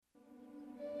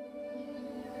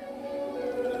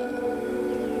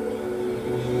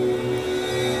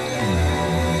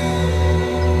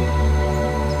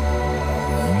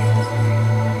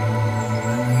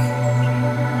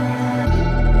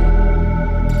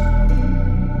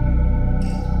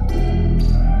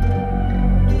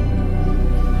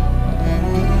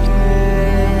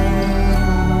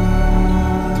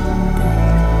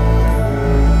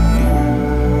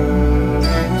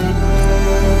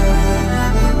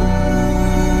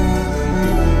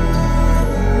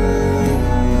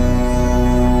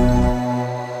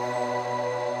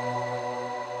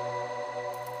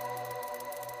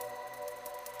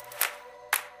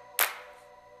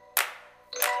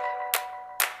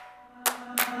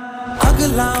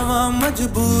ਲਾਵਾਂ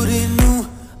ਮਜਬੂਰੀ ਨੂੰ,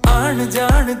 ਆਣ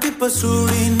ਜਾਣ ਦੀ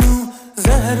ਪਸੂੜੀ ਨੂੰ,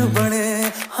 ਜ਼ਹਿਰ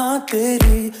ਬਣੇ ਹਾਂ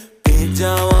ਤੇਰੀ, ਪੀ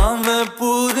ਜਾਵਾਂ ਮੈਂ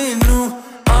ਪੂਰੀ ਨੂੰ।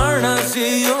 ਆਣਾ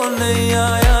ਸੀ ਉਹ ਨਹੀਂ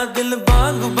ਆਇਆ, ਦਿਲ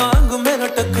ਬਾਂਗ ਬਾਂਗ ਮੇਰਾ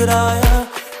ਟਕਰਾਇਆ,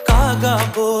 ਕਾਗਾ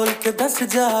ਬੋਲ ਕੇ ਦੱਸ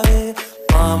ਜਾਵੇ,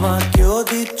 ਪਾਵਾਂ ਕਿਉਂ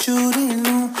ਦੀ ਚੂਰੀ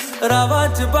ਨੂੰ। ਰਾਵਾਂ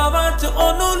ਚ ਬਾਵਾਂ ਚ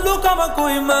ਉਹਨੂੰ ਲੁਕਾਵਾਂ,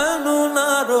 ਕੋਈ ਮੈਨੂੰ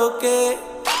ਨਾ ਰੋਕੇ,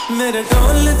 ਮੇਰੇ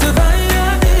ਢੋਲ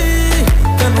ਜੁਦਾਈਆਂ ਦੀ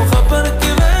ਤੈਨੂੰ ਖਬਰ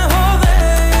ਕਿਵੇਂ ਹੋਵੇ,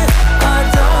 ਆ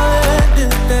ਜਾਵੇ ਦਿਲ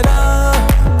ਤੇਰਾ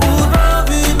ਪੂਰਾ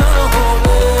ਵੀ ਨਾ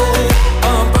ਹੋਵੇ,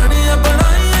 ਆ ਬਣੀਆਂ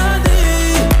ਬਣਾਈਆਂ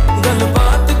ਦੀ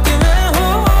ਗੱਲਬਾਤ ਕਿਵੇਂ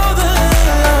ਹੋਵੇ,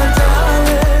 ਆ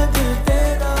ਜਾਵੇ ਦਿਲ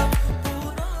ਤੇਰਾ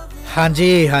ਪੂਰਾ ਵੀ।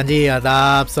 ਹਾਂਜੀ ਹਾਂਜੀ,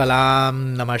 ਆਦਾਬ, ਸਲਾਮ,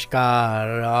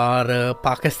 ਨਮਸਕਾਰ। ਔਰ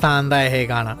ਪਾਕਿਸਤਾਨ ਦਾ ਇਹ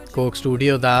ਗਾਣਾ ਕੋਕ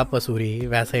ਸਟੂਡੀਓ ਦਾ ਪਸੂਰੀ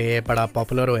ਵੈਸੇ ਬੜਾ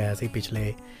ਪੋਪੂਲਰ ਹੋਇਆ ਸੀ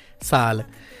ਪਿਛਲੇ ਸਾਲ।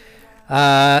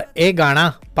 ਇਹ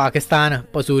ਗਾਣਾ ਪਾਕਿਸਤਾਨ,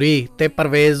 ਪਸੂਰੀ ਅਤੇ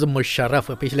ਪਰਵੇਜ਼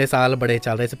ਮੁਸ਼ਰਫ ਪਿਛਲੇ ਸਾਲ ਬੜੇ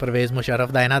ਚੱਲ ਰਹੇ ਸੀ। ਪਰਵੇਜ਼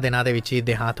ਮੁਸ਼ਰਫ ਦਾ ਇਹਨਾਂ ਦਿਨਾਂ ਦੇ ਵਿੱਚ ਹੀ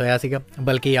ਦੇਹਾਂਤ ਹੋਇਆ ਸੀਗਾ,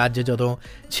 ਬਲਕਿ ਅੱਜ ਜਦੋਂ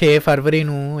 6 ਫਰਵਰੀ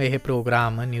ਨੂੰ ਇਹ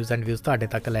ਪ੍ਰੋਗਰਾਮ ਨਿਊਜ਼ ਐਂਡ ਵਿਊਜ਼ ਤੁਹਾਡੇ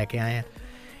ਤੱਕ ਲੈ ਕੇ ਆਏ ਹਾਂ,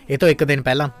 ਇਹ ਤੋਂ ਇੱਕ ਦਿਨ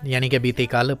ਪਹਿਲਾਂ ਯਾਨੀ ਕਿ ਬੀਤੀ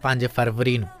ਕੱਲ੍ਹ 5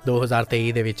 ਫਰਵਰੀ ਨੂੰ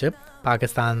 2023 ਦੇ ਵਿੱਚ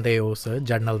ਪਾਕਿਸਤਾਨ ਦੇ ਉਸ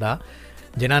ਜਰਨਲ ਦਾ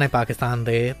ਜਿਨ੍ਹਾਂ ਨੇ ਪਾਕਿਸਤਾਨ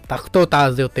ਦੇ ਤਖਤੋ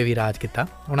ਤਾਜ ਦੇ ਉੱਤੇ ਵੀ ਰਾਜ ਕੀਤਾ,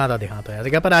 ਉਹਨਾਂ ਦਾ ਦੇਹਾਂਤ ਹੋਇਆ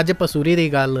ਸੀਗਾ। ਪਰ ਅੱਜ ਪਸੂਰੀ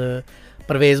ਦੀ ਗੱਲ,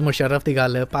 ਪਰਵੇਜ਼ ਮੁਸ਼ਰਫ ਦੀ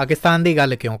ਗੱਲ, ਪਾਕਿਸਤਾਨ ਦੀ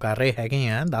ਗੱਲ ਕਿਉਂ ਕਰ ਰਹੇ ਹੈਗੇ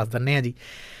ਆ, ਦੱਸ ਦਿੰਦੇ ਹਾਂ ਜੀ।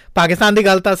 ਪਾਕਿਸਤਾਨ ਦੀ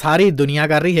ਗੱਲ ਤਾਂ ਸਾਰੀ ਦੁਨੀਆ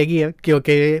ਕਰ ਰਹੀ ਹੈਗੀ ਹੈ,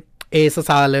 ਕਿਉਂਕਿ ਇਸ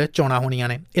ਸਾਲ ਚੋਣਾਂ ਹੋਣੀਆਂ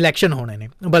ਨੇ, ਇਲੈਕਸ਼ਨ ਹੋਣੇ ਨੇ,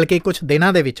 ਬਲਕਿ ਕੁਛ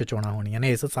ਦਿਨਾਂ ਦੇ ਵਿੱਚ ਚੋਣਾਂ ਹੋਣੀਆਂ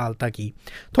ਨੇ। ਇਸ ਸਾਲ ਤੱਕ ਹੀ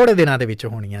ਥੋੜ੍ਹੇ ਦਿਨਾਂ ਦੇ ਵਿੱਚ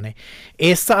ਹੋਣੀਆਂ ਨੇ।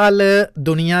 ਇਸ ਸਾਲ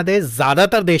ਦੁਨੀਆ ਦੇ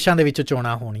ਜ਼ਿਆਦਾਤਰ ਦੇਸ਼ਾਂ ਦੇ ਵਿੱਚ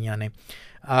ਚੋਣਾਂ ਹੋਣੀਆਂ ਨੇ,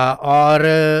 ਔਰ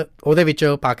ਉਹਦੇ ਵਿੱਚ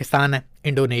ਪਾਕਿਸਤਾਨ ਹੈ,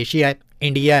 ਇੰਡੋਨੇਸ਼ੀਆ ਹੈ,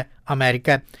 ਇੰਡੀਆ ਹੈ,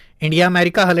 ਅਮਰੀਕਾ ਹੈ। ਇੰਡੀਆ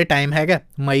ਅਮਰੀਕਾ ਹਲੇ ਟਾਈਮ ਹੈਗਾ,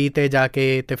 ਮਈ 'ਤੇ ਜਾ ਕੇ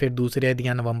ਅਤੇ ਫਿਰ ਦੂਸਰੇ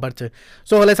ਦੀਆਂ ਨਵੰਬਰ 'ਚ।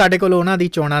 ਸੋ ਹਲੇ ਸਾਡੇ ਕੋਲ ਉਹਨਾਂ ਦੀ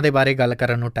ਚੋਣਾਂ ਦੇ ਬਾਰੇ ਗੱਲ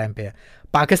ਕਰਨ ਨੂੰ ਟਾਈਮ ਪਿਆ।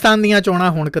 ਪਾਕਿਸਤਾਨ ਦੀਆਂ ਚੋਣਾਂ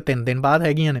ਹੁਣ 3 ਦਿਨ ਬਾਅਦ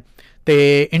ਹੈਗੀਆਂ ਨੇ,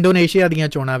 ਅਤੇ ਇੰਡੋਨੇਸ਼ੀਆ ਦੀਆਂ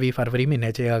ਚੋਣਾਂ ਵੀ ਫਰਵਰੀ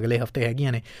ਮਹੀਨੇ 'ਚ ਅਗਲੇ ਹਫ਼ਤੇ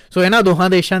ਹੈਗੀਆਂ ਨੇ। ਸੋ ਇਹਨਾਂ ਦੋਹਾਂ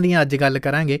ਦੇਸ਼ਾਂ ਦੀਆਂ ਅੱਜ ਗੱਲ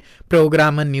ਕਰਾਂਗੇ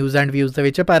ਪ੍ਰੋਗਰਾਮ ਨਿਊਜ਼ ਐਂਡ ਵਿਊਜ਼ ਦੇ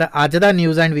ਵਿੱਚ। ਪਰ ਅੱਜ ਦਾ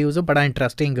ਨਿਊਜ਼ ਐਂਡ ਵਿਊਜ਼ ਬੜਾ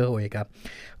ਇੰਟਰਸਟਿੰਗ ਹੋਏਗਾ।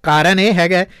 ਕਾਰਨ ਇਹ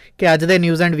ਹੈਗਾ ਕਿ ਅੱਜ ਦੇ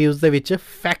ਨਿਊਜ਼ ਐਂਡ ਵਿਊਜ਼ ਦੇ ਵਿੱਚ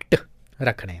ਫੈਕਟ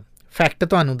ਰੱਖਣੇ, ਫੈਕਟ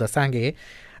ਤੁਹਾਨੂੰ ਦੱਸਾਂਗੇ।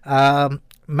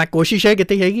 ਮੈਂ ਕੋਸ਼ਿਸ਼ ਇਹ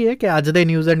ਕੀਤੀ ਹੈਗੀ ਹੈ ਕਿ ਅੱਜ ਦੇ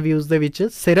ਨਿਊਜ਼ ਐਂਡ ਵਿਊਜ਼ ਦੇ ਵਿੱਚ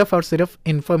ਸਿਰਫ ਔਰ ਸਿਰਫ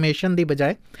ਇਨਫੋਰਮੇਸ਼ਨ ਦੀ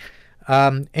ਬਜਾਏ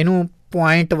ਇਹਨੂੰ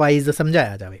ਪੁਆਇੰਟ ਵਾਈਜ਼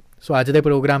ਸਮਝਾਇਆ ਜਾਵੇ। ਸੋ ਅੱਜ ਦੇ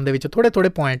ਪ੍ਰੋਗਰਾਮ ਦੇ ਵਿੱਚ ਥੋੜ੍ਹੇ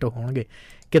ਪੁਆਇੰਟ ਹੋਣਗੇ।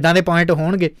 ਕਿੱਦਾਂ ਦੇ ਪੁਆਇੰਟ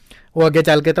ਹੋਣਗੇ ਉਹ ਅੱਗੇ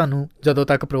ਚੱਲ ਕੇ ਤੁਹਾਨੂੰ ਜਦੋਂ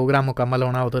ਤੱਕ ਪ੍ਰੋਗਰਾਮ ਮੁਕੰਮਲ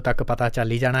ਹੋਣਾ ਉਦੋਂ ਤੱਕ ਪਤਾ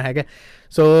ਚੱਲ ਹੀ ਜਾਣਾ ਹੈਗਾ।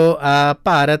 ਸੋ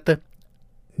ਭਾਰਤ,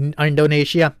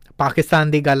 ਇੰਡੋਨੇਸ਼ੀਆ,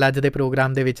 ਪਾਕਿਸਤਾਨ ਦੀ ਗੱਲ ਅੱਜ ਦੇ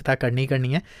ਪ੍ਰੋਗਰਾਮ ਦੇ ਵਿੱਚ ਤਾਂ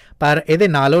ਕਰਨੀ ਹੈ, ਪਰ ਇਹਦੇ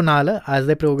ਨਾਲੋਂ ਨਾਲ ਅੱਜ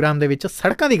ਦੇ ਪ੍ਰੋਗਰਾਮ ਦੇ ਵਿੱਚ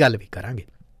ਸੜਕਾਂ ਦੀ ਗੱਲ ਵੀ ਕਰਾਂਗੇ।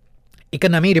 ਇੱਕ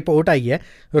ਨਵੀਂ ਰਿਪੋਰਟ ਆਈ ਹੈ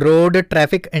ਰੋਡ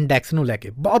ਟ੍ਰੈਫਿਕ ਇੰਡੈਕਸ ਨੂੰ ਲੈ ਕੇ,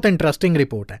 ਬਹੁਤ ਇੰਟਰਸਟਿੰਗ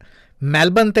ਰਿਪੋਰਟ ਹੈ।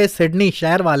 ਮੈਲਬਨ ਅਤੇ ਸਿਡਨੀ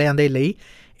ਸ਼ਹਿਰ ਵਾਲਿਆਂ ਦੇ ਲਈ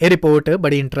ਇਹ ਰਿਪੋਰਟ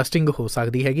ਬੜੀ ਇੰਟਰਸਟਿੰਗ ਹੋ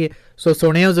ਸਕਦੀ ਹੈਗੀ, ਸੋ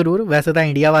ਸੁਣਿਓ ਜ਼ਰੂਰ। ਵੈਸੇ ਤਾਂ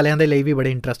ਇੰਡੀਆ ਵਾਲਿਆਂ ਦੇ ਲਈ ਵੀ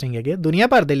ਬੜੀ ਇੰਟਰਸਟਿੰਗ ਹੈਗੀ, ਦੁਨੀਆ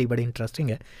ਭਰ ਦੇ ਲਈ ਬੜੀ ਇੰਟਰਸਟਿੰਗ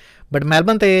ਹੈ, ਬਟ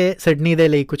ਮੈਲਬਨ ਅਤੇ ਸਿਡਨੀ ਦੇ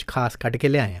ਲਈ ਕੁਝ ਖਾਸ ਕੱਢ ਕੇ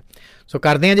ਲਿਆਏ ਹਾਂ। ਸੋ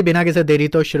ਕਰਦੇ ਹਾਂ ਜੀ ਬਿਨਾਂ ਕਿਸੇ ਦੇਰੀ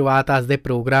ਤੋਂ ਸ਼ੁਰੂਆਤ ਅੱਜ ਦੇ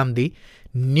ਪ੍ਰੋਗਰਾਮ ਦੀ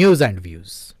ਨਿਊਜ਼ ਐਂਡ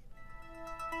ਵਿਊਜ਼।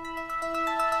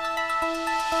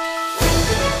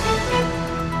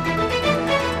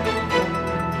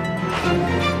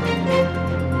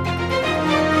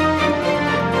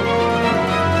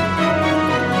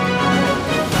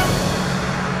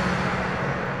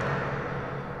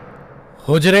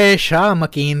 ਹੁਜਰੇ ਸ਼ਾਹ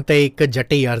ਮਕੀਨ ਤੇ ਇੱਕ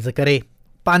ਜੱਟੀ ਅਰਜ਼ ਕਰੇ,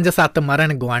 5-7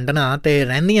 ਮਰਨ ਗੁਆਂਢਣਾ ਤੇ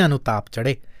ਰਹਿੰਦੀਆਂ ਨੂੰ ਤਾਪ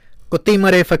ਚੜੇ। ਕੁੱਤੀ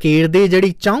ਮਰੇ ਫਕੀਰ ਦੀ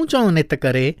ਜਿਹੜੀ ਚਾਉਂ ਚਾਉਂ ਨਿੱਤ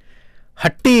ਕਰੇ,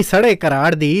 ਹੱਟੀ ਸੜੇ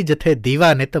ਕਰਾੜ ਦੀ ਜਿੱਥੇ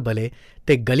ਦੀਵਾ ਨਿੱਤ ਬਲੇ,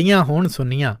 ਤੇ ਗਲੀਆਂ ਹੋਣ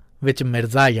ਸੁੰਨੀਆਂ ਵਿੱਚ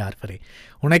ਮਿਰਜ਼ਾ ਯਾਰ ਫਰੇ।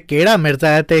 ਹੁਣ ਇਹ ਕਿਹੜਾ ਮਿਰਜ਼ਾ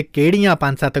ਹੈ ਅਤੇ ਕਿਹੜੀਆਂ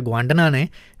 5-7 ਗੁਆਂਢਣਾਂ ਨੇ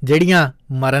ਜਿਹੜੀਆਂ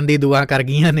ਮਰਨ ਦੀ ਦੁਆ ਕਰ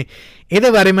ਗਈਆਂ ਨੇ,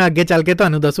 ਇਹਦੇ ਬਾਰੇ ਮੈਂ ਅੱਗੇ ਚੱਲ ਕੇ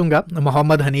ਤੁਹਾਨੂੰ ਦੱਸੂੰਗਾ।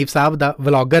 ਮੁਹੰਮਦ ਹਨੀਫ ਸਾਹਿਬ ਦਾ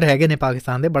ਵਲੋਗਰ ਹੈਗੇ ਨੇ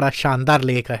ਪਾਕਿਸਤਾਨ ਦੇ, ਬੜਾ ਸ਼ਾਨਦਾਰ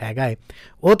ਲੇਖ ਹੈਗਾ ਹੈ,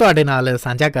 ਉਹ ਤੁਹਾਡੇ ਨਾਲ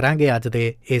ਸਾਂਝਾ ਕਰਾਂਗੇ ਅੱਜ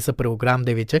ਦੇ ਇਸ ਪ੍ਰੋਗਰਾਮ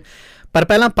ਦੇ ਵਿੱਚ। ਪਰ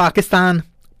ਪਹਿਲਾਂ ਪਾਕਿਸਤਾਨ,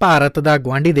 ਭਾਰਤ ਦਾ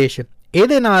ਗੁਆਂਢੀ ਦੇਸ਼,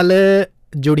 ਇਹਦੇ ਨਾਲ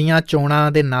ਜੁੜੀਆਂ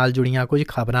ਚੋਣਾਂ ਦੇ ਨਾਲ ਜੁੜੀਆਂ ਕੁਝ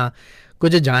ਖਬਰਾਂ,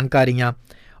 ਕੁਝ ਜਾਣਕਾਰੀਆਂ,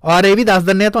 ਔਰ ਇਹ ਵੀ ਦੱਸ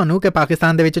ਦਿੰਦੇ ਹਾਂ ਤੁਹਾਨੂੰ ਕਿ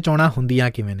ਪਾਕਿਸਤਾਨ ਦੇ ਵਿੱਚ ਚੋਣਾਂ ਹੁੰਦੀਆਂ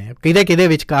ਕਿਵੇਂ ਨੇ, ਕਿਹਦੇ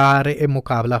ਵਿਚਕਾਰ ਇਹ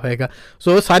ਮੁਕਾਬਲਾ ਹੋਏਗਾ।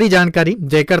 ਸੋ ਸਾਰੀ ਜਾਣਕਾਰੀ,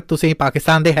 ਜੇਕਰ ਤੁਸੀਂ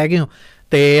ਪਾਕਿਸਤਾਨ ਦੇ ਹੈਗੇ ਹੋ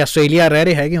ਅਤੇ ਆਸਟ੍ਰੇਲੀਆ ਰਹਿ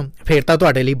ਰਹੇ ਹੈਗੇ ਹੋ, ਫਿਰ ਤਾਂ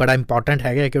ਤੁਹਾਡੇ ਲਈ ਬੜਾ ਇੰਪੋਰਟੈਂਟ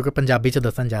ਹੈਗਾ, ਕਿਉਂਕਿ ਪੰਜਾਬੀ 'ਚ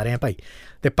ਦੱਸਣ ਜਾ ਰਹੇ ਹਾਂ ਭਾਈ।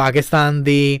 ਅਤੇ ਪਾਕਿਸਤਾਨ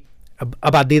ਦੀ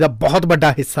ਆਬਾਦੀ ਦਾ ਬਹੁਤ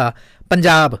ਵੱਡਾ ਹਿੱਸਾ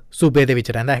ਪੰਜਾਬ ਸੂਬੇ ਦੇ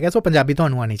ਵਿੱਚ ਰਹਿੰਦਾ ਹੈਗਾ। ਸੋ ਪੰਜਾਬੀ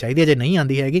ਤੁਹਾਨੂੰ ਆਉਣੀ ਚਾਹੀਦੀ ਹੈ, ਜੇ ਨਹੀਂ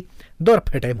ਆਉਂਦੀ ਹੈਗੀ ਦੁਰ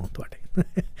ਫਟੇ ਮੂੰਹ ਤੁਹਾਡੇ,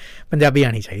 ਪੰਜਾਬੀ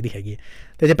ਆਉਣੀ ਚਾਹੀਦੀ ਹੈਗੀ ਹੈ।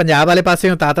 ਅਤੇ ਜੇ ਪੰਜਾਬ ਵਾਲੇ ਪਾਸੇ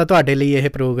ਹੋ ਤਾਂ ਤੁਹਾਡੇ ਲਈ ਇਹ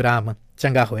ਪ੍ਰੋਗਰਾਮ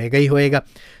ਚੰਗਾ ਹੋਏਗਾ ਹੀ ਹੋਏਗਾ।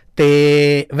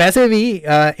 ਅਤੇ ਵੈਸੇ ਵੀ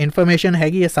ਇਨਫੋਰਮੇਸ਼ਨ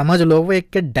ਹੈਗੀ ਹੈ, ਸਮਝ ਲਓ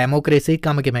ਕਿ ਡੈਮੋਕ੍ਰੇਸੀ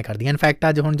ਕੰਮ ਕਿਵੇਂ ਕਰਦੀ ਹੈ। ਇਨਫੈਕਟ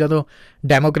ਅੱਜ ਹੁਣ ਜਦੋਂ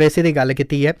ਡੈਮੋਕ੍ਰੇਸੀ ਦੀ ਗੱਲ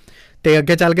ਕੀਤੀ ਹੈ, ਅਤੇ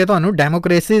ਅੱਗੇ ਚੱਲ ਕੇ ਤੁਹਾਨੂੰ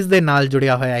ਡੈਮੋਕ੍ਰੇਸੀਜ਼ ਦੇ ਨਾਲ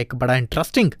ਜੁੜਿਆ ਹੋਇਆ ਇੱਕ ਬੜਾ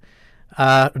ਇੰਟਰਸਟਿੰਗ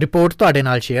ਰਿਪੋਰਟ ਤੁਹਾਡੇ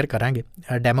ਨਾਲ ਸ਼ੇਅਰ ਕਰਾਂਗੇ।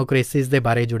 ਡੈਮੋਕ੍ਰੇਸੀਜ਼ ਦੇ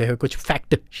ਬਾਰੇ ਜੁੜੇ ਹੋਏ ਕੁਝ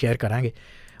ਫੈਕਟ ਸ਼ੇਅਰ ਕਰਾਂਗੇ।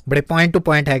 ਬੜੇ ਪੁਆਇੰਟ ਟੂ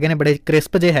ਪੁਆਇੰਟ ਹੈਗੇ ਨੇ, ਬੜੇ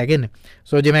ਕ੍ਰਿਸਪ ਜਿਹੇ ਹੈਗੇ ਨੇ।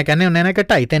 ਸੋ ਜਿਵੇਂ ਕਹਿੰਦੇ ਹੁੰਦੇ ਨਾ ਕਿ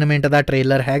 2.5-3 ਮਿੰਟ ਦਾ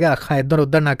ਟ੍ਰੇਲਰ ਹੈਗਾ, ਅੱਖਾਂ ਇੱਧਰ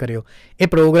ਉੱਧਰ ਨਾ ਕਰਿਓ। ਇਹ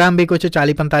ਪ੍ਰੋਗਰਾਮ ਵੀ ਕੁਛ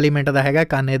 40-45 ਮਿੰਟ ਦਾ ਹੈਗਾ,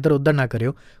 ਕੰਨ ਇੱਧਰ ਉੱਧਰ ਨਾ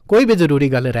ਕਰਿਓ। ਕੋਈ ਵੀ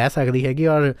ਜ਼ਰੂਰੀ ਗੱਲ ਰਹਿ ਸਕਦੀ ਹੈਗੀ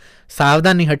ਔਰ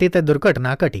ਸਾਵਧਾਨੀ ਹਟੀ ਅਤੇ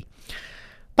ਦੁਰਘਟਨਾ ਘਟੀ।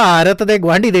 ਭਾਰਤ ਦੇ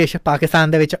ਗੁਆਂਢੀ ਦੇਸ਼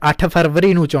ਪਾਕਿਸਤਾਨ ਦੇ ਵਿੱਚ 8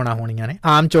 ਫਰਵਰੀ ਨੂੰ ਚੋਣਾਂ ਹੋਣੀਆਂ ਨੇ,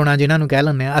 ਆਮ ਚੋਣਾਂ ਜਿਨ੍ਹਾਂ ਨੂੰ ਕਹਿ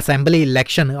ਲੈਂਦੇ ਆ, ਅਸੈਂਬਲੀ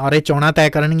ਇਲੈਕਸ਼ਨ। ਔਰ ਇਹ ਚੋਣਾਂ ਤੈਅ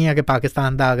ਕਰਨਗੀਆਂ ਕਿ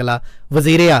ਪਾਕਿਸਤਾਨ ਦਾ ਅਗਲਾ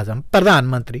ਵਜ਼ੀਰ ਆਜ਼ਮ, ਪ੍ਰਧਾਨ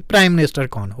ਮੰਤਰੀ, ਪ੍ਰਾਈਮ ਮਿਨਿਸਟਰ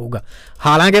ਕੌਣ ਹੋਊਗਾ।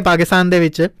 ਹਾਲਾਂਕਿ ਪਾਕਿਸਤਾਨ ਦੇ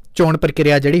ਵਿੱਚ ਚੋਣ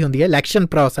ਪ੍ਰਕਿਰਿਆ ਜਿਹੜੀ ਹੁੰਦੀ ਹੈ, ਇਲੈਕਸ਼ਨ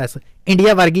ਪ੍ਰੋਸੈਸ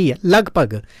ਇੰਡੀਆ ਵਰਗੀ ਹੈ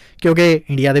ਲਗਭਗ, ਕਿਉਂਕਿ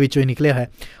ਇੰਡੀਆ ਦੇ ਵਿੱਚੋਂ ਹੀ ਨਿਕਲਿਆ ਹੈ।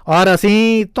 ਔਰ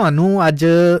ਅਸੀਂ ਤੁਹਾਨੂੰ ਅੱਜ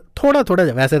ਥੋੜ੍ਹਾ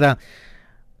ਜਿਹਾ, ਵੈਸੇ ਤਾਂ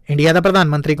ਇੰਡੀਆ ਦਾ ਪ੍ਰਧਾਨ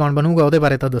ਮੰਤਰੀ ਕੌਣ ਬਣੂਗਾ ਉਹਦੇ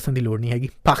ਬਾਰੇ ਤਾਂ ਦੱਸਣ ਦੀ ਲੋੜ ਨਹੀਂ ਹੈਗੀ,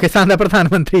 ਪਾਕਿਸਤਾਨ ਦਾ ਪ੍ਰਧਾਨ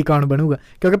ਮੰਤਰੀ ਕੌਣ ਬਣੂਗਾ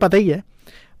ਕਿਉਂਕਿ ਪਤਾ ਹੀ ਹੈ।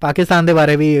 ਪਾਕਿਸਤਾਨ ਦੇ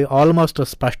ਬਾਰੇ ਵੀ ਆਲਮੋਸਟ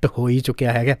ਸਪਸ਼ਟ ਹੋ ਹੀ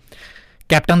ਚੁੱਕਿਆ ਹੈਗਾ।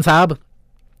 ਕੈਪਟਨ ਸਾਹਿਬ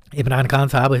ਇਮਰਾਨ ਖਾਨ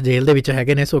ਸਾਹਿਬ ਜੇਲ੍ਹ ਦੇ ਵਿੱਚ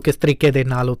ਹੈਗੇ ਨੇ, ਸੋ ਕਿਸ ਤਰੀਕੇ ਦੇ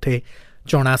ਨਾਲ ਉੱਥੇ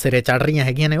ਚੋਣਾਂ ਸਿਰੇ ਚੜ੍ਹ ਰਹੀਆਂ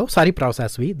ਹੈਗੀਆਂ ਨੇ, ਉਹ ਸਾਰੀ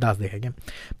ਪ੍ਰੋਸੈਸ ਵੀ ਦੱਸਦੇ ਹੈਗੇ।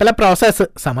 ਪਹਿਲਾਂ ਪ੍ਰੋਸੈਸ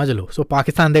ਸਮਝ ਲਓ। ਸੋ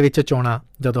ਪਾਕਿਸਤਾਨ ਦੇ ਵਿੱਚ ਚੋਣਾਂ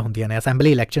ਜਦੋਂ ਹੁੰਦੀਆਂ ਨੇ,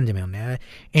 ਅਸੈਂਬਲੀ ਇਲੈਕਸ਼ਨ ਜਿਵੇਂ ਹੁੰਦੇ ਆ,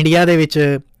 ਇੰਡੀਆ ਦੇ ਵਿੱਚ,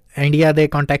 ਇੰਡੀਆ ਦੇ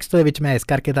ਕੰਟੈਕਸਟ ਦੇ ਵਿੱਚ ਮੈਂ ਇਸ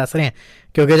ਕਰਕੇ ਦੱਸ ਰਿਹਾ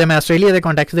ਕਿਉਂਕਿ ਜੇ ਮੈਂ ਆਸਟ੍ਰੇਲੀਆ ਦੇ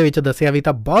ਕੰਟੈਕਸਟ ਦੇ ਵਿੱਚ ਦੱਸਿਆ ਵੀ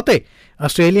ਤਾਂ ਬਹੁਤੇ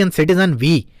ਆਸਟ੍ਰੇਲੀਅਨ ਸਿਟੀਜ਼ਨ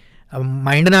ਵੀ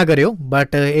ਮਾਈਂਡ ਨਾ ਕਰਿਓ,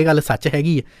 ਬਟ ਇਹ ਗੱਲ ਸੱਚ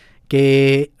ਹੈਗੀ ਹੈ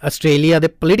ਕਿ ਆਸਟ੍ਰੇਲੀਆ ਦੇ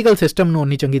ਪੋਲੀਟੀਕਲ ਸਿਸਟਮ ਨੂੰ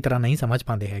ਉਨੀ ਚੰਗੀ ਤਰ੍ਹਾਂ ਨਹੀਂ ਸਮਝ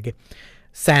ਪਾਉਂਦੇ ਹੈਗੇ।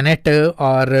 ਸੈਨੇਟ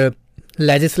ਔਰ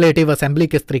ਲੈਜਿਸਲੇਟਿਵ ਅਸੈਂਬਲੀ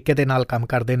ਕਿਸ ਤਰੀਕੇ ਦੇ ਨਾਲ ਕੰਮ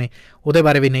ਕਰਦੇ ਨੇ ਉਹਦੇ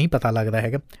ਬਾਰੇ ਵੀ ਨਹੀਂ ਪਤਾ ਲੱਗਦਾ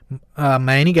ਹੈਗਾ।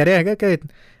 ਮੈਂ ਇਹ ਨਹੀਂ ਕਹਿ ਰਿਹਾ ਹੈਗਾ ਕਿ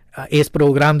ਇਸ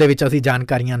ਪ੍ਰੋਗਰਾਮ ਦੇ ਵਿੱਚ ਅਸੀਂ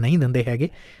ਜਾਣਕਾਰੀਆਂ ਨਹੀਂ ਦਿੰਦੇ ਹੈਗੇ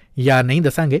ਜਾਂ ਨਹੀਂ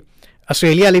ਦੱਸਾਂਗੇ।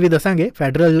 ਆਸਟ੍ਰੇਲੀਆ ਲਈ ਵੀ ਦੱਸਾਂਗੇ।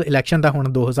 ਫੈਡਰਲ ਇਲੈਕਸ਼ਨ ਤਾਂ ਹੁਣ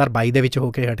 2022 ਦੇ ਵਿੱਚ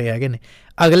ਹੋ ਕੇ ਹਟੇ ਹੈਗੇ ਨੇ।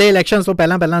 ਅਗਲੇ ਇਲੈਕਸ਼ਨ ਤੋਂ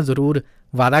ਪਹਿਲਾਂ ਜ਼ਰੂਰ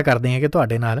ਵਾਅਦਾ ਕਰਦੇ ਹਾਂ ਕਿ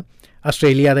ਤੁਹਾਡੇ ਨਾਲ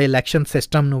ਆਸਟ੍ਰੇਲੀਆ ਦੇ ਇਲੈਕਸ਼ਨ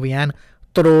ਸਿਸਟਮ ਨੂੰ ਵੀ ਐਨ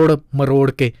ਤਰੋੜ ਮਰੋੜ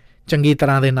ਕੇ ਚੰਗੀ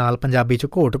ਤਰ੍ਹਾਂ ਦੇ ਨਾਲ ਪੰਜਾਬੀ 'ਚ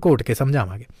ਘੋਟ ਕੇ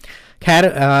ਸਮਝਾਵਾਂਗੇ।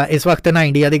 ਖੈਰ ਇਸ ਵਕਤ ਨਾ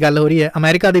ਇੰਡੀਆ ਦੀ ਗੱਲ ਹੋ ਰਹੀ ਹੈ,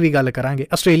 ਅਮਰੀਕਾ ਦੀ ਵੀ ਗੱਲ ਕਰਾਂਗੇ,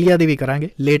 ਆਸਟ੍ਰੇਲੀਆ ਦੀ ਵੀ ਕਰਾਂਗੇ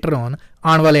ਲੇਟਰ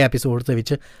ਆਉਣ ਵਾਲੇ ਐਪੀਸੋਡਸ ਦੇ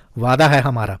ਵਿੱਚ। ਵਾਅਦਾ ਹੈ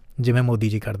ਹਮਾਰਾ, ਜਿਵੇਂ ਮੋਦੀ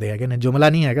ਜੀ ਕਰਦੇ ਹੈਗੇ ਨੇ, ਜੁਮਲਾ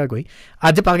ਨਹੀਂ ਹੈਗਾ ਕੋਈ।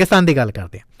 ਅੱਜ ਪਾਕਿਸਤਾਨ ਦੀ ਗੱਲ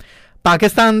ਕਰਦੇ ਹਾਂ।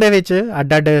 ਪਾਕਿਸਤਾਨ ਦੇ ਵਿੱਚ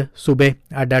ਅੱਡ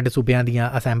ਅੱਡ ਸੂਬਿਆਂ ਦੀਆਂ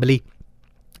ਅਸੈਂਬਲੀ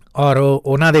ਔਰ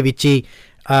ਉਹਨਾਂ ਦੇ ਵਿੱਚ ਹੀ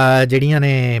ਜਿਹੜੀਆਂ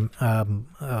ਨੇ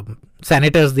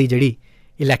ਸੈਨੇਟਰਸ ਦੀ ਜਿਹੜੀ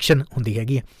ਇਲੈਕਸ਼ਨ ਹੁੰਦੀ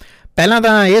ਹੈਗੀ ਹੈ। ਪਹਿਲਾਂ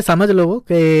ਤਾਂ ਇਹ ਸਮਝ ਲਓ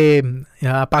ਕਿ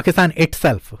ਪਾਕਿਸਤਾਨ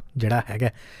ਇਟਸੈਲਫ ਜਿਹੜਾ ਹੈਗਾ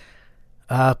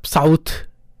ਸਾਊਥ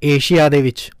ਏਸ਼ੀਆ ਦੇ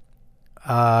ਵਿੱਚ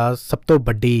ਸਭ ਤੋਂ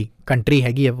ਵੱਡੀ ਕੰਟਰੀ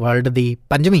ਹੈਗੀ ਹੈ, ਵਰਲਡ ਦੀ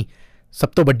 5ਵੀਂ ਸਭ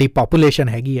ਤੋਂ ਵੱਡੀ ਪਾਪੂਲੇਸ਼ਨ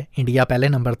ਹੈਗੀ ਹੈ। ਇੰਡੀਆ ਪਹਿਲੇ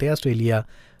ਨੰਬਰ 'ਤੇ, ਆਸਟ੍ਰੇਲੀਆ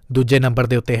ਦੂਜੇ ਨੰਬਰ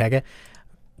ਦੇ ਉੱਤੇ ਹੈਗਾ।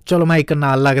 ਚਲੋ ਮੈਂ ਇੱਕ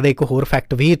ਨਾਲ ਲੱਗਦਾ ਇੱਕ ਹੋਰ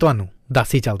ਫੈਕਟ ਵੀ ਤੁਹਾਨੂੰ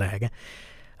ਦੱਸ ਹੀ ਚੱਲਦਾ ਹੈਗਾ।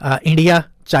 ਇੰਡੀਆ,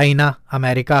 ਚਾਈਨਾ,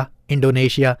 ਅਮਰੀਕਾ,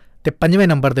 ਇੰਡੋਨੇਸ਼ੀਆ ਅਤੇ 5ਵੇਂ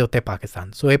ਨੰਬਰ ਦੇ ਉੱਤੇ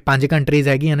ਪਾਕਿਸਤਾਨ। ਸੋ ਇਹ 5 ਕੰਟਰੀਜ਼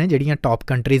ਹੈਗੀਆਂ ਨੇ ਜਿਹੜੀਆਂ ਟੌਪ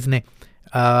ਕੰਟਰੀਜ਼ ਨੇ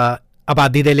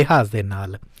ਆਬਾਦੀ ਦੇ ਲਿਹਾਜ਼ ਦੇ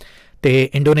ਨਾਲ। ਅਤੇ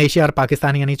ਇੰਡੋਨੇਸ਼ੀਆ ਔਰ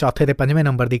ਪਾਕਿਸਤਾਨ ਯਾਨੀ ਚੌਥੇ ਅਤੇ 5ਵੇਂ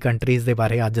ਨੰਬਰ ਦੀ ਕੰਟਰੀਜ਼ ਦੇ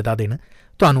ਬਾਰੇ ਅੱਜ ਦਾ ਦਿਨ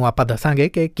ਤੁਹਾਨੂੰ ਆਪਾਂ ਦੱਸਾਂਗੇ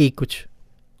ਕਿ ਕੀ ਕੁਛ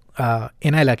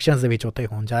ਇਹਨਾਂ ਇਲੈਕਸ਼ਨਸ ਦੇ ਵਿੱਚ ਉੱਥੇ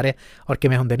ਹੋਣ ਜਾ ਰਿਹਾ ਔਰ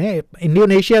ਕਿਵੇਂ ਹੁੰਦੇ ਨੇ।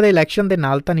 ਇੰਡੋਨੇਸ਼ੀਆ ਦੇ ਇਲੈਕਸ਼ਨ ਦੇ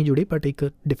ਨਾਲ ਤਾਂ ਨਹੀਂ ਜੁੜੀ, ਬਟ ਇੱਕ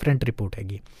ਡਿਫਰੈਂਟ ਰਿਪੋਰਟ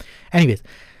ਹੈਗੀ। Anyways,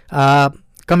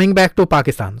 coming back to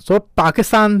Pakistan. ਸੋ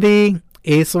ਪਾਕਿਸਤਾਨ ਦੀ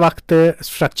ਇਸ ਵਕਤ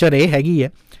ਸਟਰਕਚਰ ਇਹ ਹੈਗੀ ਹੈ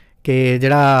ਕਿ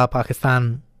ਜਿਹੜਾ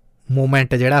ਪਾਕਿਸਤਾਨ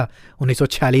ਮੂਵਮੈਂਟ ਜਿਹੜਾ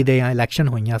 1946 ਦੇ ਇਲੈਕਸ਼ਨ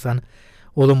ਹੋਈਆਂ ਸਨ,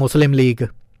 ਉਦੋਂ ਮੁਸਲਿਮ ਲੀਗ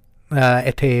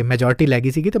ਇੱਥੇ ਮੈਜੋਰਟੀ ਲੈ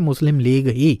ਗਈ ਸੀਗੀ ਅਤੇ ਮੁਸਲਿਮ ਲੀਗ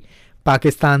ਹੀ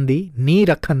ਪਾਕਿਸਤਾਨ ਦੀ ਨੀਂਹ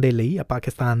ਰੱਖਣ ਦੇ ਲਈ,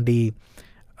 ਪਾਕਿਸਤਾਨ ਦੀ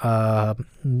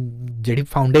ਜਿਹੜੀ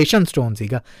ਫਾਊਂਡੇਸ਼ਨ ਸਟੋਨ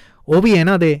ਸੀਗਾ ਉਹ ਵੀ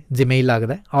ਇਹਨਾਂ ਦੇ ਜਿਵੇਂ ਹੀ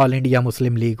ਲੱਗਦਾ। ਆਲ ਇੰਡੀਆ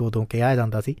ਮੁਸਲਿਮ ਲੀਗ ਉਦੋਂ ਕਿਹਾ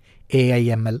ਜਾਂਦਾ ਸੀ,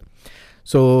 AIML।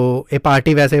 ਸੋ ਇਹ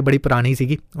ਪਾਰਟੀ ਵੈਸੇ ਬੜੀ ਪੁਰਾਣੀ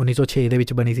ਸੀਗੀ, 1906 ਦੇ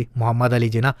ਵਿੱਚ ਬਣੀ ਸੀ। ਮੁਹੰਮਦ ਅਲੀ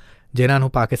ਜਿਨ੍ਹਾਂ ਨੂੰ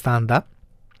ਪਾਕਿਸਤਾਨ ਦਾ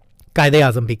ਕਾਇਦੇ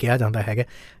ਆਜ਼ਮ ਵੀ ਕਿਹਾ ਜਾਂਦਾ ਹੈਗਾ।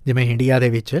 ਜਿਵੇਂ ਇੰਡੀਆ ਦੇ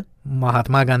ਵਿੱਚ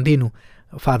ਮਹਾਤਮਾ ਗਾਂਧੀ ਨੂੰ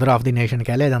ਫਾਦਰ ਆਫ ਦੀ ਨੇਸ਼ਨ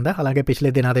ਕਹਿ ਲਿਆ ਜਾਂਦਾ। ਹਾਲਾਂਕਿ ਪਿਛਲੇ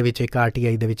ਦਿਨਾਂ ਦੇ ਵਿੱਚ ਇੱਕ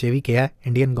RTI ਦੇ ਵਿੱਚ ਇਹ ਵੀ ਕਿਹਾ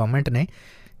ਇੰਡੀਅਨ ਗਵਰਨਮੈਂਟ ਨੇ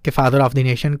ਕਿ ਫਾਦਰ ਆਫ ਦੀ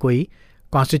ਨੇਸ਼ਨ ਕੋਈ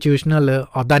ਕੌਂਸਟੀਟਿਊਸ਼ਨਲ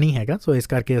ਅਹੁਦਾ ਨਹੀਂ ਹੈਗਾ, ਸੋ ਇਸ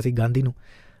ਕਰਕੇ ਅਸੀਂ ਗਾਂਧੀ ਨੂੰ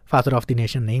ਫਾਦਰ ਆਫ ਦੀ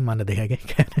ਨੇਸ਼ਨ ਨਹੀਂ ਮੰਨਦੇ ਹੈਗੇ।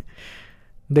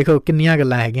 ਦੇਖੋ ਕਿੰਨੀਆਂ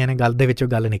ਗੱਲਾਂ ਹੈਗੀਆਂ ਨੇ, ਗੱਲ ਦੇ ਵਿੱਚੋਂ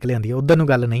ਗੱਲ ਨਿਕਲ ਆਉਂਦੀ ਹੈ। ਉੱਧਰ ਨੂੰ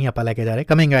ਗੱਲ ਨਹੀਂ ਆਪਾਂ ਲੈ ਕੇ ਜਾ ਰਹੇ।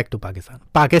 ਕਮਿੰਗ ਬੈਕ ਟੂ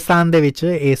ਪਾਕਿਸਤਾਨ ਦੇ ਵਿੱਚ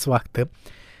ਇਸ ਵਕਤ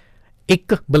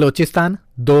 1 ਬਲੋਚਿਸਤਾਨ,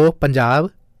 2 ਪੰਜਾਬ,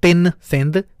 3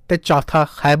 ਸਿੰਧ ਅਤੇ ਚੌਥਾ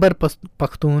ਖੈਬਰ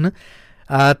ਪਖਤੂਨ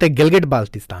ਅਤੇ ਗਿਲਗਿਟ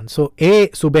ਬਾਲਟਿਸਤਾਨ। ਸੋ ਇਹ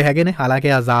ਸੂਬੇ ਹੈਗੇ ਨੇ।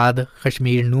 ਹਾਲਾਂਕਿ ਆਜ਼ਾਦ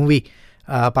ਕਸ਼ਮੀਰ ਨੂੰ ਵੀ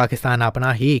ਪਾਕਿਸਤਾਨ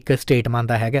ਆਪਣਾ ਹੀ ਇੱਕ ਸਟੇਟ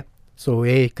ਮੰਨਦਾ ਹੈਗਾ। ਸੋ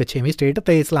ਇਹ ਇੱਕ 6ਵੀਂ ਸਟੇਟ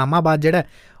ਅਤੇ ਇਸਲਾਮਾਬਾਦ ਜਿਹੜਾ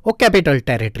ਉਹ ਕੈਪੀਟਲ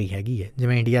ਟੈਰੀਟਰੀ ਹੈਗੀ ਹੈ।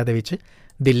 ਜਿਵੇਂ ਇੰਡੀਆ ਦੇ ਵਿੱਚ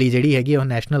ਦਿੱਲੀ ਜਿਹੜੀ ਹੈਗੀ ਉਹ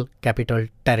ਨੈਸ਼ਨਲ ਕੈਪੀਟਲ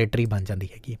ਟੈਰੀਟਰੀ ਬਣ ਜਾਂਦੀ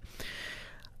ਹੈਗੀ।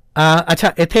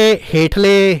 ਅੱਛਾ, ਇੱਥੇ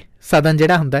ਹੇਠਲੇ ਸਦਨ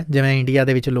ਜਿਹੜਾ ਹੁੰਦਾ, ਜਿਵੇਂ ਇੰਡੀਆ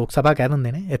ਦੇ ਵਿੱਚ ਲੋਕ ਸਭਾ ਕਹਿ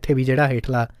ਦਿੰਦੇ ਨੇ, ਇੱਥੇ ਵੀ ਜਿਹੜਾ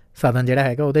ਹੇਠਲਾ ਸਦਨ ਜਿਹੜਾ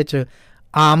ਹੈਗਾ ਉਹਦੇ 'ਚ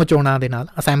ਆਮ ਚੋਣਾਂ ਦੇ ਨਾਲ,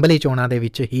 ਅਸੈਂਬਲੀ ਚੋਣਾਂ ਦੇ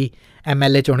ਵਿੱਚ ਹੀ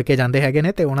MLA ਚੁਣ ਕੇ ਜਾਂਦੇ ਹੈਗੇ ਨੇ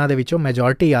ਅਤੇ ਉਹਨਾਂ ਦੇ ਵਿੱਚੋਂ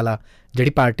ਮੈਜੋਰਟੀ ਵਾਲਾ ਜਿਹੜੀ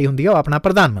ਪਾਰਟੀ ਹੁੰਦੀ ਹੈ ਉਹ ਆਪਣਾ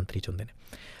ਪ੍ਰਧਾਨ ਮੰਤਰੀ ਚੁਣਦੇ ਨੇ।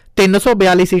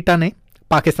 342 ਸੀਟਾਂ ਨੇ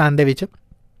ਪਾਕਿਸਤਾਨ ਦੇ ਵਿੱਚ,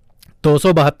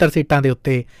 272 ਸੀਟਾਂ ਦੇ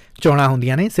ਉੱਤੇ ਚੋਣਾਂ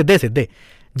ਹੁੰਦੀਆਂ ਨੇ ਸਿੱਧੇ।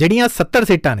 ਜਿਹੜੀਆਂ 70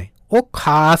 ਸੀਟਾਂ ਨੇ ਉਹ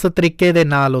ਖਾਸ ਤਰੀਕੇ ਦੇ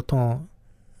ਨਾਲ ਉੱਥੋਂ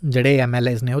ਜਿਹੜੇ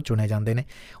MLAs ਨੇ ਉਹ ਚੁਣੇ ਜਾਂਦੇ ਨੇ।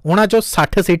 ਉਹਨਾਂ 'ਚੋਂ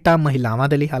 60 ਸੀਟਾਂ ਮਹਿਲਾਵਾਂ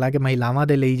ਦੇ ਲਈ। ਹਾਲਾਂਕਿ ਮਹਿਲਾਵਾਂ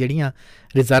ਦੇ ਲਈ ਜਿਹੜੀਆਂ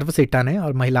ਰਿਜ਼ਰਵ ਸੀਟਾਂ ਨੇ,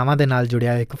 ਔਰ ਮਹਿਲਾਵਾਂ ਦੇ ਨਾਲ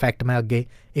ਜੁੜਿਆ ਇੱਕ ਫੈਕਟ ਮੈਂ ਅੱਗੇ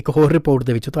ਇੱਕ ਹੋਰ ਰਿਪੋਰਟ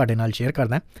ਦੇ ਵਿੱਚ ਤੁਹਾਡੇ ਨਾਲ ਸ਼ੇਅਰ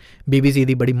ਕਰਦਾ। BBC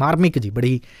ਦੀ ਬੜੀ ਮਾਰਮਿਕ ਜੀ,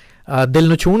 ਬੜੀ ਦਿਲ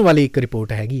ਨੂੰ ਛੂਹਣ ਵਾਲੀ ਇੱਕ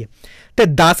ਰਿਪੋਰਟ ਹੈਗੀ ਹੈ। ਅਤੇ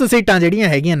 10 ਸੀਟਾਂ ਜਿਹੜੀਆਂ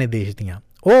ਹੈਗੀਆਂ ਨੇ ਦੇਸ਼ ਦੀਆਂ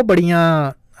ਉਹ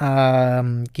ਬੜੀਆਂ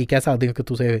ਕੀ ਕਹਿ ਸਕਦੇ ਹੋ ਕਿ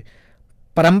ਤੁਸੀਂ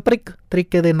ਪਰੰਪਰਿਕ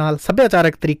ਤਰੀਕੇ ਦੇ ਨਾਲ,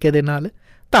 ਸੱਭਿਆਚਾਰਕ ਤਰੀਕੇ ਦੇ ਨਾਲ,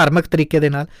 ਧਾਰਮਿਕ ਤਰੀਕੇ ਦੇ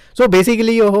ਨਾਲ, ਸੋ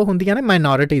ਬੇਸਿਕਲੀ ਉਹ ਹੁੰਦੀਆਂ ਨੇ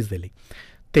ਮਾਈਨੋਰਿਟੀਜ਼ ਦੇ ਲਈ।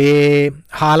 ਅਤੇ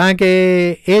ਹਾਲਾਂਕਿ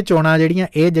ਇਹ ਚੋਣਾਂ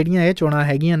ਇਹ ਚੋਣਾਂ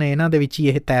ਹੈਗੀਆਂ ਨੇ, ਇਹਨਾਂ ਦੇ ਵਿੱਚ ਹੀ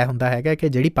ਇਹ ਤੈਅ ਹੁੰਦਾ ਹੈਗਾ ਕਿ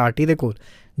ਜਿਹੜੀ ਪਾਰਟੀ ਦੇ ਕੋਲ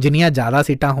ਜਿੰਨੀਆਂ ਜ਼ਿਆਦਾ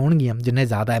ਸੀਟਾਂ ਹੋਣਗੀਆਂ, ਜਿੰਨੇ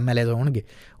ਜ਼ਿਆਦਾ MLAs ਹੋਣਗੇ,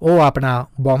 ਉਹ ਆਪਣਾ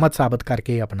ਬਹੁਮਤ ਸਾਬਤ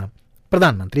ਕਰਕੇ ਆਪਣਾ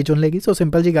ਪ੍ਰਧਾਨ ਮੰਤਰੀ ਚੁਣ ਲੇਗੀ। ਸੋ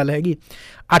ਸਿੰਪਲ ਜੀ ਗੱਲ ਹੈਗੀ।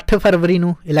 8 ਫਰਵਰੀ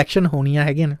ਨੂੰ ਇਲੈਕਸ਼ਨ ਹੋਣੀਆਂ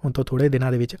ਹੈਗੀਆਂ ਨੇ ਹੁਣ ਤੋਂ ਥੋੜ੍ਹੇ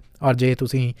ਦਿਨਾਂ ਦੇ ਵਿੱਚ, ਔਰ ਜੇ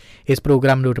ਤੁਸੀਂ ਇਸ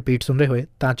ਪ੍ਰੋਗਰਾਮ ਨੂੰ ਰਿਪੀਟ ਸੁਣ ਰਹੇ ਹੋਏ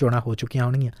ਤਾਂ ਚੋਣਾਂ ਹੋ ਚੁੱਕੀਆਂ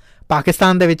ਹੋਣਗੀਆਂ।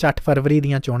 ਪਾਕਿਸਤਾਨ ਦੇ ਵਿੱਚ 8 ਫਰਵਰੀ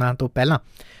ਦੀਆਂ ਚੋਣਾਂ ਤੋਂ ਪਹਿਲਾਂ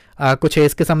ਕੁਛ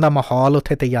ਇਸ ਕਿਸਮ ਦਾ ਮਾਹੌਲ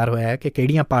ਉੱਥੇ ਤਿਆਰ ਹੋਇਆ ਹੈ ਕਿ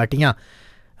ਕਿਹੜੀਆਂ ਪਾਰਟੀਆਂ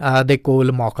ਦੇ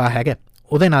ਕੋਲ ਮੌਕਾ ਹੈਗਾ,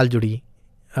 ਉਹਦੇ ਨਾਲ ਜੁੜੀ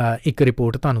ਇੱਕ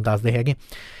ਰਿਪੋਰਟ ਤੁਹਾਨੂੰ ਦੱਸਦੇ ਹੈਗੇ।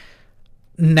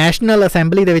 ਨੈਸ਼ਨਲ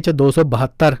ਅਸੈਂਬਲੀ ਦੇ ਵਿੱਚ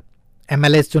 272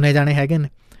 MLAs ਚੁਣੇ ਜਾਣੇ ਹੈਗੇ ਨੇ,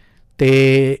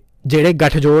 ਅਤੇ ਜਿਹੜੇ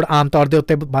ਗੱਠਜੋੜ ਆਮ ਤੌਰ ਦੇ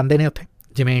ਉੱਤੇ ਬਣਦੇ ਨੇ ਉੱਥੇ,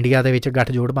 ਜਿਵੇਂ ਇੰਡੀਆ ਦੇ ਵਿੱਚ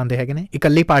ਗੱਠਜੋੜ ਬਣਦੇ ਹੈਗੇ ਨੇ,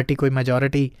 ਇਕੱਲੀ ਪਾਰਟੀ ਕੋਈ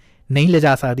ਮੈਜੋਰਿਟੀ ਨਹੀਂ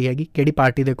ਲਿਜਾ ਸਕਦੀ ਹੈਗੀ। ਕਿਹੜੀ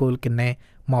ਪਾਰਟੀ ਦੇ ਕੋਲ ਕਿੰਨੇ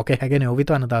ਮੌਕੇ ਹੈਗੇ ਨੇ ਉਹ ਵੀ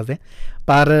ਤੁਹਾਨੂੰ ਦੱਸਦੇ।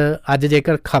 ਪਰ ਅੱਜ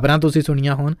ਜੇਕਰ ਖਬਰਾਂ ਤੁਸੀਂ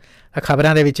ਸੁਣੀਆਂ ਹੋਣ,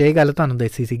 ਖਬਰਾਂ ਦੇ ਵਿੱਚ ਇਹ ਗੱਲ ਤੁਹਾਨੂੰ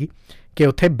ਦੱਸੀ ਸੀਗੀ ਕਿ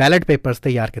ਉੱਥੇ ਬੈਲਟ ਪੇਪਰਸ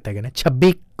ਤਿਆਰ ਕੀਤੇ ਗਏ ਨੇ,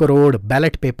 26 ਕਰੋੜ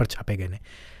ਬੈਲਟ ਪੇਪਰ ਛਾਪੇ ਗਏ ਨੇ।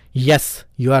 Yes,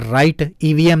 you are right,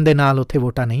 EVM ਦੇ ਨਾਲ ਉੱਥੇ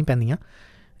ਵੋਟਾਂ ਨਹੀਂ ਪੈਂਦੀਆਂ,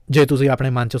 ਜੇ ਤੁਸੀਂ ਆਪਣੇ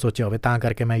ਮਨ 'ਚ ਸੋਚਿਆ ਹੋਵੇ, ਤਾਂ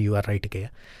ਕਰਕੇ ਮੈਂ ਯੂ ਆਰ ਰਾਈਟ ਕਿਹਾ।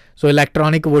 ਸੋ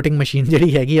ਇਲੈਕਟ੍ਰੋਨਿਕ ਵੋਟਿੰਗ ਮਸ਼ੀਨ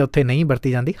ਜਿਹੜੀ ਹੈਗੀ ਆ ਉੱਥੇ ਨਹੀਂ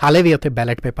ਵਰਤੀ ਜਾਂਦੀ ਹਾਲੇ ਵੀ। ਉੱਥੇ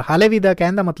ਬੈਲਟ ਪੇਪਰ ਹਾਲੇ ਵੀ ਦਾ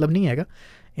ਕਹਿਣ ਦਾ ਮਤਲਬ ਨਹੀਂ ਹੈਗਾ,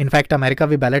 ਇਨਫੈਕਟ ਅਮਰੀਕਾ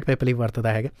ਵੀ ਬੈਲਟ ਪੇਪਰ ਹੀ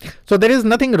ਵਰਤਦਾ ਹੈਗਾ। ਸੋ there is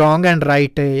nothing wrong and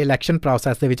right election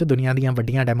process ਦੇ ਵਿੱਚ। ਦੁਨੀਆ ਦੀਆਂ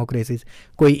ਵੱਡੀਆਂ ਡੈਮੋਕ੍ਰੇਸੀਜ਼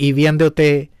ਕੋਈ EVM ਦੇ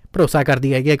ਉੱਤੇ ਭਰੋਸਾ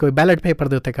ਕਰਦੀ ਹੈਗੀ, ਕੋਈ ਬੈਲਟ ਪੇਪਰ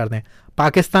ਦੇ ਉੱਤੇ ਕਰਦੇ।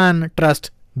 ਪਾਕਿਸਤਾਨ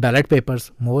ਟਰਸਟ ਬੈਲਟ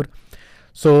ਪੇਪਰਸ ਮੋਰ।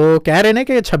 ਸੋ ਕਹਿ ਰਹੇ ਨੇ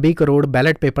ਕਿ 26 ਕਰੋੜ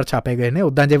ਬੈਲਟ ਪੇਪਰ ਛਾਪੇ ਗਏ ਨੇ।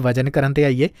 ਉੱਦਾਂ ਜੇ ਵਜਨ ਕਰਨ 'ਤੇ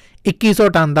ਆਈਏ, 2100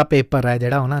 ਟਨ ਦਾ ਪੇਪਰ ਹੈ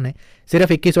ਜਿਹੜਾ ਉਹਨਾਂ ਨੇ,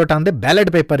 ਸਿਰਫ 2100 ਟਨ ਦੇ ਬੈਲਟ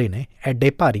ਪੇਪਰ ਹੀ ਨੇ, ਐਡੇ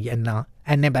ਭਾਰੀ,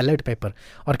 ਇੰਨੇ ਬੈਲਟ ਪੇਪਰ।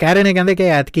 ਔਰ ਕਹਿ ਰਹੇ ਨੇ, ਕਹਿੰਦੇ ਕਿ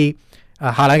ਐਤਕੀ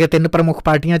ਹਾਲਾਂਕਿ 3 ਪ੍ਰਮੁੱਖ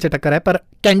ਪਾਰਟੀਆਂ 'ਚ ਟੱਕਰ ਹੈ, ਪਰ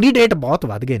ਕੈਂਡੀਡੇਟ ਬਹੁਤ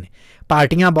ਵੱਧ ਗਏ ਨੇ,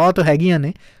 ਪਾਰਟੀਆਂ ਬਹੁਤ ਹੈਗੀਆਂ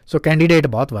ਨੇ, ਸੋ ਕੈਂਡੀਡੇਟ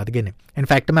ਬਹੁਤ ਵੱਧ ਗਏ ਨੇ।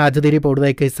 ਇਨਫੈਕਟ ਮੈਂ ਅੱਜ ਦੀ ਰਿਪੋਰਟ ਦਾ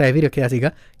ਇੱਕ ਹਿੱਸਾ ਇਹ ਵੀ ਰੱਖਿਆ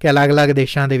ਸੀਗਾ ਕਿ ਅਲੱਗ-ਅਲੱਗ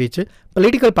ਦੇਸ਼ਾਂ ਦੇ ਵਿੱਚ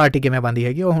ਪੋਲੀਟੀਕਲ ਪਾਰਟੀ ਕਿਵੇਂ ਬਣਦੀ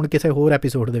ਹੈਗੀ, ਉਹ ਹੁਣ ਕਿਸੇ ਹੋਰ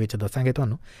ਐਪੀਸੋਡ ਦੇ ਵਿੱਚ ਦੱਸਾਂਗੇ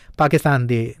ਤੁਹਾਨੂੰ। ਪਾਕਿਸਤਾਨ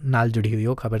ਦੇ ਨਾਲ ਜੁੜੀ ਹੋਈ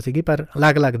ਉਹ ਖਬਰ ਸੀਗੀ, ਪਰ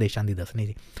ਅਲੱਗ-ਅਲੱਗ ਦੇਸ਼ਾਂ ਦੀ ਦੱਸਣੀ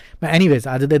ਸੀ ਮੈਂ। ਐਨੀਵੇਜ਼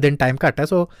ਅੱਜ ਦੇ ਦਿਨ ਟਾਈਮ ਘੱਟ ਹੈ,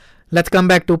 so let's come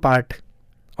back to part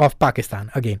of Pakistan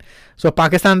again. ਸੋ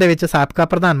ਪਾਕਿਸਤਾਨ ਦੇ ਵਿੱਚ ਸਾਬਕਾ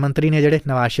ਪ੍ਰਧਾਨ ਮੰਤਰੀ ਨੇ ਜਿਹੜੇ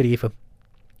ਨਵਾਜ਼ ਸ਼ਰੀਫ,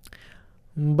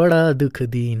 ਬੜਾ ਦੁੱਖ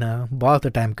ਦੀ ਨਾ ਬਹੁਤ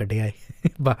ਟਾਈਮ ਕੱਢਿਆ ਹੈ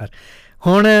ਬਾਹਰ।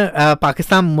 ਹੁਣ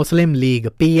ਪਾਕਿਸਤਾਨ ਮੁਸਲਿਮ ਲੀਗ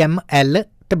PML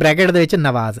ਅਤੇ ਬ੍ਰੈਕਟ ਦੇ ਵਿੱਚ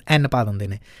ਨਵਾਜ਼ N ਪਾ ਦਿੰਦੇ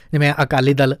ਨੇ, ਜਿਵੇਂ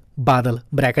ਅਕਾਲੀ ਦਲ ਬਾਦਲ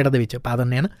ਬ੍ਰੈਕਟ ਦੇ ਵਿੱਚ ਪਾ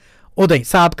ਦਿੰਦੇ ਹਨ, ਉਦੋਂ ਹੀ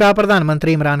ਸਾਬਕਾ ਪ੍ਰਧਾਨ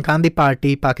ਮੰਤਰੀ ਇਮਰਾਨ ਖਾਨ ਦੀ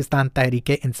ਪਾਰਟੀ ਪਾਕਿਸਤਾਨ ਤਹਿਰੀਕ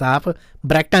ਇਨਸਾਫ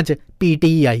ਬ੍ਰੈਕਟਾਂ 'ਚ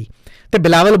PTI, ਅਤੇ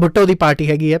ਬਿਲਾਵਲ ਭੁੱਟੋ ਦੀ ਪਾਰਟੀ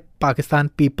ਹੈਗੀ ਹੈ Pakistan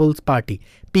people's party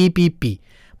PPP।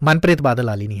 Manpreet Badal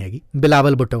ਵਾਲੀ ਨਹੀਂ ਹੈਗੀ,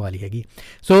 ਬਿਲਾਵਲ ਭੁੱਟੋ ਵਾਲੀ ਹੈਗੀ।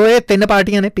 ਸੋ ਇਹ 3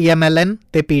 ਪਾਰਟੀਆਂ ਨੇ, PMLN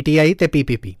ਅਤੇ PTI ਅਤੇ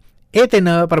PPP। ਇਹ 3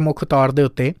 ਪ੍ਰਮੁੱਖ ਤੌਰ ਦੇ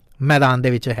ਉੱਤੇ ਮੈਦਾਨ ਦੇ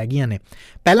ਵਿੱਚ ਹੈਗੀਆਂ ਨੇ।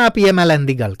 ਪਹਿਲਾਂ PMLN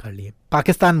ਦੀ ਗੱਲ ਕਰ ਲਈਏ,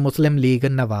 ਪਾਕਿਸਤਾਨ ਮੁਸਲਿਮ ਲੀਗ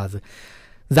ਨਵਾਜ਼।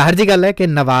 ਜ਼ਾਹਿਰ ਜੀ ਗੱਲ ਹੈ ਕਿ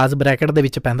ਨਵਾਜ਼ ਬ੍ਰੈਕਟ ਦੇ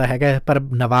ਵਿੱਚ ਪੈਂਦਾ ਹੈਗਾ, ਪਰ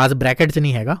ਨਵਾਜ਼ ਬ੍ਰੈਕਟ 'ਚ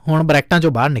ਨਹੀਂ ਹੈਗਾ, ਹੁਣ ਬ੍ਰੈਕਟਾਂ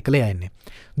 'ਚੋਂ ਬਾਹਰ ਨਿਕਲੇ ਆਏ ਨੇ।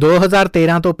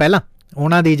 2013 ਤੋਂ ਪਹਿਲਾਂ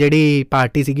ਉਹਨਾਂ ਦੀ ਜਿਹੜੀ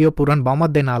ਪਾਰਟੀ ਸੀਗੀ ਉਹ ਪੂਰਨ ਬਹੁਮਤ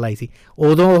ਦੇ ਨਾਲ ਆਈ ਸੀ।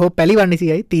 ਉਦੋਂ ਉਹ ਪਹਿਲੀ ਵਾਰ ਨਹੀਂ ਸੀ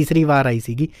ਆਈ, ਤੀਸਰੀ ਵਾਰ ਆਈ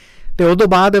ਸੀਗੀ, ਅਤੇ ਉਦੋਂ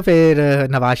ਬਾਅਦ ਫਿਰ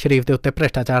ਨਵਾਜ਼ ਸ਼ਰੀਫ ਦੇ ਉੱਤੇ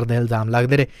ਭ੍ਰਿਸ਼ਟਾਚਾਰ ਦੇ ਇਲਜ਼ਾਮ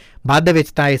ਲੱਗਦੇ ਰਹੇ। ਬਾਅਦ ਦੇ ਵਿੱਚ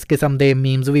ਤਾਂ ਇਸ ਕਿਸਮ ਦੇ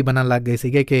ਮੀਮਸ ਵੀ ਬਣਨ ਲੱਗ ਗਏ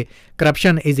ਸੀਗੇ ਕਿ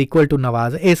corruption is equal to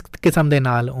Nawaz. ਇਸ ਕਿਸਮ ਦੇ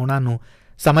ਨਾਲ ਉਹਨਾਂ ਨੂੰ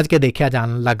ਸਮਝ ਕੇ ਦੇਖਿਆ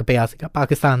ਜਾਣ ਲੱਗ ਪਿਆ ਸੀਗਾ।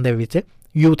 ਪਾਕਿਸਤਾਨ ਦੇ ਵਿੱਚ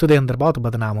ਯੂਥ ਦੇ ਅੰਦਰ ਬਹੁਤ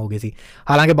ਬਦਨਾਮ ਹੋ ਗਏ ਸੀ।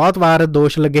 ਹਾਲਾਂਕਿ ਬਹੁਤ ਵਾਰ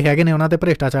ਦੋਸ਼ ਲੱਗੇ ਹੈਗੇ ਨੇ ਉਹਨਾਂ 'ਤੇ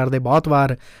ਭ੍ਰਿਸ਼ਟਾਚਾਰ ਦੇ, ਬਹੁਤ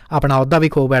ਵਾਰ ਆਪਣਾ ਅਹੁਦਾ ਵੀ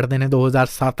ਖੋ ਬੈਠਦੇ ਨੇ।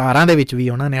 2017 ਦੇ ਵਿੱਚ ਵੀ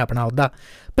ਉਹਨਾਂ ਨੇ ਆਪਣਾ ਅਹੁਦਾ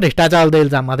ਭ੍ਰਿਸ਼ਟਾਚਾਰ ਦੇ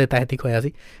ਇਲਜ਼ਾਮਾਂ ਦੇ ਤਹਿਤ ਹੀ ਖੋਇਆ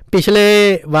ਸੀ।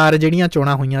 ਪਿਛਲੇ ਵਾਰ ਜਿਹੜੀਆਂ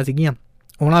ਚੋਣਾਂ ਹੋਈਆਂ ਸੀਗੀਆਂ,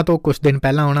 ਉਹਨਾਂ ਤੋਂ ਕੁਛ ਦਿਨ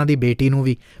ਪਹਿਲਾਂ ਉਹਨਾਂ ਦੀ ਬੇਟੀ ਨੂੰ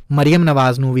ਵੀ, ਮਰੀਮ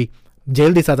ਨਵਾਜ਼ ਨੂੰ ਵੀ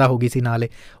ਜੇਲ੍ਹ ਦੀ ਸਜ਼ਾ ਹੋ ਗਈ ਸੀ ਨਾਲੇ।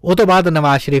 ਉਹ ਤੋਂ ਬਾਅਦ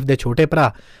ਨਵਾਜ਼ ਸ਼ਰੀਫ ਦੇ ਛੋਟੇ ਭਰਾ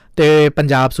ਅਤੇ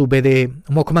ਪੰਜਾਬ ਸੂਬੇ ਦੇ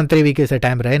ਮੁੱਖ ਮੰਤਰੀ ਵੀ ਕਿਸੇ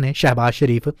ਟਾਈਮ ਰਹੇ ਨੇ, ਸ਼ਹਿਬਾਜ਼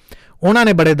ਸ਼ਰੀਫ, ਉਹਨਾਂ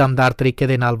ਨੇ ਬੜੇ ਦਮਦਾਰ ਤਰੀਕੇ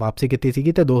ਦੇ ਨਾਲ ਵਾਪਸੀ ਕੀਤੀ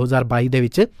ਸੀਗੀ, ਅਤੇ 2022 ਦੇ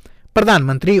ਵਿੱਚ ਪ੍ਰਧਾਨ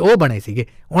ਮੰਤਰੀ ਉਹ ਬਣੇ ਸੀਗੇ,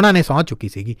 ਉਹਨਾਂ ਨੇ ਸਹੁੰ ਚੁੱਕੀ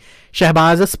ਸੀਗੀ।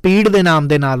 ਸ਼ਹਿਬਾਜ਼ ਸਪੀਡ ਦੇ ਨਾਮ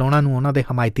ਦੇ ਨਾਲ ਉਹਨਾਂ ਨੂੰ ਉਹਨਾਂ ਦੇ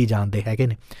ਹਮਾਇਤੀ ਜਾਣਦੇ ਹੈਗੇ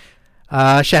ਨੇ।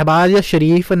 ਸ਼ਹਿਬਾਜ਼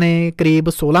ਸ਼ਰੀਫ ਨੇ ਕਰੀਬ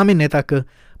 16 ਮਹੀਨੇ ਤੱਕ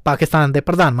ਪਾਕਿਸਤਾਨ ਦੇ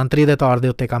ਪ੍ਰਧਾਨ ਮੰਤਰੀ ਦੇ ਤੌਰ ਦੇ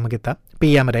ਉੱਤੇ ਕੰਮ ਕੀਤਾ,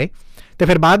 PM ਰਹੇ, ਅਤੇ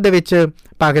ਫਿਰ ਬਾਅਦ ਦੇ ਵਿੱਚ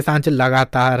ਪਾਕਿਸਤਾਨ 'ਚ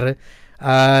ਲਗਾਤਾਰ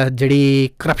ਜਿਹੜੀ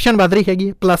ਕਰਪਸ਼ਨ ਵੱਧ ਰਹੀ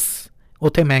ਹੈਗੀ, ਪਲੱਸ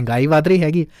ਉੱਥੇ ਮਹਿੰਗਾਈ ਵੱਧ ਰਹੀ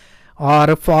ਹੈਗੀ,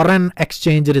 ਔਰ ਫੋਰਨ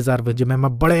ਐਕਸਚੇਂਜ ਰਿਜ਼ਰਵ, ਜਿਵੇਂ ਮੈਂ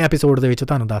ਬੜੇ ਐਪੀਸੋਡ ਦੇ ਵਿੱਚ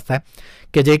ਤੁਹਾਨੂੰ ਦੱਸਦਾ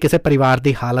ਕਿ ਜੇ ਕਿਸੇ ਪਰਿਵਾਰ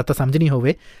ਦੀ ਹਾਲਤ ਸਮਝਣੀ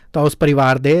ਹੋਵੇ ਤਾਂ ਉਸ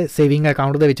ਪਰਿਵਾਰ ਦੇ ਸੇਵਿੰਗ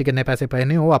ਅਕਾਊਂਟ ਦੇ ਵਿੱਚ ਕਿੰਨੇ ਪੈਸੇ ਪਏ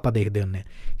ਨੇ ਉਹ ਆਪਾਂ ਦੇਖਦੇ ਹੁੰਦੇ।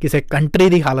 ਕਿਸੇ ਕੰਟਰੀ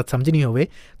ਦੀ ਹਾਲਤ ਸਮਝਣੀ ਹੋਵੇ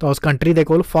ਤਾਂ ਉਸ ਕੰਟਰੀ ਦੇ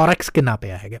ਕੋਲ ਫੋਰੈਕਸ ਕਿੰਨਾ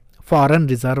ਪਿਆ ਹੈਗਾ, ਫੋਰਨ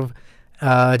ਰਿਜ਼ਰਵ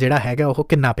ਜਿਹੜਾ ਹੈਗਾ ਉਹ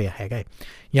ਕਿੰਨਾ ਪਿਆ ਹੈਗਾ,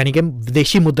 ਯਾਨੀ ਕਿ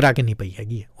ਵਿਦੇਸ਼ੀ ਮੁਦਰਾ ਕਿੰਨੀ ਪਈ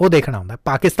ਹੈਗੀ ਹੈ, ਉਹ ਦੇਖਣਾ ਹੁੰਦਾ।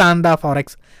 ਪਾਕਿਸਤਾਨ ਦਾ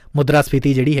ਫੋਰੈਕਸ ਮੁਦਰਾ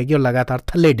ਸਫੀਤੀ ਜਿਹੜੀ ਹੈਗੀ ਉਹ ਲਗਾਤਾਰ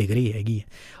ਥੱਲੇ ਡਿੱਗ ਰਹੀ ਹੈਗੀ ਹੈ,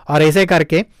 ਔਰ ਇਸੇ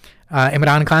ਕਰਕੇ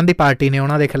ਇਮਰਾਨ ਖਾਨ ਦੀ ਪਾਰਟੀ ਨੇ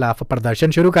ਉਹਨਾਂ ਦੇ ਖਿਲਾਫ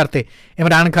ਪ੍ਰਦਰਸ਼ਨ ਸ਼ੁਰੂ ਕਰਤੇ।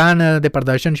 ਇਮਰਾਨ ਖਾਨ ਦੇ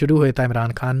ਪ੍ਰਦਰਸ਼ਨ ਸ਼ੁਰੂ ਹੋਏ ਤਾਂ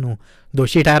ਇਮਰਾਨ ਖਾਨ ਨੂੰ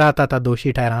ਦੋਸ਼ੀ ਠਹਿਰਾਤਾ, ਤਾਂ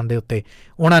ਦੋਸ਼ੀ ਠਹਿਰਾਉਣ ਦੇ ਉੱਤੇ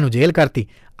ਉਹਨਾਂ ਨੂੰ ਜੇਲ੍ਹ ਕਰਤੀ।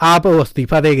 ਆਪ ਉਹ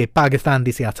ਅਸਤੀਫਾ ਦੇ ਗਏ। ਪਾਕਿਸਤਾਨ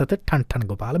ਦੀ ਸਿਆਸਤ ਠੰਡ ਠੰਡ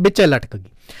ਗੋਪਾਲ ਵਿੱਚੇ ਲਟਕ ਗਈ।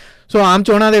 ਸੋ ਆਮ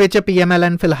ਚੋਣਾਂ ਦੇ ਵਿੱਚ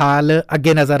PMLN ਫਿਲਹਾਲ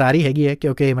ਅੱਗੇ ਨਜ਼ਰ ਆ ਰਹੀ ਹੈਗੀ ਹੈ,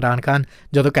 ਕਿਉਂਕਿ ਇਮਰਾਨ ਖਾਨ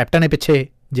ਜਦੋਂ ਕੈਪਟਨ ਹੈ ਪਿੱਛੇ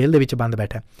ਜੇਲ੍ਹ ਦੇ ਵਿੱਚ ਬੰਦ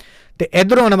ਬੈਠਾ, ਅਤੇ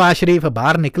ਇੱਧਰੋਂ ਨਵਾਜ਼ ਸ਼ਰੀਫ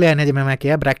ਬਾਹਰ ਨਿਕਲਿਆ ਨੇ, ਜਿਵੇਂ ਮੈਂ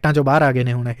ਕਿਹਾ ਬ੍ਰੈਕਟਾਂ 'ਚੋਂ ਬਾਹਰ ਆ ਗਏ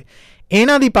ਨੇ ਹੁਣ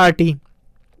ਇਹਨਾਂ ਦੀ ਪਾਰਟੀ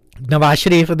ਨਵਾਜ਼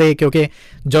ਸ਼ਰੀਫ ਦੇ। ਕਿਉਂਕਿ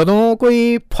ਜਦੋਂ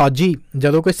ਕੋਈ ਫੌਜੀ,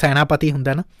 ਜਦੋਂ ਕੋਈ ਸੈਨਾਪਤੀ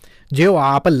ਹੁੰਦਾ ਨਾ, ਜੇ ਉਹ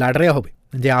ਆਪ ਲੜ ਰਿਹਾ ਹੋਵੇ,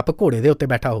 ਜੇ ਆਪ ਘੋੜੇ ਦੇ ਉੱਤੇ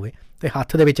ਬੈਠਾ ਹੋਵੇ ਅਤੇ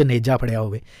ਹੱਥ ਦੇ ਵਿੱਚ ਨੇਜਾ ਫੜਿਆ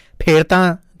ਹੋਵੇ, ਫਿਰ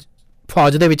ਤਾਂ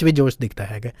ਫੌਜ ਦੇ ਵਿੱਚ ਵੀ ਜੋਸ਼ ਦਿਖਦਾ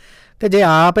ਹੈਗਾ। ਅਤੇ ਜੇ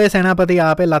ਆਪ ਇਹ ਸੈਨਾਪਤੀ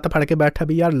ਆਪ ਇਹ ਲੱਤ ਫੜ ਕੇ ਬੈਠਾ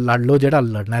ਵੀ ਯਾਰ ਲੜ ਲਓ, ਜਿਹੜਾ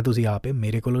ਲੜਨਾ ਤੁਸੀਂ ਆਪ,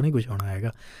 ਮੇਰੇ ਕੋਲੋਂ ਨਹੀਂ ਕੁਛ ਹੋਣਾ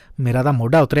ਹੈਗਾ, ਮੇਰਾ ਤਾਂ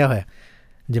ਮੋਢਾ ਉਤਰਿਆ ਹੋਇਆ,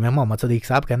 ਜਿਵੇਂ ਮੁਹੰਮਦ ਸਦੀਕ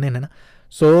ਸਾਹਿਬ ਕਹਿੰਦੇ ਨੇ ਨਾ।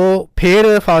 ਸੋ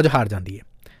ਫਿਰ ਫੌਜ ਹਾਰ ਜਾਂਦੀ ਹੈ।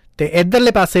 ਅਤੇ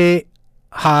ਇੱਧਰਲੇ ਪਾਸੇ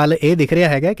ਹਾਲ ਇਹ ਦਿਖ ਰਿਹਾ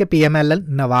ਹੈਗਾ ਕਿ PMLN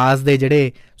ਨਵਾਜ਼ ਦੇ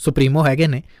ਜਿਹੜੇ ਸੁਪਰੀਮੋ ਹੈਗੇ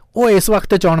ਨੇ, ਉਹ ਇਸ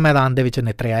ਵਕਤ ਚੋਣ ਮੈਦਾਨ ਦੇ ਵਿੱਚ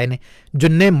ਨਿਤਰੇ ਆਏ ਨੇ।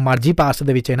 ਜਿੰਨੇ ਮਰਜ਼ੀ ਪਾਸਟ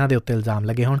ਦੇ ਵਿੱਚ ਇਹਨਾਂ ਦੇ ਉੱਤੇ ਇਲਜ਼ਾਮ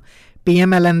ਲੱਗੇ ਹੋਣ,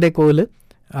 PMLN ਦੇ ਕੋਲ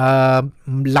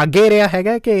ਲਾਗੇ ਰਿਹਾ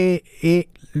ਹੈਗਾ ਕਿ ਇਹ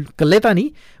ਇਕੱਲੇ ਤਾਂ ਨਹੀਂ,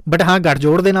 ਬਟ ਹਾਂ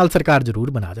ਗੱਠਜੋੜ ਦੇ ਨਾਲ ਸਰਕਾਰ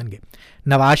ਜ਼ਰੂਰ ਬਣਾ ਦੇਣਗੇ।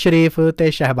 ਨਵਾਜ਼ ਸ਼ਰੀਫ ਅਤੇ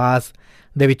ਸ਼ਹਿਬਾਜ਼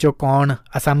ਦੇ ਵਿੱਚੋਂ ਕੌਣ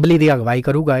ਅਸੈਂਬਲੀ ਦੀ ਅਗਵਾਈ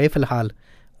ਕਰੂਗਾ, ਇਹ ਫਿਲਹਾਲ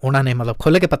ਉਹਨਾਂ ਨੇ ਮਤਲਬ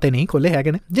ਖੁੱਲ੍ਹ ਕੇ ਪੱਤੇ ਨਹੀਂ ਖੋਲ੍ਹੇ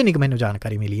ਹੈਗੇ ਨੇ, ਜਿੰਨੀ ਕੁ ਮੈਨੂੰ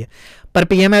ਜਾਣਕਾਰੀ ਮਿਲੀ ਹੈ। ਪਰ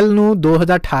PML ਨੂੰ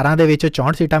 2018 ਦੇ ਵਿੱਚ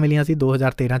 64 ਸੀਟਾਂ ਮਿਲੀਆਂ ਸੀ,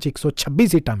 2013 'ਚ 126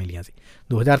 ਸੀਟਾਂ ਮਿਲੀਆਂ ਸੀ।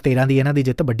 2013 ਦੀ ਇਹਨਾਂ ਦੀ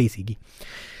ਜਿੱਤ ਵੱਡੀ ਸੀਗੀ।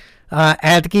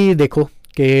 ਐਤਕੀ ਦੇਖੋ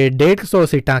ਕਿ 150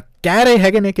 ਸੀਟਾਂ ਕਹਿ ਰਹੇ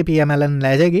ਹੈਗੇ ਨੇ ਕਿ PMLN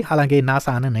ਲੈ ਜਾਏਗੀ, ਹਾਲਾਂਕਿ ਇੰਨਾ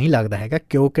ਆਸਾਨ ਨਹੀਂ ਲੱਗਦਾ ਹੈਗਾ,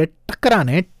 ਕਿਉਂਕਿ ਟੱਕਰਾਂ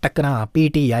ਨੇ ਟੱਕਰਾਂ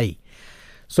PTI।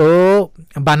 ਸੋ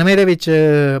 92 ਦੇ ਵਿੱਚ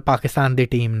ਪਾਕਿਸਤਾਨ ਦੀ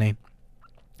ਟੀਮ ਨੇ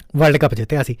ਵਰਲਡ ਕੱਪ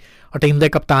ਜਿੱਤਿਆ ਸੀ, ਔਰ ਟੀਮ ਦੇ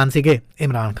ਕਪਤਾਨ ਸੀਗੇ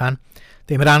ਇਮਰਾਨ ਖਾਨ।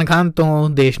 ਅਤੇ ਇਮਰਾਨ ਖਾਨ ਤੋਂ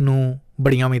ਦੇਸ਼ ਨੂੰ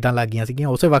ਬੜੀਆਂ ਉਮੀਦਾਂ ਲੱਗ ਗਈਆਂ ਸੀਗੀਆਂ।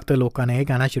 ਉਸੇ ਵਕਤ ਲੋਕਾਂ ਨੇ ਇਹ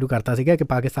ਕਹਿਣਾ ਸ਼ੁਰੂ ਕਰਤਾ ਸੀਗਾ ਕਿ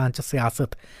ਪਾਕਿਸਤਾਨ 'ਚ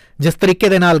ਸਿਆਸਤ ਜਿਸ ਤਰੀਕੇ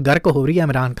ਦੇ ਨਾਲ ਗਰਕ ਹੋ ਰਹੀ ਹੈ,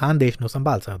 ਇਮਰਾਨ ਖਾਨ ਦੇਸ਼ ਨੂੰ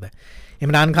ਸੰਭਾਲ ਸਕਦਾ।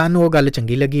 ਇਮਰਾਨ ਖਾਨ ਨੂੰ ਉਹ ਗੱਲ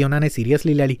ਚੰਗੀ ਲੱਗੀ, ਉਹਨਾਂ ਨੇ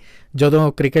ਸੀਰੀਅਸਲੀ ਲੈ ਲਈ।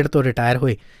 ਜਦੋਂ ਕ੍ਰਿਕਟ ਤੋਂ ਰਿਟਾਇਰ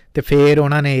ਹੋਏ ਅਤੇ ਫਿਰ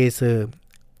ਉਹਨਾਂ ਨੇ ਇਸ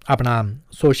ਆਪਣਾ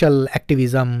ਸੋਸ਼ਲ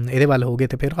ਐਕਟੀਵਿਜ਼ਮ ਇਹਦੇ ਵੱਲ ਹੋ ਗਏ,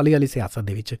 ਅਤੇ ਫਿਰ ਹੌਲੀ ਹੌਲੀ ਸਿਆਸਤ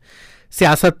ਦੇ ਵਿੱਚ।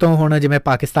 ਸਿਆਸਤ ਤੋਂ ਹੁਣ ਜਿਵੇਂ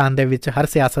ਪਾਕਿਸਤਾਨ ਦੇ ਵਿੱਚ ਹਰ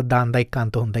ਸਿਆਸਤਦਾਨ ਦਾ ਇੱਕ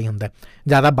ਅੰਤ ਹੁੰਦਾ ਹੀ ਹੁੰਦਾ,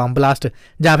 ਜਾਂ ਤਾਂ ਬੰਬ ਬਲਾਸਟ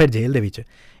ਜਾਂ ਫਿਰ ਜੇਲ੍ਹ ਦੇ ਵਿੱਚ।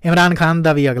 ਇਮਰਾਨ ਖਾਨ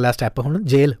ਦਾ ਵੀ ਅਗਲਾ ਸਟੈਪ ਹੁਣ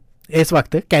ਜੇਲ੍ਹ। ਇਸ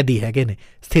ਵਕਤ ਕੈਦੀ ਹੈਗੇ ਨੇ।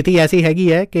 ਸਥਿਤੀ ਐਸੀ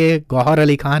ਹੈਗੀ ਹੈ ਕਿ ਗੌਹਰ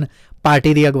ਅਲੀ ਖਾਨ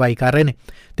ਪਾਰਟੀ ਦੀ ਅਗਵਾਈ ਕਰ ਰਹੇ ਨੇ,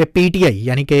 ਅਤੇ PTI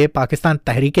ਯਾਨੀ ਕਿ ਪਾਕਿਸਤਾਨ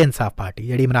ਤਹਿਰੀਕ-ਏ ਇਨਸਾਫ ਪਾਰਟੀ,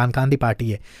 ਜਿਹੜੀ ਇਮਰਾਨ ਖਾਨ ਦੀ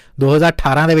ਪਾਰਟੀ ਹੈ,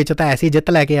 2018 ਦੇ ਵਿੱਚ ਤਾਂ ਐਸੀ ਜਿੱਤ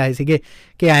ਲੈ ਕੇ ਆਏ ਸੀਗੇ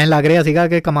ਕਿ ਐਂ ਲੱਗ ਰਿਹਾ ਸੀਗਾ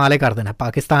ਕਿ ਕਮਾਲ ਕਰ ਦੇਣਾ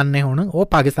ਪਾਕਿਸਤਾਨ ਨੇ। ਹੁਣ ਉਹ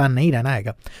ਪਾਕਿਸਤਾਨ ਨਹੀਂ ਰਹਿਣਾ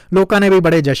ਹੈਗਾ। ਲੋਕਾਂ ਨੇ ਵੀ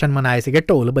ਬੜੇ ਜਸ਼ਨ ਮਨਾਏ ਸੀਗੇ,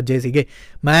 ਢੋਲ ਵੱਜੇ ਸੀਗੇ।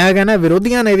 ਮੈਂ ਕਹਿੰਦਾ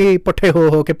ਵਿਰੋਧੀਆਂ ਨੇ ਵੀ ਪੁੱਠੇ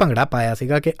ਹੋ ਕੇ ਭੰਗੜਾ ਪਾਇਆ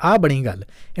ਸੀਗਾ ਕਿ ਆਹ ਬਣੀ ਗੱਲ,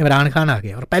 ਇਮਰਾਨ ਖਾਨ ਆ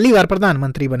ਗਿਆ ਔਰ ਪਹਿਲੀ ਵਾਰ ਪ੍ਰਧਾਨ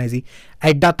ਮੰਤਰੀ ਬਣੇ ਸੀ।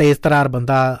 ਐਡਾ ਤੇਜ਼ ਤਰਾਰ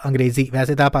ਬੰਦਾ, ਅੰਗਰੇਜ਼ੀ,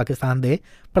 ਵੈਸੇ ਤਾਂ ਪਾਕਿਸਤਾਨ ਦੇ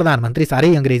ਪ੍ਰਧਾਨ ਮੰਤਰੀ ਸਾਰੇ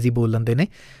ਹੀ ਅੰਗਰੇਜ਼ੀ ਬੋਲ ਲੈਂਦੇ ਨੇ।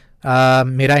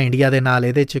 ਮੇਰਾ ਇੰਡੀਆ ਦੇ ਨਾਲ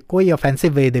ਇਹਦੇ 'ਚ ਕੋਈ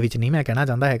ਅਫੈਂਸਿਵ ਵੇ ਦੇ ਵਿੱਚ ਨਹੀਂ ਮੈਂ ਕਹਿਣਾ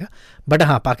ਚਾਹੁੰਦਾ ਹੈਗਾ, ਬਟ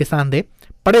ਹਾਂ ਪਾਕਿਸਤਾਨ ਦੇ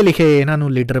ਪੜ੍ਹੇ ਲਿਖੇ ਇਹਨਾਂ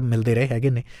ਨੂੰ ਲੀਡਰ ਮਿਲਦੇ ਰਹੇ ਹੈਗੇ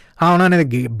ਨੇ। ਹਾਂ ਉਹਨਾਂ ਨੇ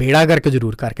ਬੇੜਾ ਗਰਕ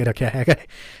ਜ਼ਰੂਰ ਕਰਕੇ ਰੱਖਿਆ ਹੈਗਾ।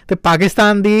 ਅਤੇ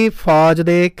ਪਾਕਿਸਤਾਨ ਦੀ ਫੌਜ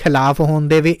ਦੇ ਖਿਲਾਫ ਹੋਣ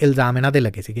ਦੇ ਵੀ ਇਲਜ਼ਾਮ ਇਹਨਾਂ ਦੇ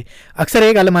ਲੱਗੇ ਸੀਗੇ। ਅਕਸਰ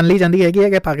ਇਹ ਗੱਲ ਮੰਨ ਲਈ ਜਾਂਦੀ ਹੈਗੀ ਹੈ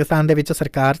ਕਿ ਪਾਕਿਸਤਾਨ ਦੇ ਵਿੱਚ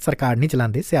ਸਰਕਾਰ ਨਹੀਂ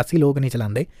ਚਲਾਉਂਦੇ, ਸਿਆਸੀ ਲੋਕ ਨਹੀਂ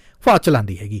ਚਲਾਉਂਦੇ, ਫੌਜ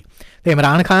ਚਲਾਉਂਦੀ ਹੈਗੀ। ਅਤੇ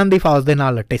ਇਮਰਾਨ ਖਾਨ ਦੀ ਫੌਜ ਦੇ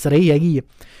ਨਾਲ ਟਿਸ ਰਹੀ ਹੈਗੀ ਹੈ,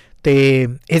 ਅਤੇ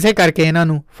ਇਸੇ ਕਰਕੇ ਇਹਨਾਂ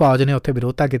ਨੂੰ ਫੌਜ ਨੇ ਉੱਥੇ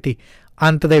ਵਿਰੋਧਤਾ ਕੀਤੀ।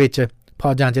 ਅੰਤ ਦੇ ਵਿੱਚ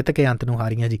ਫੌਜਾਂ ਜਿੱਤ ਕੇ ਅੰਤ ਨੂੰ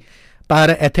ਹਾਰੀਆਂ ਜੀ,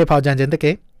 ਪਰ ਇੱਥੇ ਫੌਜਾਂ ਜਿੱਤ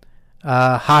ਕੇ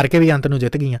ਹਾਰ ਕੇ ਵੀ ਅੰਤ ਨੂੰ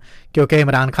ਜਿੱਤ ਗਈਆਂ, ਕਿਉਂਕਿ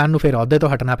ਇਮਰਾਨ ਖਾਨ ਨੂੰ ਫਿਰ ਅਹੁਦੇ ਤੋਂ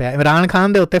ਹਟਣਾ ਪਿਆ। ਇਮਰਾਨ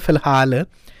ਖਾਨ ਦੇ ਉੱਤੇ ਫਿਲਹਾਲ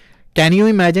ਕੈਨ ਯੂ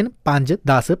ਇਮੈਜਿਨ 5,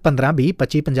 10, 15, 20,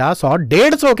 25, 50, 100,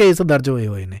 150 ਕੇਸ ਦਰਜ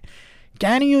ਹੋਏ ਨੇ।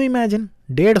 ਕੈਨ ਯੂ ਇਮੈਜਿਨ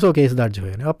 150 ਕੇਸ ਦਰਜ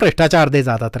ਹੋਏ ਨੇ, ਔਰ ਭ੍ਰਿਸ਼ਟਾਚਾਰ ਦੇ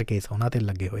ਜ਼ਿਆਦਾਤਰ ਕੇਸ ਉਹਨਾਂ 'ਤੇ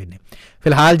ਲੱਗੇ ਹੋਏ ਨੇ।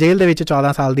 ਫਿਲਹਾਲ ਜੇਲ੍ਹ ਦੇ ਵਿੱਚ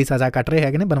 14 ਸਾਲ ਦੀ ਸਜ਼ਾ ਕੱਟ ਰਹੇ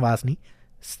ਹੈਗੇ ਨੇ, ਬਨਵਾਸ ਨਹੀਂ,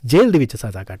 ਜੇਲ੍ਹ ਦੇ ਵਿੱਚ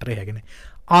ਸਜ਼ਾ ਕੱਟ ਰਹੇ ਹੈਗੇ ਨੇ।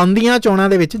 ਆਉਂਦੀਆਂ ਚੋਣਾਂ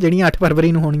ਦੇ ਵਿੱਚ ਜਿਹੜੀਆਂ 8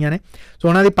 ਫਰਵਰੀ ਨੂੰ ਹੋਣੀਆਂ ਨੇ, ਸੋ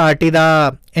ਉਹਨਾਂ ਦੀ ਪਾਰਟੀ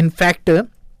ਦਾ ਇਨਫੈਕਟ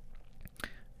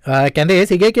ਕਹਿੰਦੇ ਇਹ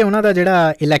ਸੀਗੇ ਕਿ ਉਹਨਾਂ ਦਾ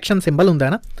ਜਿਹੜਾ ਇਲੈਕਸ਼ਨ ਸਿੰਬਲ ਹੁੰਦਾ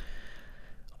ਨਾ,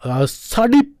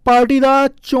 ਸਾਡੀ ਪਾਰਟੀ ਦਾ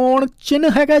ਚੋਣ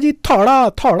ਚਿੰਨ੍ਹ ਹੈਗਾ ਜੀ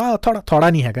ਥੋੜਾ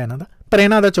ਨਹੀਂ ਹੈਗਾ ਇਹਨਾਂ ਦਾ, ਪਰ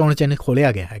ਇਹਨਾਂ ਦਾ ਚੋਣ ਚਿੰਨ੍ਹ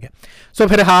ਖੋਲ੍ਹਿਆ ਗਿਆ ਹੈਗਾ। ਸੋ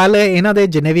ਫਿਲਹਾਲ ਇਹਨਾਂ ਦੇ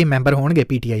ਜਿੰਨੇ ਵੀ ਮੈਂਬਰ ਹੋਣਗੇ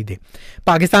PTI ਦੇ,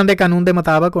 ਪਾਕਿਸਤਾਨ ਦੇ ਕਾਨੂੰਨ ਦੇ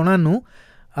ਮੁਤਾਬਕ ਉਹਨਾਂ ਨੂੰ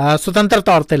ਸੁਤੰਤਰ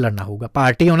ਤੌਰ 'ਤੇ ਲੜਨਾ ਹੋਊਗਾ।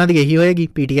 ਪਾਰਟੀ ਉਹਨਾਂ ਦੀ ਇਹੀ ਹੋਏਗੀ,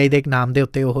 PTI ਦੇ ਨਾਮ ਦੇ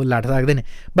ਉੱਤੇ ਉਹ ਲੜ ਸਕਦੇ ਨੇ,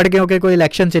 ਬਟ ਕਿਉਂਕਿ ਕੋਈ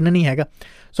ਇਲੈਕਸ਼ਨ ਚਿੰਨ੍ਹ ਨਹੀਂ ਹੈਗਾ।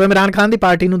 ਸੋ ਇਮਰਾਨ ਖਾਨ ਦੀ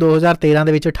ਪਾਰਟੀ ਨੂੰ 2013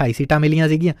 ਦੇ ਵਿੱਚ 28 ਸੀਟਾਂ ਮਿਲੀਆਂ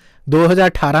ਸੀਗੀਆਂ,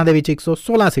 2018 ਦੇ ਵਿੱਚ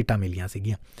 116 ਸੀਟਾਂ ਮਿਲੀਆਂ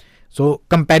ਸੀਗੀਆਂ। ਸੋ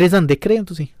ਕੰਪੈਰੀਜ਼ਨ ਦੇਖ ਰਹੇ ਹੋ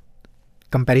ਤੁਸੀਂ,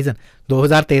 ਕੰਪੈਰੀਜ਼ਨ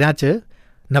 2013 'ਚ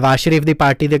ਨਵਾਜ਼ ਸ਼ਰੀਫ ਦੀ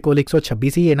ਪਾਰਟੀ ਦੇ ਕੋਲ 126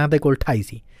 ਸੀ, ਇਹਨਾਂ ਦੇ ਕੋਲ 28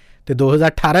 ਸੀ, ਅਤੇ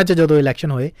 2018 'ਚ ਜਦੋਂ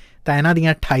ਇਲੈਕਸ਼ਨ ਹੋਏ ਤਾਂ ਇਹਨਾਂ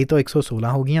ਦੀਆਂ 28 ਤੋਂ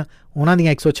 116 ਹੋ ਗਈਆਂ, ਉਹਨਾਂ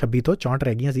ਦੀਆਂ 126 ਤੋਂ 64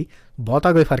 ਰਹਿ ਗਈਆਂ ਸੀ।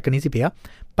 ਬਹੁਤਾ ਕੋਈ ਫਰਕ ਨਹੀਂ ਸੀ ਪਿਆ,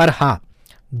 ਪਰ ਹਾਂ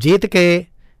ਜਿੱਤ ਕੇ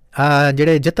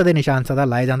ਜਿਹੜੇ ਜਿੱਤ ਦੇ ਨਿਸ਼ਾਨ ਸਦਾ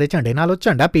ਲਾਏ ਜਾਂਦੇ ਝੰਡੇ ਨਾਲ, ਉਹ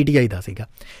ਝੰਡਾ PTI ਦਾ ਸੀਗਾ।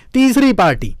 ਤੀਸਰੀ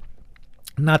ਪਾਰਟੀ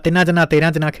ਨਾ 3 'ਚ ਨਾ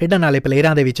 13 'ਚ ਨਾ ਖੇਡਣ ਵਾਲੇ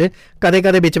ਪਲੇਅਰਾਂ ਦੇ ਵਿੱਚ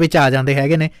ਕਦੇ ਵਿੱਚ ਆ ਜਾਂਦੇ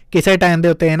ਹੈਗੇ ਨੇ। ਕਿਸੇ ਟਾਈਮ ਦੇ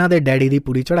ਉੱਤੇ ਇਹਨਾਂ ਦੇ ਡੈਡੀ ਦੀ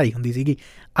ਪੂਰੀ ਚੜ੍ਹਾਈ ਹੁੰਦੀ ਸੀਗੀ।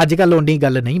 ਅੱਜ ਕੱਲ੍ਹ ਓਨੀ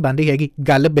ਗੱਲ ਨਹੀਂ ਬਣਦੀ ਹੈਗੀ।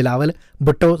 ਗੱਲ ਬਿਲਾਵਲ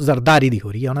ਭੁੱਟੋ ਜ਼ਰਦਾਰੀ ਦੀ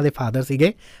ਹੋ ਰਹੀ ਹੈ। ਉਹਨਾਂ ਦੇ ਫਾਦਰ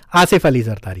ਸੀਗੇ ਆਸਿਫ ਅਲੀ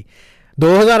ਜ਼ਰਦਾਰੀ।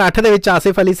 2008 ਦੇ ਵਿੱਚ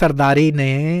ਆਸਿਫ ਅਲੀ ਜ਼ਰਦਾਰੀ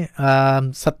ਨੇ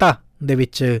ਸੱਤਾ ਦੇ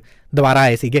ਵਿੱਚ ਦੁਬਾਰਾ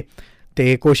ਆਏ ਸੀਗੇ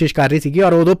ਤੇ ਕੋਸ਼ਿਸ਼ ਕਰ ਰਹੀ ਸੀਗੀ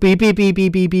ਔਰ ਉਦੋਂ ਪੀ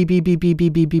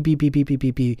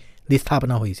ਦੀ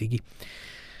ਸਥਾਪਨਾ ਹੋਈ ਸੀਗੀ।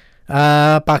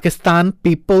 ਪਾਕਿਸਤਾਨ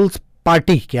ਪੀਪਲਸ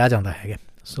ਪਾਰਟੀ ਕਿਹਾ ਜਾਂਦਾ ਹੈਗਾ।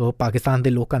 ਸੋ ਪਾਕਿਸਤਾਨ ਦੇ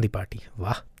ਲੋਕਾਂ ਦੀ ਪਾਰਟੀ,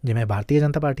 ਵਾਹ, ਜਿਵੇਂ ਭਾਰਤੀ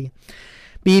ਜਨਤਾ ਪਾਰਟੀ ਹੈ।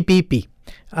 PPP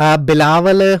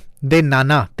ਬਿਲਾਵਲ ਦੇ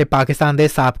ਨਾਨਾ ਤੇ ਪਾਕਿਸਤਾਨ ਦੇ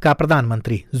ਸਾਬਕਾ ਪ੍ਰਧਾਨ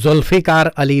ਮੰਤਰੀ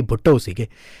ਜ਼ੁਲਫਿਕਾਰ ਅਲੀ ਭੁੱਟੋ ਸੀਗੇ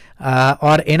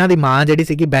ਔਰ ਇਹਨਾਂ ਦੀ ਮਾਂ ਜਿਹੜੀ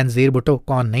ਸੀਗੀ ਬੈਨਜ਼ੀਰ ਭੁੱਟੋ,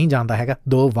 ਕੌਣ ਨਹੀਂ ਜਾਣਦਾ ਹੈਗਾ,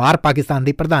 2 ਵਾਰ ਪਾਕਿਸਤਾਨ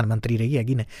ਦੀ ਪ੍ਰਧਾਨ ਮੰਤਰੀ ਰਹੀ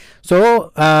ਹੈਗੀ ਨੇ।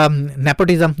 ਸੋ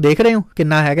ਨੈਪੋਟਿਜ਼ਮ ਦੇਖ ਰਹੇ ਹੋ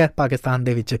ਕਿੰਨਾ ਹੈਗਾ ਪਾਕਿਸਤਾਨ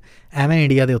ਦੇ ਵਿੱਚ। ਐਵੇਂ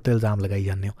ਇੰਡੀਆ ਦੇ ਉੱਤੇ ਇਲਜ਼ਾਮ ਲਗਾਈ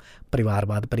ਜਾਂਦੇ ਹੋ,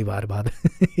 ਪਰਿਵਾਰਵਾਦ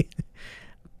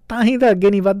ਤਾਂ ਹੀ ਤਾਂ ਅੱਗੇ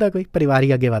ਨਹੀਂ ਵੱਧਦਾ ਕੋਈ, ਪਰਿਵਾਰ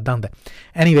ਹੀ ਅੱਗੇ ਵੱਧਦਾ ਹੁੰਦਾ।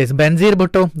 ਐਨੀਵੇਜ਼, ਬੈਨਜ਼ੀਰ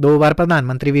ਭੁੱਟੋ 2 ਵਾਰ ਪ੍ਰਧਾਨ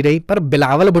ਮੰਤਰੀ ਵੀ ਰਹੀ, ਪਰ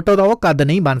ਬਿਲਾਵਲ ਭੁੱਟੋ ਦਾ ਉਹ ਕੱਦ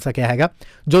ਨਹੀਂ ਬਣ ਸਕਿਆ ਹੈਗਾ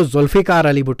ਜੋ ਜ਼ੁਲਫਿਕਾਰ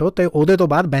ਅਲੀ ਭੁੱਟੋ, ਤੇ ਉਹਦੇ ਤੋਂ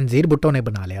ਬਾਅਦ ਬੈਨਜ਼ੀਰ ਭੁੱਟੋ ਨੇ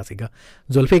ਬਣਾ ਲਿਆ ਸੀਗਾ।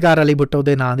 ਜ਼ੁਲਫਿਕਾਰ ਅਲੀ ਭੁੱਟੋ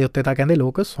ਦੇ ਨਾਂ ਦੇ ਉੱਤੇ ਤਾਂ ਕਹਿੰਦੇ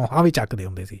ਲੋਕ ਸੌਹਾਂ ਵੀ ਚੱਕਦੇ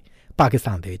ਹੁੰਦੇ ਸੀ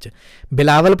ਪਾਕਿਸਤਾਨ ਦੇ ਵਿੱਚ।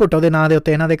 ਬਿਲਾਵਲ ਭੁੱਟੋ ਦੇ ਨਾਂ ਦੇ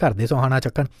ਉੱਤੇ ਇਹਨਾਂ ਦੇ ਘਰ ਦੇ ਸੌਹਾਂ ਨਾ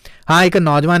ਚੱਕਣ। ਹਾਂ, ਇੱਕ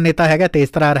ਨੌਜਵਾਨ ਨੇਤਾ ਹੈਗਾ,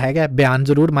 ਤੇਜ਼ ਤਰਾਰ ਹੈਗਾ, ਬਿਆਨ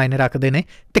ਜ਼ਰੂਰ ਮਾਇਨੇ ਰੱਖਦੇ ਨੇ,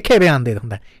 ਤਿੱਖੇ ਬਿਆਨ ਦੇ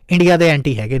ਦਿੰਦਾ, ਇੰਡੀਆ ਦੇ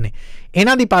ਐਂਟੀ ਹੈਗੇ ਨੇ।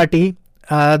 ਇਹਨਾਂ ਦੀ ਪਾਰਟੀ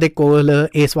ਦੇ ਕੋਲ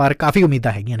ਇਸ ਵਾਰ ਕਾਫੀ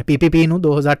ਉਮੀਦਾਂ ਹੈਗੀਆਂ ਨੇ। PPP ਨੂੰ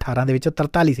 2018 ਦੇ ਵਿੱਚ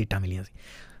 43 ਸੀਟਾਂ ਮਿਲੀਆਂ ਸੀ।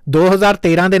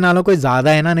 2013 ਦੇ ਨਾਲੋਂ ਕੋਈ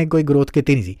ਜ਼ਿਆਦਾ ਇਹਨਾਂ ਨੇ ਕੋਈ ਗਰੋਥ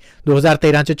ਕੀਤੀ ਨਹੀਂ ਸੀ।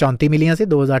 2013 'ਚ 34 ਮਿਲੀਆਂ ਸੀ,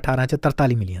 2018 'ਚ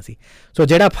 43 ਮਿਲੀਆਂ ਸੀ। ਸੋ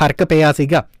ਜਿਹੜਾ ਫਰਕ ਪਿਆ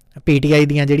ਸੀਗਾ, PTI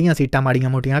ਦੀਆਂ ਜਿਹੜੀਆਂ ਸੀਟਾਂ ਮਾੜੀਆਂ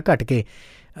ਮੋਟੀਆਂ ਘਟ ਕੇ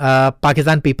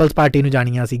ਪਾਕਿਸਤਾਨ ਪੀਪਲਸ ਪਾਰਟੀ ਨੂੰ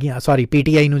ਜਾਣੀਆਂ ਸੀਗੀਆਂ, ਸੌਰੀ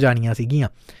PTI ਨੂੰ ਜਾਣੀਆਂ ਸੀਗੀਆਂ,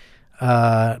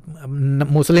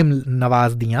 ਮੁਸਲਿਮ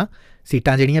ਨਵਾਜ਼ ਦੀਆਂ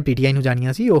ਸੀਟਾਂ ਜਿਹੜੀਆਂ PTI ਨੂੰ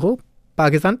ਜਾਣੀਆਂ ਸੀ, ਉਹ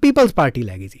ਪਾਕਿਸਤਾਨ ਪੀਪਲਸ ਪਾਰਟੀ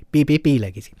ਲੈ ਗਈ ਸੀ, PPP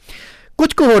ਲੈ ਗਈ ਸੀ।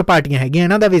 ਕੁਝ ਕੁ ਹੋਰ ਪਾਰਟੀਆਂ ਹੈਗੀਆਂ,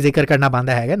 ਇਹਨਾਂ ਦਾ ਵੀ ਜ਼ਿਕਰ ਕਰਨਾ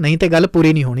ਬਣਦਾ ਹੈਗਾ, ਨਹੀਂ ਤੇ ਗੱਲ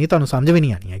ਪੂਰੀ ਨਹੀਂ ਹੋਣੀ, ਤੁਹਾਨੂੰ ਸਮਝ ਵੀ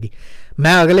ਨਹੀਂ ਆਉਣੀ ਹੈਗੀ।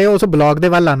 ਮੈਂ ਅਗਲੇ ਉਸ ਬਲੌਗ ਦੇ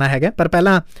ਵੱਲ ਆਉਣਾ ਹੈਗਾ, ਪਰ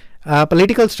ਪਹਿਲਾਂ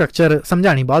ਪੋਲੀਟੀਕਲ ਸਟਰਕਚਰ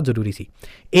ਸਮਝਾਉਣੀ ਬਹੁਤ ਜ਼ਰੂਰੀ ਸੀ।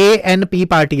 ANP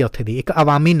ਪਾਰਟੀ ਹੈ ਉੱਥੇ ਦੀ, ਇੱਕ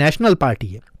ਅਵਾਮੀ ਨੈਸ਼ਨਲ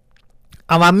ਪਾਰਟੀ ਹੈ।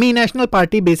 ਅਵਾਮੀ ਨੈਸ਼ਨਲ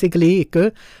ਪਾਰਟੀ ਬੇਸਿਕਲੀ ਇੱਕ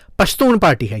ਪਸ਼ਤੂਨ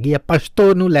ਪਾਰਟੀ ਹੈਗੀ ਆ।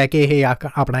 ਪਸ਼ਤੋ ਨੂੰ ਲੈ ਕੇ ਇਹ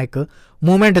ਆਪਣਾ ਇੱਕ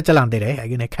ਮੂਵਮੈਂਟ ਚਲਾਉਂਦੇ ਰਹੇ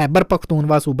ਹੈਗੇ ਨੇ। ਖੈਬਰ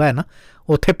ਪਖਤੂਨਵਾ ਸੂਬਾ ਹੈ ਨਾ,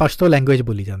 ਉੱਥੇ ਪਸ਼ਤੋ ਲੈਂਗੁਏਜ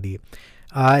ਬੋਲੀ ਜਾਂਦੀ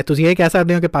ਹੈ। ਤੁਸੀਂ ਇਹ ਕਹਿ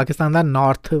ਸਕਦੇ ਹੋ ਕਿ ਪਾਕਿਸਤਾਨ ਦਾ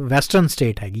ਨਾਰਥ ਵੈਸਟਰਨ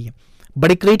ਸਟੇਟ ਹੈਗੀ ਹੈ,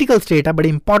 ਬੜੀ ਕ੍ਰਿਟੀਕਲ ਸਟੇਟ ਹੈ, ਬੜੀ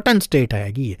ਇੰਪੋਰਟੈਂਟ ਸਟੇਟ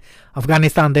ਹੈਗੀ ਹੈ,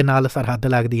 ਅਫਗਾਨਿਸਤਾਨ ਦੇ ਨਾਲ ਸਰਹੱਦ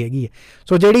ਲੱਗਦੀ ਹੈਗੀ ਹੈ।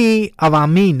 ਸੋ ਜਿਹੜੀ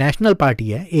ਅਵਾਮੀ ਨੈਸ਼ਨਲ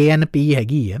ਪਾਰਟੀ ਹੈ, ANP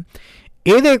ਹੈਗੀ ਹੈ,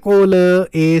 ਇਹਦੇ ਕੋਲ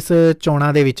ਇਸ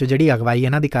ਚੋਣਾਂ ਦੇ ਵਿੱਚ ਜਿਹੜੀ ਅਗਵਾਈ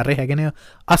ਇਹਨਾਂ ਦੀ ਕਰ ਰਹੇ ਹੈਗੇ ਨੇ,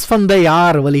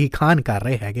 ਅਸਫੰਦਯਾਰ ਵਲੀ ਖਾਨ ਕਰ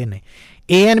ਰਹੇ ਹੈਗੇ ਨੇ।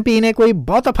 ANP ਨੇ ਕੋਈ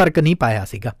ਬਹੁਤਾ ਫਰਕ ਨਹੀਂ ਪਾਇਆ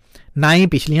ਸੀਗਾ, ਨਾ ਹੀ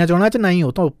ਪਿਛਲੀਆਂ ਚੋਣਾਂ 'ਚ, ਨਾ ਹੀ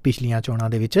ਉਹ ਤੋਂ ਪਿਛਲੀਆਂ ਚੋਣਾਂ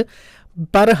ਦੇ ਵਿੱਚ।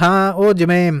 ਪਰ ਹਾਂ, ਉਹ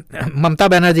ਜਿਵੇਂ ਮਮਤਾ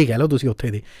ਬੈਨਰਜੀ ਕਹਿ ਲਓ ਤੁਸੀਂ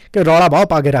ਉੱਥੇ ਦੇ, ਕਿ ਰੌਲਾ ਬਹੁਤ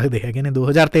ਪਾ ਕੇ ਰੱਖਦੇ ਹੈਗੇ ਨੇ।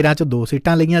 2013 'ਚ 2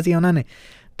 ਸੀਟਾਂ ਲਈਆਂ ਸੀ ਉਹਨਾਂ ਨੇ,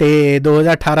 ਤੇ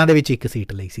 2018 ਦੇ ਵਿੱਚ 1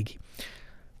 ਸੀਟ ਲਈ ਸੀਗੀ।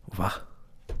 ਵਾਹ,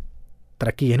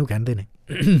 ਤਰੱਕੀ ਇਹਨੂੰ ਕਹਿੰਦੇ ਨੇ।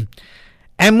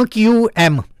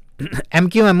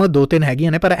 MQM 2-3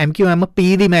 ਹੈਗੀਆਂ ਨੇ, ਪਰ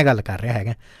MQMP ਦੀ ਮੈਂ ਗੱਲ ਕਰ ਰਿਹਾ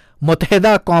ਹੈਗਾ,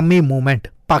 ਮੁਤਹਿਦਾ ਕੌਮੀ ਮੂਵਮੈਂਟ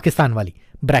ਪਾਕਿਸਤਾਨ ਵਾਲੀ,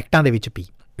 ਬ੍ਰੈਕਟਾਂ ਦੇ ਵਿੱਚ P।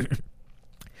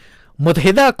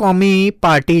 ਮੁਤਹਿਦਾ ਕੌਮੀ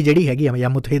ਪਾਰਟੀ ਜਿਹੜੀ ਹੈਗੀ ਆ, ਜਾਂ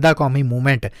ਮੁਤਹਿਦਾ ਕੌਮੀ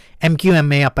ਮੂਵਮੈਂਟ,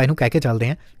 MQMA ਆਪਾਂ ਇਹਨੂੰ ਕਹਿ ਕੇ ਚੱਲਦੇ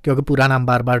ਹਾਂ, ਕਿਉਂਕਿ ਪੂਰਾ ਨਾਮ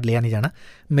ਬਾਰ-ਬਾਰ ਲਿਆ ਨਹੀਂ ਜਾਣਾ,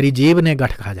 ਮੇਰੀ ਜੇਬ ਨੇ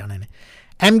ਗੱਠ ਖਾ ਜਾਣੇ ਨੇ।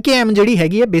 MKM ਜਿਹੜੀ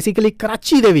ਹੈਗੀ ਹੈ ਬੇਸਿਕਲੀ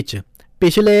ਕਰਾਚੀ ਦੇ ਵਿੱਚ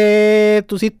ਪਿਛਲੇ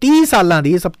ਤੁਸੀਂ 30 ਸਾਲਾਂ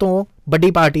ਦੀ ਸਭ ਤੋਂ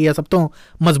ਵੱਡੀ ਪਾਰਟੀ ਹੈ, ਸਭ ਤੋਂ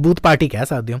ਮਜ਼ਬੂਤ ਪਾਰਟੀ ਕਹਿ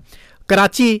ਸਕਦੇ ਹੋ।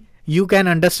 Karachi you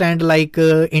can understand like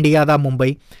India ਦਾ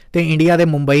ਮੁੰਬਈ, ਅਤੇ ਇੰਡੀਆ ਦੇ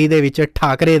ਮੁੰਬਈ ਦੇ ਵਿੱਚ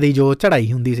ਠਾਕਰੇ ਦੀ ਜੋ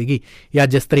ਚੜ੍ਹਾਈ ਹੁੰਦੀ ਸੀਗੀ, ਜਾਂ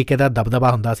ਜਿਸ ਤਰੀਕੇ ਦਾ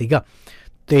ਦਬਦਬਾ ਹੁੰਦਾ ਸੀਗਾ,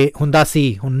 ਅਤੇ ਹੁੰਦਾ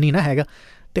ਸੀ, ਹੁਣ ਨਹੀਂ ਨਾ ਹੈਗਾ,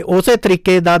 ਅਤੇ ਉਸੇ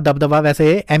ਤਰੀਕੇ ਦਾ ਦਬਦਬਾ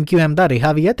ਵੈਸੇ MQM ਦਾ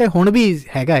ਰਿਹਾ ਵੀ ਹੈ ਅਤੇ ਹੁਣ ਵੀ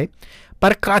ਹੈਗਾ ਹੈ।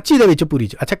 ਪਰ ਕਰਾਚੀ ਦੇ ਵਿੱਚ ਪੂਰੀ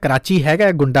ਅੱਛਾ, ਕਰਾਚੀ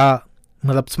ਹੈਗਾ ਗੁੰਡਾ,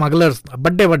 ਮਤਲਬ ਸਮਗਲਰਸ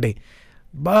ਵੱਡੇ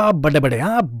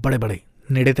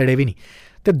ਨੇੜੇ ਤੇੜੇ ਵੀ ਨਹੀਂ।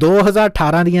 ਅਤੇ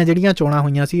 2018 ਦੀਆਂ ਜਿਹੜੀਆਂ ਚੋਣਾਂ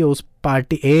ਹੋਈਆਂ ਸੀ, ਉਸ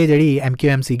ਪਾਰਟੀ, ਇਹ ਜਿਹੜੀ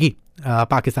MQM ਸੀਗੀ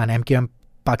MQM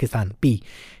ਪਾਕਿਸਤਾਨ P,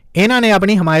 ਇਹਨਾਂ ਨੇ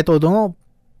ਆਪਣੀ ਹਮਾਇਤ ਉਦੋਂ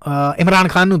ਇਮਰਾਨ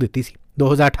ਖਾਨ ਨੂੰ ਦਿੱਤੀ ਸੀ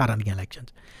 2018 ਦੀਆਂ ਇਲੈਕਸ਼ਨ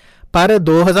 'ਚ। ਪਰ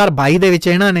 2022 ਦੇ ਵਿੱਚ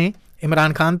ਇਹਨਾਂ ਨੇ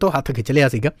ਇਮਰਾਨ ਖਾਨ ਤੋਂ ਹੱਥ ਖਿੱਚ ਲਿਆ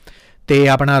ਸੀਗਾ ਅਤੇ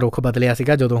ਆਪਣਾ ਰੁਖ ਬਦਲਿਆ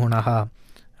ਸੀਗਾ, ਜਦੋਂ ਹੁਣ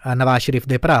ਨਵਾਜ਼ ਸ਼ਰੀਫ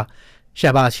ਦੇ ਭਰਾ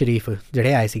ਸ਼ਹਿਬਾਜ਼ ਸ਼ਰੀਫ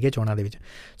ਜਿਹੜੇ ਆਏ ਸੀਗੇ ਚੋਣਾਂ ਦੇ ਵਿੱਚ।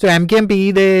 ਸੋ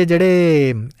MKMP ਦੇ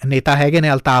ਜਿਹੜੇ ਨੇਤਾ ਹੈਗੇ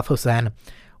ਨੇ ਅਲਤਾਫ ਹੁਸੈਨ,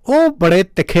 ਉਹ ਬੜੇ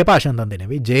ਤਿੱਖੇ ਭਾਸ਼ਣ ਦਿੰਦੇ ਨੇ।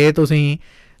 ਵੀ ਜੇ ਤੁਸੀਂ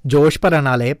ਜੋਸ਼ ਭਰਨ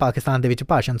ਵਾਲੇ ਪਾਕਿਸਤਾਨ ਦੇ ਵਿੱਚ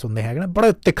ਭਾਸ਼ਣ ਸੁਣਦੇ ਹੈਗੇ ਨਾ,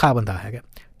 ਬੜਾ ਤਿੱਖਾ ਬੰਦਾ ਹੈਗਾ,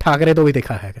 ਠਾਕਰੇ ਤੋਂ ਵੀ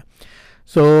ਤਿੱਖਾ ਹੈਗਾ।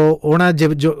 ਸੋ ਉਹਨਾਂ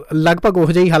ਜੋ ਲਗਭਗ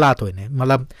ਉਹੋ ਜਿਹੇ ਹਾਲਾਤ ਹੋਏ ਨੇ,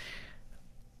 ਮਤਲਬ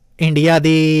ਇੰਡੀਆ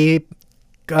ਦੀ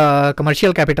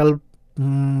ਕਮਰਸ਼ੀਅਲ ਕੈਪੀਟਲ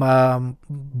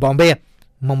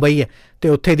ਮੁੰਬਈ ਹੈ, ਅਤੇ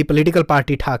ਉੱਥੇ ਦੀ ਪੋਲੀਟੀਕਲ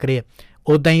ਪਾਰਟੀ ਠਾਕਰੇ ਹੈ।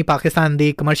 ਉੱਦਾਂ ਹੀ ਪਾਕਿਸਤਾਨ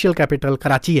ਦੀ ਕਮਰਸ਼ੀਅਲ ਕੈਪੀਟਲ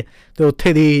ਕਰਾਚੀ ਹੈ, ਅਤੇ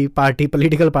ਉੱਥੇ ਦੀ ਪਾਰਟੀ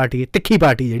ਪੋਲੀਟੀਕਲ ਪਾਰਟੀ ਤਿੱਖੀ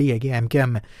ਪਾਰਟੀ ਜਿਹੜੀ ਹੈਗੀ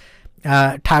MKM ਹੈ।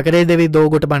 ਠਾਕਰੇ ਦੇ ਵੀ 2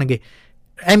 ਗੁੱਟ ਬਣ ਗਏ,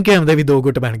 MKM ਦੇ ਵੀ 2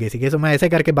 ਗੁੱਟ ਬਣ ਗਏ ਸੀਗੇ। ਸੋ ਮੈਂ ਇਸੇ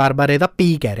ਕਰਕੇ ਬਾਰ-ਬਾਰ ਇਹਦਾ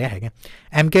P ਕਹਿ ਰਿਹਾ ਹੈਗਾ।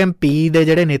 MKMP ਦੇ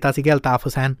ਜਿਹੜੇ ਨੇਤਾ ਸੀਗੇ ਅਲਤਾਫ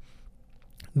ਹੁਸੈਨ,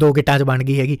 2 ਗਿੱਟਾਂ 'ਚ ਬਣ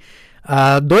ਗਈ ਹੈਗੀ।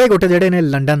 2 ਗੁੱਟ ਜਿਹੜੇ ਨੇ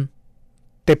ਲੰਡਨ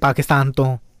ਅਤੇ ਪਾਕਿਸਤਾਨ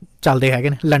ਤੋਂ ਚੱਲਦੇ ਹੈਗੇ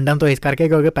ਨੇ। ਲੰਡਨ ਤੋਂ ਇਸ ਕਰਕੇ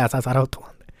ਕਿਉਂਕਿ ਪੈਸਾ ਸਾਰਾ ਉੱਥੋਂ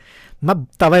ਆਉਂਦਾ। ਮੈਂ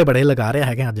ਤਵੇ ਬੜੇ ਲਗਾ ਰਿਹਾ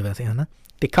ਹੈਗਾ ਅੱਜ ਵੈਸੇ, ਹੈ ਨਾ,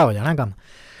 ਤਿੱਖਾ ਹੋ ਜਾਣਾ ਕੰਮ।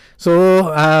 ਸੋ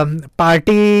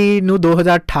ਪਾਰਟੀ ਨੂੰ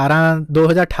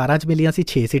 2018 'ਚ ਮਿਲੀਆਂ ਸੀ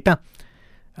 6 ਸੀਟਾਂ,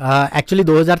 ਐਕਚੁਅਲੀ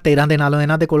 2013 ਦੇ ਨਾਲੋਂ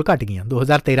ਇਹਨਾਂ ਦੇ ਕੋਲ ਘੱਟ ਗਈਆਂ।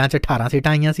 2013 'ਚ 18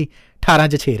 ਸੀਟਾਂ ਆਈਆਂ ਸੀ, 18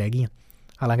 'ਚ 6 ਰਹਿ ਗਈਆਂ।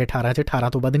 ਹਾਲਾਂਕਿ 18 'ਚ 18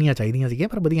 ਤੋਂ ਵਧਣੀਆਂ ਚਾਹੀਦੀਆਂ ਸੀਗੀਆਂ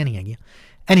ਪਰ ਵਧੀਆਂ ਨਹੀਂ ਹੈਗੀਆਂ।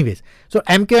 ਐਨੀਵੇਜ਼, ਸੋ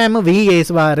MQM ਵੀ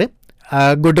ਇਸ ਵਾਰ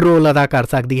ਗੁੱਡ ਰੋਲ ਅਦਾ ਕਰ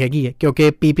ਸਕਦੀ ਹੈਗੀ ਹੈ,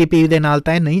 ਕਿਉਂਕਿ PPP ਦੇ ਨਾਲ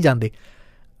ਤਾਂ ਇਹ ਨਹੀਂ ਜਾਂਦੇ।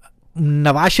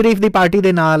 ਨਵਾਜ਼ ਸ਼ਰੀਫ ਦੀ ਪਾਰਟੀ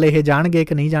ਦੇ ਨਾਲ ਇਹ ਜਾਣਗੇ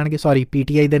ਕਿ ਨਹੀਂ ਜਾਣਗੇ, ਸੌਰੀ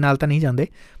PTI ਦੇ ਨਾਲ ਤਾਂ ਨਹੀਂ ਜਾਂਦੇ,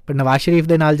 ਪਰ ਨਵਾਜ਼ ਸ਼ਰੀਫ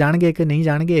ਦੇ ਨਾਲ ਜਾਣਗੇ ਕਿ ਨਹੀਂ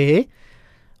ਜਾਣਗੇ ਇਹ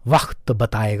ਵਕਤ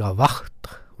ਬਤਾਏਗਾ।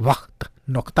 ਵਕਤ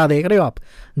ਨੁਕਤਾ ਦੇਖ ਰਹੇ ਹੋ ਆਪ।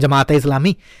 ਜਮਾਤ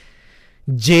ਇਸਲਾਮੀ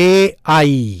JI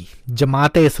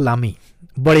ਜਮਾਤ ਇਸਲਾਮੀ,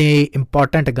 ਬੜੀ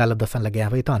ਇੰਪੋਰਟੈਂਟ ਗੱਲ ਦੱਸਣ ਲੱਗਿਆ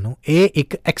ਬਈ ਤੁਹਾਨੂੰ। ਇਹ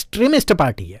ਇੱਕ ਐਕਸਟਰੀਮਿਸਟ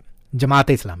ਪਾਰਟੀ ਹੈ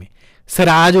ਜਮਾਤ ਇਸਲਾਮੀ।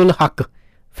 ਸਿਰਾਜ ਉਲ ਹਕ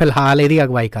ਫਿਲਹਾਲ ਇਹਦੀ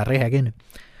ਅਗਵਾਈ ਕਰ ਰਹੇ ਹੈਗੇ ਨੇ,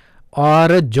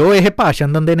 ਔਰ ਜੋ ਇਹ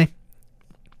ਭਾਸ਼ਣ ਦਿੰਦੇ ਨੇ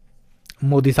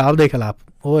ਮੋਦੀ ਸਾਹਿਬ ਦੇ ਖਿਲਾਫ,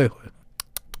 ਓਏ ਹੋਏ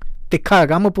ਤਿੱਖਾ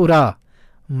ਕੰਮ ਪੂਰਾ,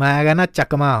 ਮੈਂ ਕਹਿੰਦਾ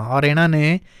ਚੱਕਵਾਂ। ਔਰ ਇਹਨਾਂ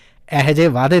ਨੇ ਇਹੋ ਜਿਹੇ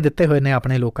ਵਾਅਦੇ ਦਿੱਤੇ ਹੋਏ ਨੇ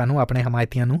ਆਪਣੇ ਲੋਕਾਂ ਨੂੰ, ਆਪਣੇ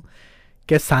ਹਮਾਇਤੀਆਂ ਨੂੰ,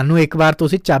 ਕਿ ਸਾਨੂੰ ਇੱਕ ਵਾਰ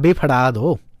ਤੁਸੀਂ ਚਾਬੀ ਫੜਾ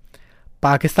ਦਿਓ,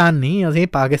 ਪਾਕਿਸਤਾਨ ਨਹੀਂ, ਅਸੀਂ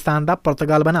ਪਾਕਿਸਤਾਨ ਦਾ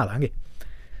ਪੁਰਤਗਾਲ ਬਣਾ ਲਾਂਗੇ।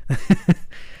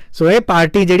 ਸੋ ਇਹ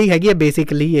ਪਾਰਟੀ ਜਿਹੜੀ ਹੈਗੀ ਹੈ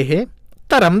ਬੇਸਿਕਲੀ ਇਹ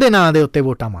ਧਰਮ ਦੇ ਨਾਂ ਦੇ ਉੱਤੇ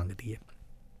ਵੋਟਾਂ ਮੰਗਦੀ ਹੈ,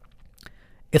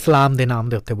 ਇਸਲਾਮ ਦੇ ਨਾਮ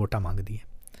ਦੇ ਉੱਤੇ ਵੋਟਾਂ ਮੰਗਦੀ ਹੈ।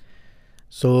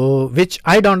 ਸੋ ਵਿਚ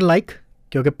ਆਈ ਡੋਂਟ ਲਾਈਕ,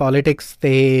 ਕਿਉਂਕਿ ਪੋਲੀਟਿਕਸ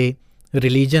ਅਤੇ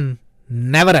ਰਿਲੀਜਨ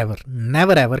ਨੈਵਰ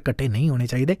ਐਵਰ ਇਕੱਠੇ ਨਹੀਂ ਹੋਣੇ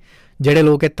ਚਾਹੀਦੇ। ਜਿਹੜੇ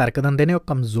ਲੋਕ ਇਹ ਤਰਕ ਦਿੰਦੇ ਨੇ ਉਹ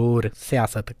ਕਮਜ਼ੋਰ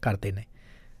ਸਿਆਸਤ ਕਰਦੇ ਨੇ।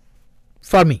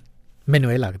 ਫॉर ਮੀ,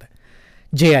 ਮੈਨੂੰ ਇਹ ਲੱਗਦਾ।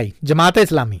 JI ਜਮਾਤ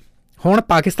ਇਸਲਾਮੀ ਹੁਣ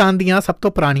ਪਾਕਿਸਤਾਨ ਦੀਆਂ ਸਭ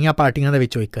ਤੋਂ ਪੁਰਾਣੀਆਂ ਪਾਰਟੀਆਂ ਦੇ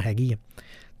ਵਿੱਚੋਂ ਇੱਕ ਹੈਗੀ ਹੈ,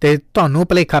 ਅਤੇ ਤੁਹਾਨੂੰ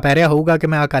ਭੁਲੇਖਾ ਪੈ ਰਿਹਾ ਹੋਊਗਾ ਕਿ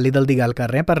ਮੈਂ ਅਕਾਲੀ ਦਲ ਦੀ ਗੱਲ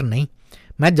ਕਰ ਰਿਹਾ, ਪਰ ਨਹੀਂ,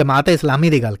 ਮੈਂ ਜਮਾਤ ਇਸਲਾਮੀ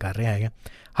ਦੀ ਗੱਲ ਕਰ ਰਿਹਾ ਹੈਗਾ।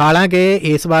 ਹਾਲਾਂਕਿ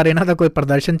ਇਸ ਵਾਰ ਇਹਨਾਂ ਦਾ ਕੋਈ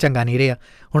ਪ੍ਰਦਰਸ਼ਨ ਚੰਗਾ ਨਹੀਂ ਰਿਹਾ।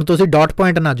 ਹੁਣ ਤੁਸੀਂ ਡਾਟ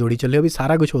ਪੁਆਇੰਟ ਨਾ ਜੋੜੀ ਚੱਲਿਓ ਵੀ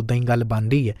ਸਾਰਾ ਕੁਛ ਉੱਦਾਂ ਹੀ ਗੱਲ ਬਣ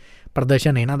ਰਹੀ ਹੈ,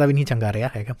 ਪ੍ਰਦਰਸ਼ਨ ਇਹਨਾਂ ਦਾ ਵੀ ਨਹੀਂ ਚੰਗਾ ਰਿਹਾ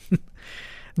ਹੈਗਾ।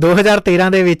 2013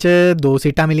 ਦੇ ਵਿੱਚ 2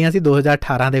 ਸੀਟਾਂ ਮਿਲੀਆਂ ਸੀ,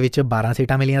 2018 ਦੇ ਵਿੱਚ 12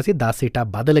 ਸੀਟਾਂ ਮਿਲੀਆਂ ਸੀ, 10 ਸੀਟਾਂ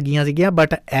ਵੱਧ ਲੱਗੀਆਂ ਸੀਗੀਆਂ।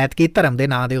 ਬਟ ਐਤਕੀ ਧਰਮ ਦੇ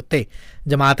ਨਾਂ ਦੇ ਉੱਤੇ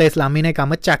ਜਮਾਤ ਇਸਲਾਮੀ ਨੇ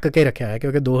ਕੰਮ ਚੱਕ ਕੇ ਰੱਖਿਆ ਹੈ,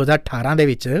 ਕਿਉਂਕਿ 2018 ਦੇ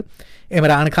ਵਿੱਚ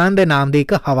ਇਮਰਾਨ ਖਾਨ ਦੇ ਨਾਮ ਦੀ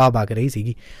ਇੱਕ ਹਵਾ ਵਗ ਰਹੀ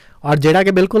ਸੀਗੀ, ਔਰ ਜਿਹੜਾ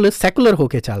ਕਿ ਬਿਲਕੁਲ ਸੈਕੂਲਰ ਹੋ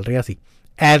ਕੇ ਚੱਲ ਰਿਹਾ ਸੀ।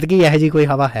 ਐਤਕੀ ਇਹੋ ਜਿਹੀ ਕੋਈ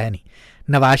ਹਵਾ ਹੈ ਨਹੀਂ।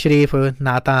 ਨਵਾਜ਼ ਸ਼ਰੀਫ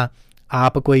ਨਾ ਤਾਂ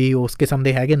ਆਪ ਕੋਈ ਉਸ ਕਿਸਮ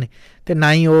ਦੇ ਹੈਗੇ ਨੇ, ਅਤੇ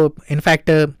ਨਾ ਹੀ ਉਹ,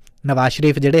 ਇਨਫੈਕਟ ਨਵਾਜ਼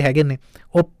ਸ਼ਰੀਫ ਜਿਹੜੇ ਹੈਗੇ ਨੇ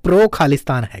ਉਹ ਪ੍ਰੋ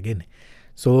ਖਾਲਿਸਤਾਨ ਹੈਗੇ ਨੇ।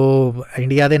 ਸੋ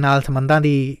ਇੰਡੀਆ ਦੇ ਨਾਲ ਸੰਬੰਧਾਂ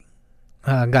ਦੀ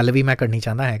ਗੱਲ ਵੀ ਮੈਂ ਕਰਨੀ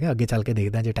ਚਾਹੁੰਦਾ ਹੈਗਾ, ਅੱਗੇ ਚੱਲ ਕੇ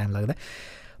ਦੇਖਦਾ ਜੇ ਟਾਈਮ ਲੱਗਦਾ।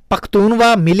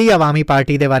 ਪਖਤੂਨਵਾ ਮਿਲੀ ਆਵਾਮੀ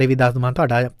ਪਾਰਟੀ ਦੇ ਬਾਰੇ ਵੀ ਦੱਸ ਦਵਾਂ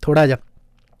ਤੁਹਾਡਾ ਥੋੜ੍ਹਾ ਜਿਹਾ।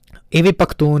 ਇਹ ਵੀ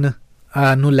ਪਖਤੂਨ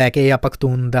ਨੂੰ ਲੈ ਕੇ, ਜਾਂ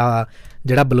ਪਖਤੂਨ ਦਾ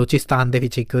ਜਿਹੜਾ ਬਲੋਚਿਸਤਾਨ ਦੇ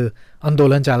ਵਿੱਚ ਇੱਕ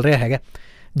ਅੰਦੋਲਨ ਚੱਲ ਰਿਹਾ ਹੈਗਾ।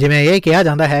 ਜਿਵੇਂ ਇਹ ਕਿਹਾ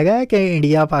ਜਾਂਦਾ ਹੈਗਾ ਕਿ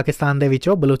ਇੰਡੀਆ ਪਾਕਿਸਤਾਨ ਦੇ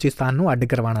ਵਿੱਚੋਂ ਬਲੋਚਿਸਤਾਨ ਨੂੰ ਅੱਡ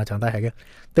ਕਰਵਾਉਣਾ ਚਾਹੁੰਦਾ ਹੈਗਾ,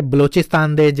 ਅਤੇ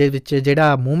ਬਲੋਚਿਸਤਾਨ ਦੇ ਵਿੱਚ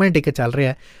ਜਿਹੜਾ ਮੂਵਮੈਂਟ ਇੱਕ ਚੱਲ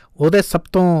ਰਿਹਾ ਉਹਦੇ ਸਭ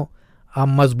ਤੋਂ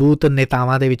ਮਜ਼ਬੂਤ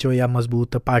ਨੇਤਾਵਾਂ ਦੇ ਵਿੱਚੋਂ, ਜਾਂ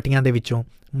ਮਜ਼ਬੂਤ ਪਾਰਟੀਆਂ ਦੇ ਵਿੱਚੋਂ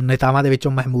ਨੇਤਾਵਾਂ ਦੇ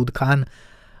ਵਿੱਚੋਂ ਮਹਿਮੂਦ ਖਾਨ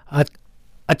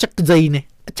ਅਚਕਜ਼ਈ ਨੇ,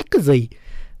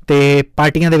 ਅਤੇ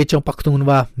ਪਾਰਟੀਆਂ ਦੇ ਵਿੱਚੋਂ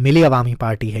ਪਖਤੂਨਵਾ ਮਿਲੀ ਆਵਾਮੀ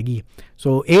ਪਾਰਟੀ ਹੈਗੀ।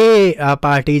 ਸੋ ਇਹ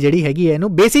ਪਾਰਟੀ ਜਿਹੜੀ ਹੈਗੀ ਹੈ,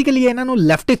 ਇਹਨੂੰ ਬੇਸਿਕਲੀ ਇਹਨਾਂ ਨੂੰ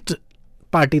ਲੈਫਟਿਸਟ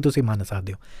ਪਾਰਟੀ ਤੁਸੀਂ ਮੰਨ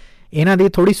ਸਕਦੇ ਹੋ। ਇਹਨਾਂ ਦੀ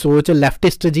ਥੋੜ੍ਹੀ ਸੋਚ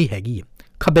ਲੈਫਟਿਸਟ ਜੀ ਹੈਗੀ ਹੈ,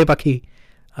 ਖੱਬੇ ਪੱਖੀ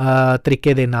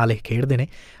ਤਰੀਕੇ ਦੇ ਨਾਲ ਇਹ ਖੇਡਦੇ ਨੇ।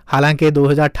 ਹਾਲਾਂਕਿ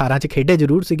 2018 'ਚ ਖੇਡੇ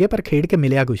ਜ਼ਰੂਰ ਸੀਗੇ, ਪਰ ਖੇਡ ਕੇ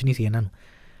ਮਿਲਿਆ ਕੁਛ ਨਹੀਂ ਸੀ ਇਹਨਾਂ ਨੂੰ।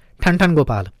 ਠੰਠਨ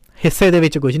ਗੋਪਾਲ ਹਿੱਸੇ ਦੇ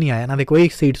ਵਿੱਚ ਕੁਝ ਨਹੀਂ ਆਇਆ, ਇਹਨਾਂ ਦੇ ਕੋਈ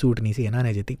ਸੀਟ ਸੂਟ ਨਹੀਂ ਸੀ ਇਹਨਾਂ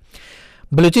ਨੇ ਜਿੱਤੀ।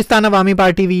 ਬਲੂਚਿਸਤਾਨ ਆਵਾਮੀ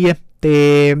ਪਾਰਟੀ ਵੀ ਹੈ,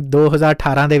 ਅਤੇ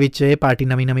 2018 ਦੇ ਵਿੱਚ ਇਹ ਪਾਰਟੀ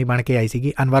ਨਵੀਂ ਬਣ ਕੇ ਆਈ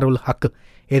ਸੀਗੀ। ਅਨਵਰ ਉਲ ਹਕ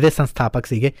ਇਹਦੇ ਸੰਸਥਾਪਕ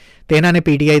ਸੀਗੇ, ਅਤੇ ਇਹਨਾਂ ਨੇ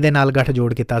PTI ਦੇ ਨਾਲ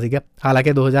ਗੱਠਜੋੜ ਕੀਤਾ ਸੀਗਾ।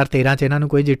 ਹਾਲਾਂਕਿ 2013 'ਚ ਇਹਨਾਂ ਨੂੰ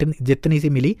ਕੋਈ ਜਿੱਤ ਨਹੀਂ ਸੀ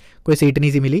ਮਿਲੀ, ਕੋਈ ਸੀਟ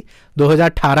ਨਹੀਂ ਸੀ ਮਿਲੀ।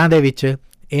 2018 ਦੇ ਵਿੱਚ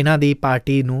ਇਹਨਾਂ ਦੀ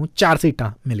ਪਾਰਟੀ ਨੂੰ 4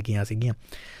 ਸੀਟਾਂ ਮਿਲ ਗਈਆਂ ਸੀਗੀਆਂ।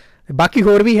 ਬਾਕੀ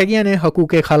ਹੋਰ ਵੀ ਹੈਗੀਆਂ ਨੇ,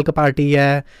 ਹਕੂਕੇ ਖਲਕ ਪਾਰਟੀ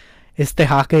ਹੈ,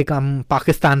 ਇਸਤਿਹਾਕੇ ਕਮ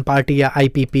ਪਾਕਿਸਤਾਨ ਪਾਰਟੀ ਹੈ,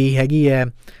 IPP ਹੈਗੀ ਹੈ,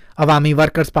 ਅਵਾਮੀ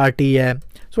ਵਰਕਰਸ ਪਾਰਟੀ ਹੈ।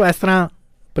 ਸੋ ਇਸ ਤਰ੍ਹਾਂ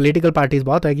ਪੋਲੀਟੀਕਲ ਪਾਰਟੀਜ਼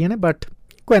ਬਹੁਤ ਹੈਗੀਆਂ ਨੇ, ਬਟ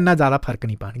ਕੋਈ ਇੰਨਾ ਜ਼ਿਆਦਾ ਫਰਕ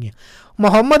ਨਹੀਂ ਪਾਉਣਗੀਆਂ।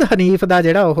 ਮੁਹੰਮਦ ਹਨੀਫ ਦਾ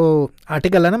ਜਿਹੜਾ ਉਹ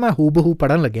ਆਰਟੀਕਲ ਹੈ ਨਾ, ਮੈਂ ਹੂਬਹੂ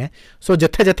ਪੜ੍ਹਨ ਲੱਗਿਆ। ਸੋ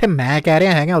ਜਿੱਥੇ ਮੈਂ ਕਹਿ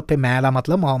ਰਿਹਾ ਹੈਗਾ, ਉੱਥੇ ਮੈਂ ਦਾ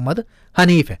ਮਤਲਬ ਮੁਹੰਮਦ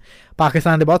ਹਨੀਫ ਹੈ।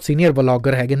 ਪਾਕਿਸਤਾਨ ਦੇ ਬਹੁਤ ਸੀਨੀਅਰ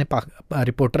ਵਲੌਗਰ ਹੈਗੇ ਨੇ,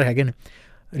 ਰਿਪੋਰਟਰ ਹੈਗੇ ਨੇ,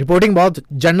 ਰਿਪੋਰਟਿੰਗ ਬਹੁਤ,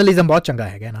 ਜਰਨਲਿਜ਼ਮ ਬਹੁਤ ਚੰਗਾ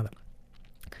ਹੈਗਾ ਇਹਨਾਂ ਦਾ।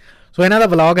 ਸੋ ਇਹਨਾਂ ਦਾ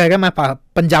ਵਲੌਗ ਹੈਗਾ, ਮੈਂ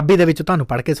ਪੰਜਾਬੀ ਦੇ ਵਿੱਚ ਤੁਹਾਨੂੰ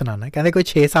ਪੜ੍ਹ ਕੇ ਸੁਣਾਉਣਾ। ਕਹਿੰਦੇ ਕੋਈ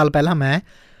 6 ਸਾਲ ਪਹਿਲਾਂ ਮੈਂ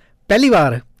ਪਹਿਲੀ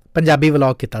ਵਾਰ ਪੰਜਾਬੀ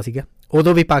ਵਲੌਗ ਕੀਤਾ ਸੀਗਾ,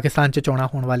 ਉਦੋਂ ਵੀ ਪਾਕਿਸਤਾਨ 'ਚ ਚੋਣਾਂ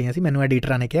ਹੋਣ ਵਾਲੀਆਂ ਸੀ। ਮੈਨੂੰ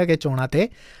ਐਡੀਟਰਾਂ ਨੇ ਕਿਹਾ ਕਿ ਚੋਣਾਂ 'ਤੇ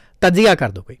ਤਜਜ਼ੀਆ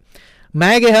ਕਰ ਦਿਓ ਕੋਈ।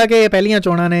 ਮੈਂ ਕਿਹਾ ਕਿ ਪਹਿਲੀਆਂ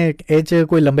ਚੋਣਾਂ ਨੇ, ਇਹ 'ਚ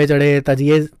ਕੋਈ ਲੰਬੇ ਚੜੇ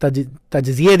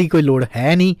ਤਜਜ਼ੀਏ ਦੀ ਕੋਈ ਲੋੜ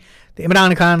ਹੈ ਨਹੀਂ, ਅਤੇ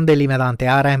ਇਮਰਾਨ ਖਾਨ ਦੇ ਲਈ ਮੈਦਾਨ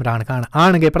ਤਿਆਰ ਹੈ। ਇਮਰਾਨ ਖਾਨ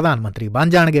ਆਉਣਗੇ, ਪ੍ਰਧਾਨ ਮੰਤਰੀ ਬਣ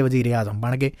ਜਾਣਗੇ, ਵਜ਼ੀਰ ਆਜ਼ਮ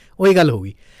ਬਣ ਗਏ, ਉਹੀ ਗੱਲ ਹੋ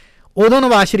ਗਈ। ਉਦੋਂ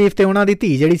ਨਵਾਜ਼ ਸ਼ਰੀਫ ਅਤੇ ਉਹਨਾਂ ਦੀ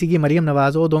ਧੀ ਜਿਹੜੀ ਸੀਗੀ ਮਰੀਮ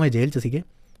ਨਵਾਜ਼, ਉਹ ਦੋਵੇਂ ਜੇਲ੍ਹ 'ਚ ਸੀਗੇ,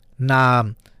 ਨਾ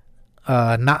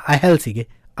ਅਹਿਲ ਸੀਗੇ,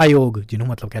 ਆਯੋਗ ਜਿਹਨੂੰ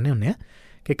ਮਤਲਬ ਕਹਿੰਦੇ ਹੁੰਦੇ ਆ,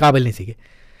 ਕਿ ਕਾਬਿਲ ਨਹੀਂ ਸੀਗੇ।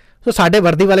 ਸੋ ਸਾਡੇ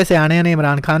ਵਰਦੀ ਵਾਲੇ ਸਿਆਣਿਆਂ ਨੇ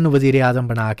ਇਮਰਾਨ ਖਾਨ ਨੂੰ ਵਜ਼ੀਰ ਆਜ਼ਮ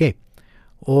ਬਣਾ ਕੇ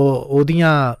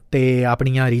ਉਹਦੀਆਂ ਅਤੇ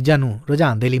ਆਪਣੀਆਂ ਰੀਝਾਂ ਨੂੰ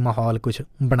ਰੁਝਾਉਣ ਦੇ ਲਈ ਮਾਹੌਲ ਕੁਛ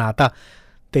ਬਣਾਤਾ।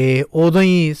 ਅਤੇ ਉਦੋਂ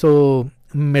ਹੀ ਸੋ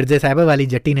ਮਿਰਜ਼ੇ ਸਾਹਿਬ ਵਾਲੀ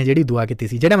ਜੱਟੀ ਨੇ ਜਿਹੜੀ ਦੁਆ ਕੀਤੀ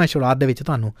ਸੀ, ਜਿਹੜਾ ਮੈਂ ਸ਼ੁਰੂਆਤ ਦੇ ਵਿੱਚ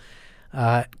ਤੁਹਾਨੂੰ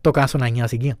ਤੁਕਾਂ ਸੁਣਾਈਆਂ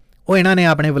ਸੀਗੀਆਂ, ਉਹ ਇਹਨਾਂ ਨੇ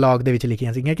ਆਪਣੇ ਵਲੌਗ ਦੇ ਵਿੱਚ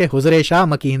ਲਿਖੀਆਂ ਸੀਗੀਆਂ ਕਿ ਹੁਜ਼ਰੇ ਸ਼ਾਹ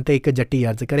ਮਕੀਨ ਤੇ ਇੱਕ ਜੱਟੀ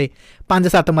ਅਰਜ਼ ਕਰੇ,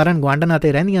 5-7 ਮਰਨ ਗੁਆਂਢਣਾ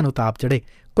ਤੇ ਰਹਿੰਦੀਆਂ ਨੂੰ ਤਾਪ ਚੜੇ,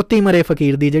 ਕੁੱਤੀ ਮਰੇ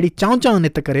ਫਕੀਰ ਦੀ ਜਿਹੜੀ ਚਾਉਂ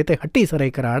ਨਿੱਤ ਕਰੇ ਤੇ ਹੱਟੀ ਸਰੇ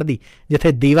ਕਰਾੜ ਦੀ,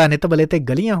 ਜਿੱਥੇ ਦੀਵਾ ਨਿੱਤ ਬਲੇ ਤੇ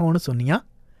ਗਲੀਆਂ ਹੋਣ ਸੁਨੀਆਂ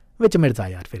ਵਿੱਚ ਮਿਰਜ਼ਾ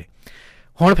ਯਾਰ ਫਿਰੇ।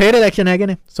 ਹੁਣ ਫਿਰ ਇਲੈਕਸ਼ਨ ਹੈਗੇ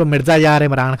ਨੇ, ਸੋ ਮਿਰਜ਼ਾ ਯਾਰ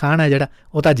ਇਮਰਾਨ ਖਾਨ ਹੈ ਜਿਹੜਾ,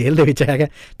 ਉਹ ਤਾਂ ਜੇਲ੍ਹ ਦੇ ਵਿੱਚ ਹੈਗਾ,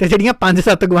 ਅਤੇ ਜਿਹੜੀਆਂ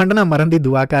 5-7 ਗੁਆਂਢਣਾ ਮਰਨ ਦੀ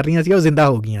ਦੁਆ ਕਰ ਰਹੀਆਂ ਸੀ ਉਹ ਜ਼ਿੰਦਾ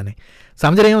ਹੋ ਗਈਆਂ ਨੇ।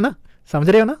 ਸਮਝ ਰਹੇ ਹੋ ਨਾ? ਸਮਝ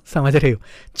ਰਹੇ ਹੋ।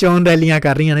 ਚੋਣ ਰੈਲੀਆਂ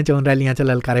ਕਰ ਰਹੀਆਂ ਨੇ, ਚੋਣ ਰੈਲੀਆਂ 'ਚ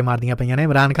ਲਲਕਾਰੇ ਮਾਰਦੀਆਂ ਪਈਆਂ ਨੇ।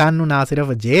 ਇਮਰਾਨ ਖਾਨ ਨੂੰ ਨਾ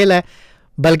ਸਿਰਫ ਜੇਲ੍ਹ ਹੈ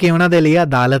ਬਲਕਿ ਉਹਨਾਂ ਦੇ ਲਈ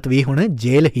ਅਦਾਲਤ ਵੀ ਹੁਣ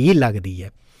ਜੇਲ੍ਹ ਹੀ ਲੱਗਦੀ ਹੈ।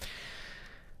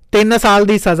 3 ਸਾਲ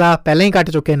ਦੀ ਸਜ਼ਾ ਪਹਿਲਾਂ ਹੀ ਕੱਟ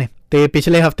ਚੁੱਕੇ ਨੇ, ਅਤੇ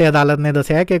ਪਿਛਲੇ ਹਫ਼ਤੇ ਅਦਾਲਤ ਨੇ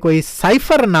ਦੱਸਿਆ ਕਿ ਕੋਈ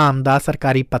ਸਾਈਫਰ ਨਾਮ ਦਾ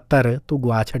ਸਰਕਾਰੀ ਪੱਤਰ ਤੂੰ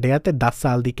ਗੁਆ ਛੱਡਿਆ ਅਤੇ 10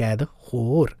 ਸਾਲ ਦੀ ਕੈਦ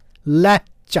ਹੋਰ ਲੈ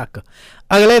ਚੱਕ।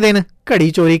 ਅਗਲੇ ਦਿਨ ਘੜੀ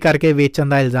ਚੋਰੀ ਕਰਕੇ ਵੇਚਣ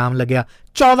ਦਾ ਇਲਜ਼ਾਮ ਲੱਗਿਆ,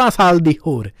 14 ਸਾਲ ਦੀ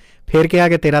ਹੋਰ। ਫਿਰ ਕਿਹਾ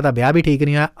ਕਿ ਤੇਰਾ ਤਾਂ ਵਿਆਹ ਵੀ ਠੀਕ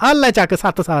ਨਹੀਂ ਹੋਇਆ, ਆ ਲੈ ਚੱਕ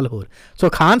 7 ਸਾਲ ਹੋਰ। ਸੋ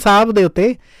ਖਾਨ ਸਾਹਿਬ ਦੇ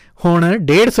ਉੱਤੇ ਹੁਣ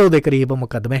 150 ਦੇ ਕਰੀਬ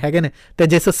ਮੁਕੱਦਮੇ ਹੈਗੇ ਨੇ, ਅਤੇ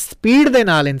ਜਿਸ ਸਪੀਡ ਦੇ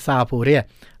ਨਾਲ ਇਨਸਾਫ ਹੋ ਰਿਹਾ,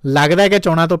 ਲੱਗਦਾ ਕਿ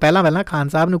ਚੋਣਾਂ ਤੋਂ ਪਹਿਲਾਂ ਖਾਨ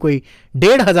ਸਾਹਿਬ ਨੂੰ ਕੋਈ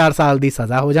 1,500 ਸਾਲ ਦੀ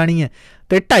ਸਜ਼ਾ ਹੋ ਜਾਣੀ ਹੈ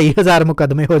ਅਤੇ 2,500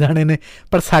 ਮੁਕੱਦਮੇ ਹੋ ਜਾਣੇ ਨੇ।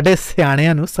 ਪਰ ਸਾਡੇ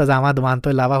ਸਿਆਣਿਆਂ ਨੂੰ ਸਜ਼ਾਵਾਂ ਦਿਵਾਉਣ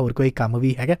ਤੋਂ ਇਲਾਵਾ ਹੋਰ ਕੋਈ ਕੰਮ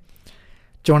ਵੀ ਹੈਗਾ।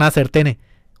 ਚੋਣਾਂ ਸਿਰ 'ਤੇ ਨੇ,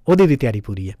 ਉਹਦੀ ਵੀ ਤਿਆਰੀ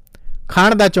ਪੂਰੀ ਹੈ।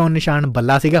 ਖਾਨ ਦਾ ਚੋਣ ਨਿਸ਼ਾਨ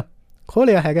ਬੱਲਾ ਸੀਗਾ, ਖੋਹ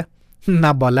ਲਿਆ ਹੈਗਾ,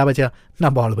 ਨਾ ਬੋਲਾ ਬਚਿਆ ਨਾ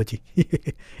ਬੋਲ ਬਚੀ।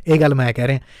 ਇਹ ਗੱਲ ਮੈਂ ਕਹਿ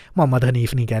ਰਿਹਾ, ਮੁਹੰਮਦ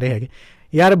ਹਨੀਫ ਨਹੀਂ ਕਹਿ ਰਹੇ ਹੈਗੇ।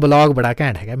 ਯਾਰ ਬਲੌਗ ਬੜਾ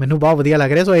ਘੈਂਟ ਹੈਗਾ, ਮੈਨੂੰ ਬਹੁਤ ਵਧੀਆ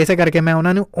ਲੱਗ ਰਿਹਾ। ਸੋ ਇਸੇ ਕਰਕੇ ਮੈਂ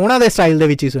ਉਹਨਾਂ ਨੂੰ ਉਹਨਾਂ ਦੇ ਸਟਾਈਲ ਦੇ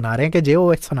ਵਿੱਚ ਹੀ ਸੁਣਾ ਰਿਹਾ ਕਿ ਜੇ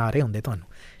ਉਹ ਸੁਣਾ ਰਹੇ ਹੁੰਦੇ ਤੁਹਾਨੂੰ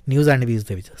ਨਿਊਜ਼ ਐਂਡ ਵਿਊਜ਼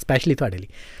ਦੇ ਵਿੱਚ, ਸਪੈਸ਼ਲੀ ਤੁਹਾਡੇ ਲਈ।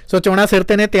 ਸੋ ਚੋਣਾਂ ਸਿਰ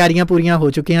 'ਤੇ ਨੇ, ਤਿਆਰੀਆਂ ਪੂਰੀਆਂ ਹੋ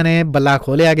ਚੁੱਕੀਆਂ ਨੇ, ਬੱਲਾ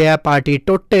ਖੋਲ੍ਹਿਆ ਗਿਆ, ਪਾਰਟੀ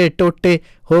ਟੋਟੇ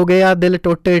ਹੋ ਗਿਆ, ਦਿਲ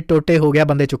ਟੋਟੇ ਹੋ ਗਿਆ,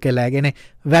 ਬੰਦੇ ਚੁੱਕੇ ਲੈ ਗਏ ਨੇ।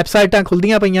 ਵੈਬਸਾਈਟਾਂ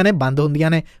ਖੁੱਲ੍ਹਦੀਆਂ ਪਈਆਂ ਨੇ, ਬੰਦ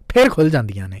ਹੁੰਦੀਆਂ ਨੇ, ਫਿਰ ਖੁੱਲ੍ਹ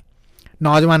ਜਾਂਦੀਆਂ ਨੇ।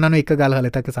 ਨੌਜਵਾਨਾਂ ਨੂੰ ਇੱਕ ਗੱਲ ਹਾਲੇ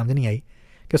ਤੱਕ ਸਮਝ ਨਹੀਂ ਆਈ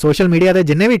ਕਿ ਸੋਸ਼ਲ ਮੀਡੀਆ 'ਤੇ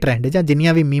ਜਿੰਨੇ ਵੀ ਟਰੈਂਡ ਜਾਂ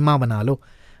ਜਿੰਨੀਆਂ ਵੀ ਮੀਮਾਂ ਬਣਾ ਲਓ,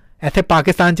 ਇੱਥੇ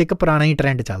ਪਾਕਿਸਤਾਨ 'ਚ ਇੱਕ ਪੁਰਾਣਾ ਹੀ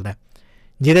ਟਰੈਂਡ ਚੱਲਦਾ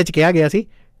ਜਿਹਦੇ 'ਚ ਕਿਹਾ ਗਿਆ ਸੀ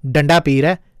ਡੰਡਾ ਪੀਰ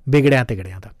ਹੈ ਵਿਗੜਿਆਂ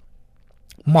ਤਿਗੜਿਆਂ ਦਾ।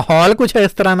 ਮਾਹੌਲ ਕੁਛ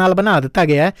ਇਸ ਤਰ੍ਹਾਂ ਨਾਲ ਬਣਾ ਦਿੱਤਾ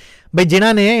ਗਿਆ ਬਈ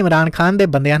ਜਿਨ੍ਹਾਂ ਨੇ ਇਮਰਾਨ ਖਾਨ ਦੇ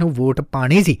ਬੰਦਿਆਂ ਨੂੰ ਵੋਟ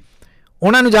ਪਾਣੀ ਸੀ,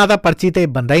 ਉਹਨਾਂ ਨੂੰ ਜਾਂ ਤਾਂ ਪਰਚੀ 'ਤੇ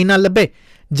ਬੰਦਾ ਹੀ ਨਾ ਲੱਭੇ,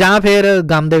 ਜਾਂ ਫਿਰ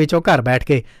ਗਮ ਦੇ ਵਿੱਚੋਂ ਘਰ ਬੈਠ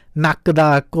ਕੇ ਨੱਕ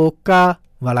ਦਾ ਕੋਕਾ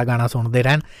ਵਾਲਾ ਗਾਣਾ ਸੁਣਦੇ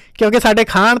ਰਹਿਣ, ਕਿਉਂਕਿ ਸਾਡੇ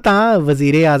ਖਾਨ ਤਾਂ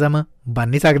ਵਜ਼ੀਰੇ ਆਜ਼ਮ ਬਣ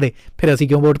ਨਹੀਂ ਸਕਦੇ, ਫਿਰ ਅਸੀਂ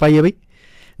ਕਿਉਂ ਵੋਟ ਪਾਈਏ ਬਈ।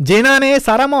 ਜਿਨ੍ਹਾਂ ਨੇ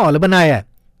ਸਾਰਾ ਮਾਹੌਲ ਬਣਾਇਆ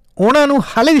ਉਹਨਾਂ ਨੂੰ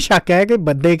ਹਾਲੇ ਵੀ ਸ਼ੱਕ ਹੈ ਕਿ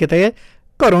ਬੰਦੇ ਕਿਤੇ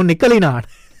ਘਰੋਂ ਨਿਕਲ ਹੀ ਨਾ ਆਣ,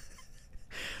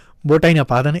 ਵੋਟਾਂ ਹੀ ਨਾ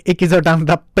ਪਾ ਦੇਣ। 2100 ਟਰਮ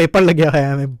ਦਾ ਪੇਪਰ ਲੱਗਿਆ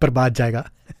ਹੋਇਆ ਐਵੇਂ ਬਰਬਾਦ ਜਾਏਗਾ।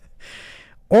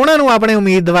 ਉਹਨਾਂ ਨੂੰ ਆਪਣੇ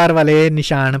ਉਮੀਦਵਾਰ ਵਾਲੇ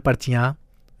ਨਿਸ਼ਾਨ ਪਰਚੀਆਂ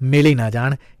ਮਿਲ ਹੀ ਨਾ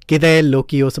ਜਾਣ, ਕਿਤੇ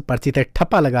ਲੋਕੀ ਉਸ ਪਰਚੀ 'ਤੇ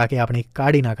ਠੱਪਾ ਲਗਾ ਕੇ ਆਪਣੀ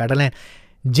ਕਾਢ ਹੀ ਨਾ ਕੱਢ ਲੈਣ।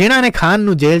 ਜਿਨ੍ਹਾਂ ਨੇ ਖਾਨ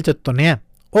ਨੂੰ ਜੇਲ੍ਹ 'ਚ ਤੁੰਨਿਆ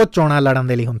ਉਹ ਚੋਣਾਂ ਲੜਨ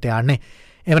ਦੇ ਲਈ ਹੁਣ ਤਿਆਰ ਨੇ।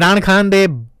 ਇਮਰਾਨ ਖਾਨ ਦੇ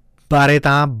ਬਾਰੇ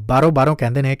ਤਾਂ ਬਾਹਰੋਂ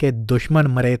ਕਹਿੰਦੇ ਨੇ ਕਿ ਦੁਸ਼ਮਣ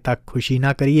ਮਰੇ ਤਾਂ ਖੁਸ਼ੀ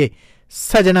ਨਾ ਕਰੀਏ,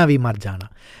 ਸਜਣਾ ਵੀ ਮਰ ਜਾਣਾ,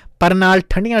 ਪਰ ਨਾਲ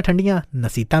ਠੰਡੀਆਂ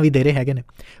ਨਸੀਹਤਾਂ ਵੀ ਦੇ ਰਹੇ ਹੈਗੇ ਨੇ।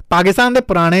 ਪਾਕਿਸਤਾਨ ਦੇ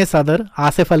ਪੁਰਾਣੇ ਸਦਰ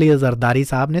ਆਸਿਫ ਅਲੀ ਜ਼ਰਦਾਰੀ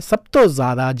ਸਾਹਿਬ ਨੇ ਸਭ ਤੋਂ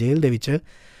ਜ਼ਿਆਦਾ ਜੇਲ੍ਹ ਦੇ ਵਿੱਚ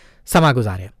ਸਮਾਂ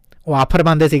ਗੁਜ਼ਾਰਿਆ। ਉਹ ਆਫਰ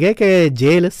ਪਾਉਂਦੇ ਸੀਗੇ ਕਿ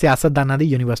ਜੇਲ੍ਹ ਸਿਆਸਤਦਾਨਾਂ ਦੀ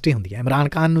ਯੂਨੀਵਰਸਿਟੀ ਹੁੰਦੀ ਹੈ। ਇਮਰਾਨ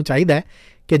ਖਾਨ ਨੂੰ ਚਾਹੀਦਾ ਹੈ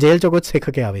ਕਿ ਜੇਲ੍ਹ 'ਚੋਂ ਕੁਝ ਸਿੱਖ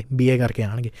ਕੇ ਆਵੇ, BA ਕਰਕੇ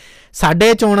ਆਉਣਗੇ।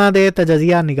 ਸਾਡੇ ਚੋਣਾਂ ਦੇ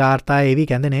ਤਜਜ਼ੀਆ ਨਿਗਾਰ ਤਾਂ ਇਹ ਵੀ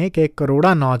ਕਹਿੰਦੇ ਨੇ ਕਿ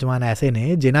ਕਰੋੜਾਂ ਨੌਜਵਾਨ ਐਸੇ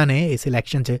ਨੇ ਜਿਨ੍ਹਾਂ ਨੇ ਇਸ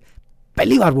ਇਲੈਕਸ਼ਨ 'ਚ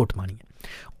ਪਹਿਲੀ ਵਾਰ ਵੋਟ ਪਾਉਣੀ ਹੈ।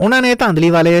 ਉਹਨਾਂ ਨੇ ਧਾਂਦਲੀ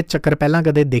ਵਾਲੇ ਚੱਕਰ ਪਹਿਲਾਂ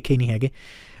ਕਦੇ ਦੇਖੇ ਨਹੀਂ ਹੈਗੇ।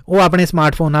 ਉਹ ਆਪਣੇ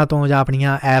ਸਮਾਰਟਫੋਨਾਂ ਤੋਂ ਜਾਂ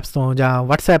ਆਪਣੀਆਂ ਐਪਸ ਤੋਂ ਜਾਂ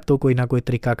WhatsApp ਤੋਂ ਕੋਈ ਨਾ ਕੋਈ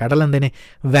ਤਰੀਕਾ ਕੱਢ ਲੈਂਦੇ ਨੇ।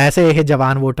 ਵੈਸੇ ਇਹ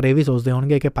ਜਵਾਨ ਵੋਟਰ ਇਹ ਵੀ ਸੋਚਦੇ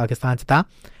ਹੋਣਗੇ ਕਿ ਪਾਕਿਸਤਾਨ 'ਚ ਤਾਂ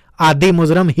ਆਦੀ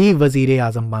ਮੁਜਰਮ ਹੀ ਵਜ਼ੀਰੇ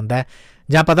ਆਜ਼ਮ ਬਣਦਾ ਹੈ,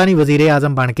 ਜਾਂ ਪਤਾ ਨਹੀਂ ਵਜ਼ੀਰੇ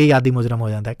ਆਜ਼ਮ ਬਣ ਕੇ ਹੀ ਆਦੀ ਮੁਜਰਮ ਹੋ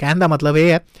ਜਾਂਦਾ। ਕਹਿਣ ਦਾ ਮਤਲਬ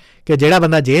ਇਹ ਹੈ ਕਿ ਜਿਹੜਾ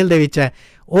ਬੰਦਾ ਜੇਲ੍ਹ ਦੇ ਵਿੱਚ ਹੈ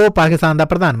ਉਹ ਪਾਕਿਸਤਾਨ ਦਾ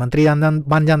ਪ੍ਰਧਾਨ ਮੰਤਰੀ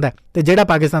ਬਣ ਜਾਂਦਾ, ਅਤੇ ਜਿਹੜਾ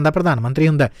ਪਾਕਿਸਤਾਨ ਦਾ ਪ੍ਰਧਾਨ ਮੰਤਰੀ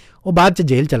ਹੁੰਦਾ ਉਹ ਬਾਅਦ 'ਚ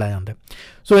ਜੇਲ੍ਹ ਚਲਾ ਜਾਂਦਾ।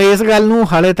 ਸੋ ਇਸ ਗੱਲ ਨੂੰ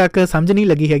ਹਾਲੇ ਤੱਕ ਸਮਝ ਨਹੀਂ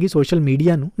ਲੱਗੀ ਹੈਗੀ ਸੋਸ਼ਲ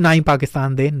ਮੀਡੀਆ ਨੂੰ, ਨਾ ਹੀ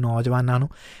ਪਾਕਿਸਤਾਨ ਦੇ ਨੌਜਵਾਨਾਂ ਨੂੰ।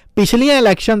 ਪਿਛਲੀਆਂ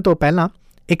ਇਲੈਕਸ਼ਨ ਤੋਂ ਪਹਿਲਾਂ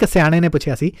ਇੱਕ ਸਿਆਣੇ ਨੇ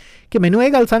ਪੁੱਛਿਆ ਸੀ ਕਿ ਮੈਨੂੰ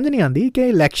ਇਹ ਗੱਲ ਸਮਝ ਨਹੀਂ ਆਉਂਦੀ ਕਿ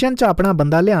ਇਲੈਕਸ਼ਨ 'ਚ ਆਪਣਾ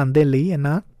ਬੰਦਾ ਲਿਆਉਣ ਦੇ ਲਈ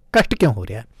ਇੰਨਾ ਕਸ਼ਟ ਕਿਉਂ ਹੋ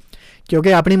ਰਿਹਾ,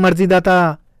 ਕਿਉਂਕਿ ਆਪਣੀ ਮਰਜ਼ੀ ਦਾ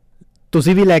ਤਾਂ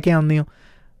ਤੁਸੀਂ ਵੀ ਲੈ ਕੇ ਆਉਂਦੇ ਹੋ,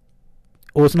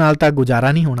 ਉਸ ਨਾਲ ਤਾਂ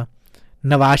ਗੁਜ਼ਾਰਾ ਨਹੀਂ ਹੋਣਾ।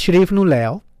 ਨਵਾਜ਼ ਸ਼ਰੀਫ ਨੂੰ ਲੈ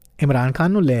ਆਓ, ਇਮਰਾਨ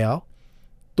ਖਾਨ ਨੂੰ ਲੈ ਆਓ,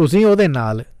 ਤੁਸੀਂ ਉਹਦੇ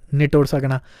ਨਾਲ ਨਹੀਂ ਟੁਰ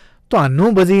ਸਕਣਾ।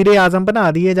 ਤੁਹਾਨੂੰ ਵਜ਼ੀਰੇ ਆਜ਼ਮ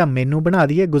ਬਣਾ ਦਈਏ ਜਾਂ ਮੈਨੂੰ ਬਣਾ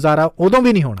ਦਈਏ, ਗੁਜ਼ਾਰਾ ਉਦੋਂ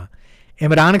ਵੀ ਨਹੀਂ ਹੋਣਾ।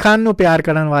 ਇਮਰਾਨ ਖਾਨ ਨੂੰ ਪਿਆਰ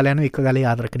ਕਰਨ ਵਾਲਿਆਂ ਨੂੰ ਇੱਕ ਗੱਲ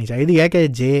ਯਾਦ ਰੱਖਣੀ ਚਾਹੀਦੀ ਹੈ ਕਿ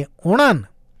ਜੇ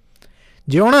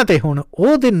ਉਹਨਾਂ 'ਤੇ ਹੁਣ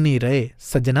ਉਹ ਦਿਨ ਨਹੀਂ ਰਹੇ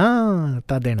ਸੱਜਣਾ,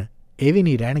 ਤਾਂ ਦਿਨ ਇਹ ਵੀ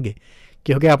ਨਹੀਂ ਰਹਿਣਗੇ।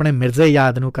 ਕਿਉਂਕਿ ਆਪਣੇ ਮਿਰਜ਼ੇ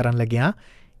ਯਾਦ ਨੂੰ ਕਰਨ ਲੱਗਿਆਂ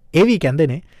ਇਹ ਵੀ ਕਹਿੰਦੇ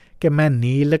ਨੇ ਕਿ ਮੈਂ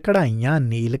ਨੀਲ ਕਢਾਈਆਂ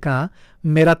ਨੀਲ ਕਾਂ,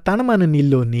 ਮੇਰਾ ਤਨ ਮਨ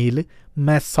ਨੀਲੋ ਨੀਲ,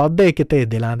 ਮੈਂ ਸੌਦੇ ਕਿਤੇ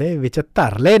ਦਿਲਾਂ ਦੇ ਵਿੱਚ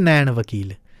ਧਰ ਲੈ ਨੈਣ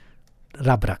ਵਕੀਲ,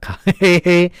 ਰੱਬ ਰੱਖਾ।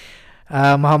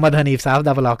 ਮੁਹੰਮਦ ਹਨੀਫ ਸਾਹਿਬ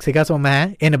ਦਾ ਵਲੌਗ ਸੀਗਾ, ਸੋ ਮੈਂ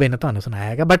ਇਨ ਬਿਨ ਤੁਹਾਨੂੰ ਸੁਣਾਇਆ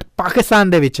ਹੈਗਾ। ਬਟ ਪਾਕਿਸਤਾਨ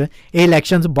ਦੇ ਵਿੱਚ ਇਹ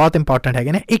ਇਲੈਕਸ਼ਨਸ ਬਹੁਤ ਇੰਪੋਰਟੈਂਟ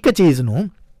ਹੈਗੇ ਨੇ। ਇੱਕ ਚੀਜ਼ ਨੂੰ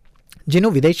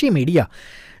ਜਿਹਨੂੰ ਵਿਦੇਸ਼ੀ ਮੀਡੀਆ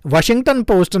ਵਾਸ਼ਿੰਗਟਨ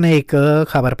ਪੋਸਟ ਨੇ ਇੱਕ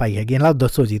ਖਬਰ ਪਾਈ ਹੈਗੀ, ਨਾਲ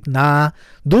ਦੱਸੋ ਜੀ, ਨਾ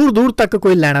ਦੂਰ ਤੱਕ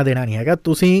ਕੋਈ ਲੈਣਾ ਦੇਣਾ ਨਹੀਂ ਹੈਗਾ।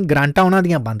 ਤੁਸੀਂ ਗ੍ਰਾਂਟਾਂ ਉਹਨਾਂ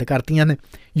ਦੀਆਂ ਬੰਦ ਕਰਤੀਆਂ ਨੇ,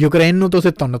 ਯੂਕਰੇਨ ਨੂੰ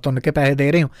ਤੁਸੀਂ ਤੁੰਨ ਕੇ ਪੈਸੇ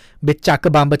ਦੇ ਰਹੇ ਹੋ ਵੀ ਚੱਕ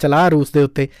ਬੰਬ ਚਲਾ ਰੂਸ ਦੇ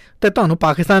ਉੱਤੇ, ਅਤੇ ਤੁਹਾਨੂੰ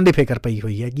ਪਾਕਿਸਤਾਨ ਦੀ ਫਿਕਰ ਪਈ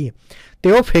ਹੋਈ ਹੈਗੀ ਹੈ।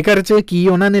 ਅਤੇ ਉਹ ਫਿਕਰ 'ਚ ਕੀ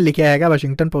ਉਹਨਾਂ ਨੇ ਲਿਖਿਆ ਹੈਗਾ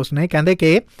ਵਾਸ਼ਿੰਗਟਨ ਪੋਸਟ ਨੇ, ਕਹਿੰਦੇ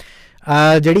ਕਿ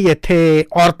ਜਿਹੜੀ ਇੱਥੇ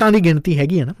ਔਰਤਾਂ ਦੀ ਗਿਣਤੀ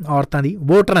ਹੈਗੀ ਹੈ ਨਾ, ਔਰਤਾਂ ਦੀ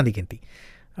ਵੋਟਰਾਂ ਦੀ ਗਿਣਤੀ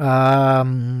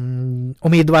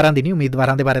ਉਮੀਦਵਾਰਾਂ ਦੀ ਨਹੀਂ,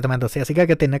 ਉਮੀਦਵਾਰਾਂ ਦੇ ਬਾਰੇ ਤਾਂ ਮੈਂ ਦੱਸਿਆ ਸੀਗਾ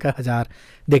ਕਿ 3000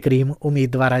 ਦੇ ਕਰੀਬ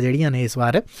ਉਮੀਦਵਾਰਾਂ ਜਿਹੜੀਆਂ ਨੇ ਇਸ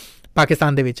ਵਾਰ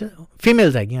ਪਾਕਿਸਤਾਨ ਦੇ ਵਿੱਚ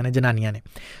ਫੀਮੇਲਸ ਹੈਗੀਆਂ ਨੇ, ਜਨਾਨੀਆਂ ਨੇ।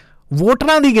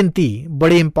 ਵੋਟਰਾਂ ਦੀ ਗਿਣਤੀ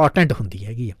ਬੜੀ ਇੰਪੋਰਟੈਂਟ ਹੁੰਦੀ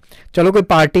ਹੈਗੀ ਆ। ਚਲੋ ਕੋਈ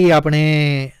ਪਾਰਟੀ ਆਪਣੇ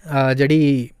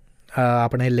ਜਿਹੜੀ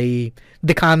ਆਪਣੇ ਲਈ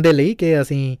ਦਿਖਾਉਣ ਦੇ ਲਈ ਕਿ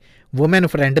ਅਸੀਂ ਵੂਮੈਨ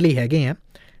ਫਰੈਂਡਲੀ ਹੈਗੇ ਹਾਂ,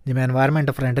 ਜਿਵੇਂ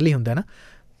ਐਨਵਾਇਰਮੈਂਟ ਫਰੈਂਡਲੀ ਹੁੰਦਾ ਨਾ,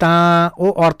 ਤਾਂ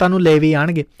ਉਹ ਔਰਤਾਂ ਨੂੰ ਲੈ ਵੀ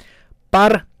ਆਉਣਗੇ,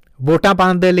 ਪਰ ਵੋਟਾਂ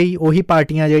ਪਾਉਣ ਦੇ ਲਈ ਉਹੀ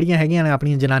ਪਾਰਟੀਆਂ ਜਿਹੜੀਆਂ ਹੈਗੀਆਂ ਨੇ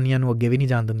ਆਪਣੀਆਂ ਜਨਾਨੀਆਂ ਨੂੰ ਅੱਗੇ ਵੀ ਨਹੀਂ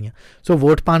ਜਾਣ ਦਿੰਦੀਆਂ। ਸੋ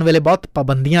ਵੋਟ ਪਾਉਣ ਵੇਲੇ ਬਹੁਤ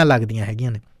ਪਾਬੰਦੀਆਂ ਲੱਗਦੀਆਂ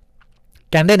ਹੈਗੀਆਂ ਨੇ।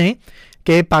 ਕਹਿੰਦੇ ਨੇ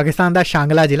ਕਿ ਪਾਕਿਸਤਾਨ ਦਾ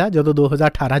ਸ਼ਾਂਗਲਾ ਜ਼ਿਲ੍ਹਾ ਜਦੋਂ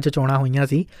 2018 'ਚ ਚੋਣਾਂ ਹੋਈਆਂ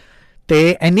ਸੀ ਅਤੇ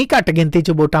ਇੰਨੀ ਘੱਟ ਗਿਣਤੀ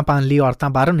 'ਚ ਵੋਟਾਂ ਪਾਉਣ ਲਈ ਔਰਤਾਂ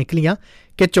ਬਾਹਰੋਂ ਨਿਕਲੀਆਂ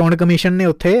ਕਿ ਚੋਣ ਕਮਿਸ਼ਨ ਨੇ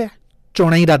ਉੱਥੇ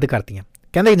ਚੋਣਾਂ ਹੀ ਰੱਦ ਕਰਤੀਆਂ।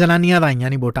 ਕਹਿੰਦੇ ਜਨਾਨੀਆਂ ਤਾਂ ਆਈਆਂ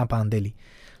ਨਹੀਂ ਵੋਟਾਂ ਪਾਉਣ ਦੇ ਲਈ।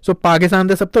 ਸੋ ਪਾਕਿਸਤਾਨ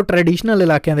ਦੇ ਸਭ ਤੋਂ ਟਰੈਡੀਸ਼ਨਲ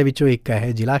ਇਲਾਕਿਆਂ ਦੇ ਵਿੱਚੋਂ ਇੱਕ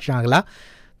ਹੈ ਜ਼ਿਲ੍ਹਾ ਸ਼ਾਂਗਲਾ,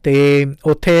 ਅਤੇ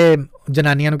ਉੱਥੇ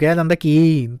ਜਨਾਨੀਆਂ ਨੂੰ ਕਿਹਾ ਜਾਂਦਾ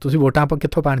ਕਿ ਤੁਸੀਂ ਵੋਟਾਂ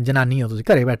ਕਿੱਥੋਂ ਪਾਉਣ, ਜਨਾਨੀ ਹੋ ਤੁਸੀਂ,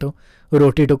 ਘਰੇ ਬੈਠੋ,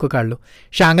 ਰੋਟੀ ਟੁੱਕ ਕਰ ਲਓ।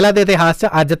 ਸ਼ਾਂਗਲਾ ਦੇ ਇਤਿਹਾਸ 'ਚ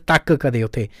ਅੱਜ ਤੱਕ ਕਦੇ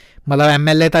ਉੱਥੇ ਮਤਲਬ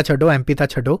MLA ਤਾਂ ਛੱਡੋ, MP ਤਾਂ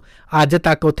ਛੱਡੋ, ਅੱਜ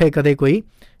ਤੱਕ ਉੱਥੇ ਕਦੇ ਕੋਈ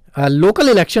ਲੋਕਲ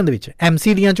ਇਲੈਕਸ਼ਨ ਦੇ ਵਿੱਚ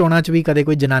MC ਦੀਆਂ ਚੋਣਾਂ 'ਚ ਵੀ ਕਦੇ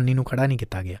ਕੋਈ ਜਨਾਨੀ ਨੂੰ ਖੜਾ ਨਹੀਂ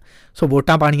ਕੀਤਾ ਗਿਆ। ਸੋ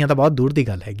ਵੋਟਾਂ ਪਾਣੀਆਂ ਤਾਂ ਬਹੁਤ ਦੂਰ ਦੀ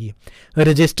ਗੱਲ ਹੈਗੀ ਹੈ।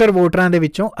 ਰਜਿਸਟਰ ਵੋਟਰਾਂ ਦੇ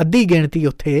ਵਿੱਚੋਂ ਅੱਧੀ ਗਿਣਤੀ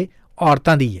ਉੱਥੇ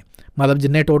ਔਰਤਾਂ ਦੀ ਹੈ। ਮਤਲਬ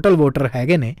ਜਿੰਨੇ ਟੋਟਲ ਵੋਟਰ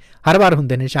ਹੈਗੇ ਨੇ, ਹਰ ਵਾਰ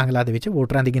ਹੁੰਦੇ ਨੇ ਸ਼ਾਂਗਲਾ ਦੇ ਵਿੱਚ,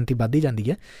 ਵੋਟਰਾਂ ਦੀ ਗਿਣਤੀ ਵੱਧਦੀ ਜਾਂਦੀ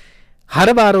ਹੈ।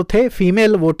 ਹਰ ਵਾਰ ਉੱਥੇ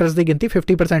ਫੀਮੇਲ ਵੋਟਰਸ ਦੀ ਗਿਣਤੀ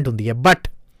 50% ਹੁੰਦੀ ਹੈ, ਬਟ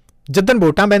ਜਿੱਦਣ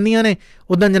ਵੋਟਾਂ ਪੈਂਦੀਆਂ ਨੇ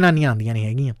ਉੱਦਣ ਜਨਾਨੀਆਂ ਆਉਂਦੀਆਂ ਨਹੀਂ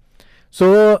ਹੈਗੀਆਂ। ਸੋ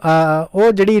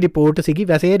ਉਹ ਜਿਹੜੀ ਰਿਪੋਰਟ ਸੀਗੀ,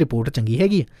 ਵੈਸੇ ਇਹ ਰਿਪੋਰਟ ਚੰਗੀ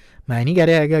ਹੈਗੀ ਹੈ, ਮੈਂ ਨਹੀਂ ਕਹਿ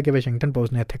ਰਿਹਾ ਹੈਗਾ ਕਿ ਵਾਸ਼ਿੰਗਟਨ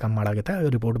ਪੋਸਟ ਨੇ ਇੱਥੇ ਕੰਮ ਮਾੜਾ ਕੀਤਾ,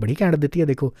 ਰਿਪੋਰਟ ਬੜੀ ਘੈਂਟ ਦਿੱਤੀ ਹੈ।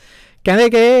 ਦੇਖੋ ਕਹਿੰਦੇ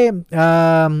ਕਿ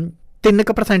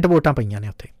 3% ਵੋਟਾਂ ਪਈਆਂ ਨੇ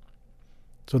ਉੱਥੇ।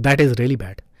 So that is really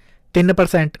bad.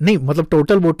 3% ਨਹੀਂ, ਮਤਲਬ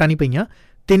ਟੋਟਲ ਵੋਟਾਂ ਨਹੀਂ ਪਈਆਂ,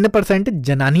 3%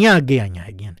 ਜਨਾਨੀਆਂ ਅੱਗੇ ਆਈਆਂ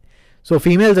ਹੈਗੀਆਂ ਨੇ। ਸੋ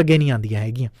ਫੀਮੇਲਸ ਅੱਗੇ ਨਹੀਂ ਆਉਂਦੀਆਂ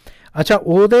ਹੈਗੀਆਂ। ਅੱਛਾ,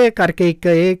 ਉਹਦੇ ਕਰਕੇ ਇੱਕ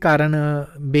ਇਹ ਕਾਰਨ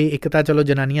ਵੀ ਇੱਕ ਤਾਂ ਚਲੋ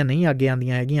ਜਨਾਨੀਆਂ ਨਹੀਂ ਅੱਗੇ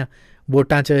ਆਉਂਦੀਆਂ ਹੈਗੀਆਂ,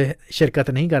 ਵੋਟਾਂ 'ਚ ਸ਼ਿਰਕਤ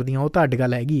ਨਹੀਂ ਕਰਦੀਆਂ, ਉਹ ਤਾਂ ਅੱਡ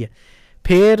ਗੱਲ ਹੈਗੀ ਹੈ।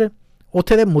 ਫਿਰ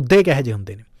ਉੱਥੇ ਦੇ ਮੁੱਦੇ ਕਿਹੋ ਜਿਹੇ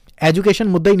ਹੁੰਦੇ ਨੇ? ਐਜੂਕੇਸ਼ਨ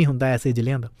ਮੁੱਦਾ ਹੀ ਨਹੀਂ ਹੁੰਦਾ ਐਸੇ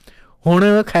ਜ਼ਿਲ੍ਹਿਆਂ ਦਾ। ਹੁਣ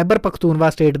ਖੈਬਰ ਪਖਤੂਨਵਾ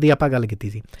ਸਟੇਟ ਦੀ ਆਪਾਂ ਗੱਲ ਕੀਤੀ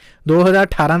ਸੀ,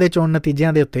 2018 ਦੇ ਚੋਣ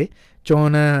ਨਤੀਜਿਆਂ ਦੇ ਉੱਤੇ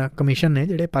ਚੋਣ ਕਮਿਸ਼ਨ ਨੇ,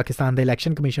 ਜਿਹੜੇ ਪਾਕਿਸਤਾਨ ਦੇ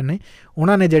ਇਲੈਕਸ਼ਨ ਕਮਿਸ਼ਨ ਨੇ,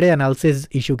 ਉਹਨਾਂ ਨੇ ਜਿਹੜੇ ਐਨਾਲਿਸਿਸ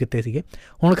ਇਸ਼ੂ ਕੀਤੇ ਸੀਗੇ।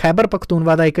 ਹੁਣ ਖੈਬਰ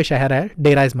ਪਖਤੂਨਵਾ ਦਾ ਇੱਕ ਸ਼ਹਿਰ ਹੈ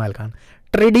ਡੇਰਾ ਇਸਮਾਇਲ ਖਾਨ,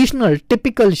 ਟ੍ਰੈਡੀਸ਼ਨਲ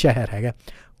ਟਿਪੀਕਲ ਸ਼ਹਿਰ ਹੈਗਾ।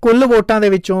 ਕੁੱਲ ਵੋਟਾਂ ਦੇ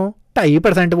ਵਿੱਚੋਂ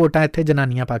 2.5% ਵੋਟਾਂ ਇੱਥੇ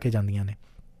ਜਨਾਨੀਆਂ ਪਾ ਕੇ ਜਾਂਦੀਆਂ ਨੇ।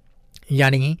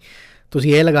 ਯਾਨੀ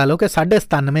ਤੁਸੀਂ ਇਹ ਲਗਾ ਲਓ ਕਿ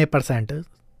 97%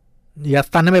 ਜਾਂ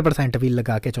 97% ਵੀ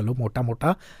ਲਗਾ ਕੇ ਚਲੋ,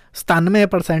 ਮੋਟਾ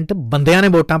 97% ਬੰਦਿਆਂ ਨੇ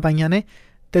ਵੋਟਾਂ ਪਾਈਆਂ ਨੇ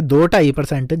ਅਤੇ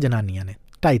 2-2.5% ਜਨਾਨੀਆਂ ਨੇ,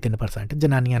 2.5-3%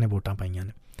 ਜਨਾਨੀਆਂ ਨੇ ਵੋਟਾਂ ਪਾਈਆਂ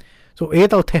ਨੇ। ਸੋ ਇਹ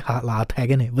ਤਾਂ ਉੱਥੇ ਹਾਲਾਤ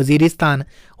ਹੈਗੇ ਨੇ। ਵਜ਼ੀਰਿਸਤਾਨ,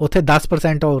 ਉੱਥੇ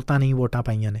 10% ਔਰਤਾਂ ਨੇ ਵੋਟਾਂ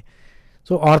ਪਾਈਆਂ ਨੇ।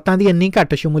 ਸੋ ਔਰਤਾਂ ਦੀ ਇੰਨੀ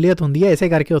ਘੱਟ ਸ਼ਮੂਲੀਅਤ ਹੁੰਦੀ ਹੈ, ਇਸੇ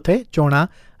ਕਰਕੇ ਉੱਥੇ ਚੋਣਾਂ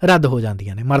ਰੱਦ ਹੋ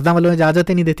ਜਾਂਦੀਆਂ ਨੇ। ਮਰਦਾਂ ਵੱਲੋਂ ਇਜਾਜ਼ਤ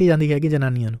ਹੀ ਨਹੀਂ ਦਿੱਤੀ ਜਾਂਦੀ ਹੈਗੀ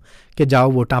ਜਨਾਨੀਆਂ ਨੂੰ ਕਿ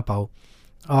ਜਾਓ ਵੋਟਾਂ ਪਾਓ।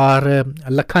 ਔਰ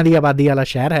ਲੱਖਾਂ ਦੀ ਆਬਾਦੀ ਵਾਲਾ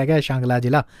ਸ਼ਹਿਰ ਹੈਗਾ ਸ਼ਾਂਗਲਾ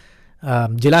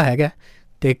ਜ਼ਿਲ੍ਹਾ ਹੈਗਾ,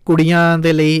 ਅਤੇ ਕੁੜੀਆਂ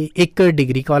ਦੇ ਲਈ ਇੱਕ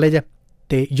ਡਿਗਰੀ ਕਾਲਜ ਹੈ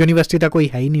ਅਤੇ ਯੂਨੀਵਰਸਿਟੀ ਤਾਂ ਕੋਈ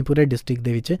ਹੈ ਹੀ ਨਹੀਂ ਪੂਰੇ ਡਿਸਟ੍ਰਿਕਟ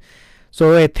ਦੇ ਵਿੱਚ।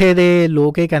 ਸੋ ਇੱਥੇ ਦੇ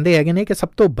ਲੋਕ ਇਹ ਕਹਿੰਦੇ ਹੈਗੇ ਨੇ ਕਿ ਸਭ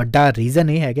ਤੋਂ ਵੱਡਾ ਰੀਜ਼ਨ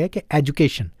ਇਹ ਹੈਗਾ ਕਿ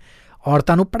ਐਜੂਕੇਸ਼ਨ,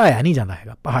 ਔਰਤਾਂ ਨੂੰ ਪੜ੍ਹਾਇਆ ਨਹੀਂ ਜਾਂਦਾ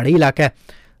ਹੈਗਾ। ਪਹਾੜੀ ਇਲਾਕਾ,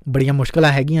 ਬੜੀਆਂ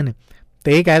ਮੁਸ਼ਕਿਲਾਂ ਹੈਗੀਆਂ ਨੇ,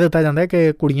 ਅਤੇ ਇਹ ਕਹਿ ਦਿੱਤਾ ਜਾਂਦਾ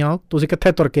ਕਿ ਕੁੜੀਆਂ ਤੁਸੀਂ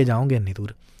ਕਿੱਥੇ ਤੁਰ ਕੇ ਜਾਓਗੇ ਇੰਨੀ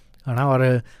ਦੂਰ, ਹੈ ਨਾ,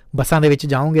 ਔਰ ਬੱਸਾਂ ਦੇ ਵਿੱਚ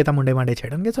ਜਾਓਗੇ ਤਾਂ ਮੁੰਡੇ ਮਾਂਡੇ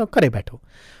ਛੇੜਨਗੇ, ਸੋ ਘਰੇ ਬੈਠੋ।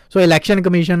 ਸੋ ਇਲੈਕਸ਼ਨ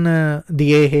ਕਮਿਸ਼ਨ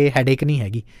ਦੀ ਇਹ ਹੈਡੇਕ ਨਹੀਂ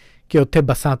ਹੈਗੀ ਕਿ ਉੱਥੇ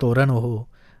ਬੱਸਾਂ ਤੋਰਨ ਉਹ,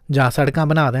 ਜਾਂ ਸੜਕਾਂ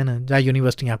ਬਣਾ ਦੇਣ, ਜਾਂ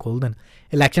ਯੂਨੀਵਰਸਿਟੀਆਂ ਖੋਲ੍ਹ ਦੇਣ।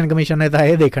 ਇਲੈਕਸ਼ਨ ਕਮਿਸ਼ਨ ਨੇ ਤਾਂ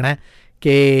ਇਹ ਦੇਖਣਾ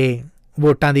ਕਿ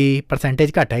ਵੋਟਾਂ ਦੀ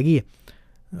ਪਰਸੈਂਟੇਜ ਘੱਟ ਹੈਗੀ ਹੈ।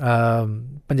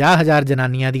 50,000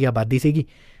 ਜਨਾਨੀਆਂ ਦੀ ਆਬਾਦੀ ਸੀਗੀ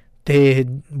ਅਤੇ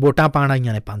ਵੋਟਾਂ ਪਾਉਣ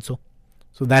ਆਈਆਂ ਨੇ 500।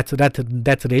 So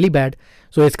that's really bed.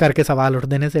 ਸੋ ਇਸ ਕਰਕੇ ਸਵਾਲ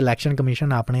ਉੱਠਦੇ ਨੇ। ਇਲੈਕਸ਼ਨ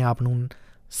ਕਮਿਸ਼ਨ ਆਪਣੇ ਆਪ ਨੂੰ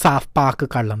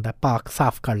ਪਾਕ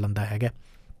ਸਾਫ਼ ਕਰ ਲੈਂਦਾ ਹੈਗਾ।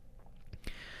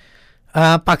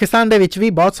 ਪਾਕਿਸਤਾਨ ਦੇ ਵਿੱਚ ਵੀ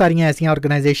ਬਹੁਤ ਸਾਰੀਆਂ ਐਸੀਆਂ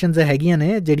ਔਰਗਨਾਈਜੇਸ਼ਨਸ ਹੈਗੀਆਂ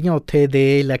ਨੇ ਜਿਹੜੀਆਂ ਉੱਥੇ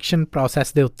ਦੇ ਇਲੈਕਸ਼ਨ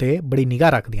ਪ੍ਰੋਸੈਸ ਦੇ ਉੱਤੇ ਬੜੀ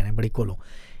ਨਿਗਾਹ ਰੱਖਦੀਆਂ ਨੇ, ਬੜੀ ਕੋਲੋਂ।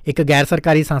 ਇੱਕ ਗੈਰ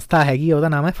ਸਰਕਾਰੀ ਸੰਸਥਾ ਹੈਗੀ, ਉਹਦਾ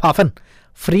ਨਾਮ ਹੈ ਫਾਫਨ,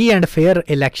 free and fair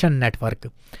election network.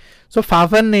 ਸੋ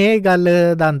ਫਾਫਨ ਨੇ ਇਹ ਗੱਲ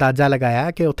ਦਾ ਅੰਦਾਜ਼ਾ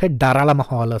ਲਗਾਇਆ ਕਿ ਉੱਥੇ ਡਰ ਵਾਲਾ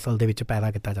ਮਾਹੌਲ ਅਸਲ ਦੇ ਵਿੱਚ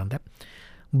ਪੈਦਾ ਕੀਤਾ ਜਾਂਦਾ।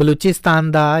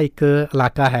 ਬਲੂਚਿਸਤਾਨ ਦਾ ਇੱਕ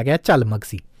ਇਲਾਕਾ ਹੈਗਾ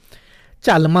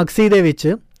ਝਲਮਗਸੀ ਦੇ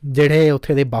ਵਿੱਚ ਜਿਹੜੇ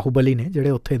ਉੱਥੇ ਦੇ ਬਾਹੂਬਲੀ ਨੇ, ਜਿਹੜੇ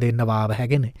ਉੱਥੇ ਦੇ ਨਵਾਬ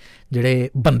ਹੈਗੇ ਨੇ, ਜਿਹੜੇ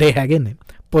ਬੰਦੇ ਹੈਗੇ ਨੇ,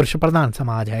 ਪੁਰਸ਼ ਪ੍ਰਧਾਨ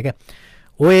ਸਮਾਜ ਹੈਗਾ,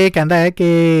 ਉਹ ਇਹ ਕਹਿੰਦਾ ਹੈ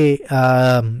ਕਿ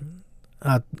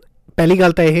ਪਹਿਲੀ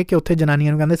ਗੱਲ ਤਾਂ ਇਹ ਕਿ ਉੱਥੇ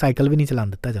ਜਨਾਨੀਆਂ ਨੂੰ ਕਹਿੰਦੇ ਸਾਈਕਲ ਵੀ ਨਹੀਂ ਚਲਾਉਣ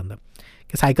ਦਿੱਤਾ ਜਾਂਦਾ,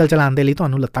 ਕਿ ਸਾਈਕਲ ਚਲਾਉਣ ਦੇ ਲਈ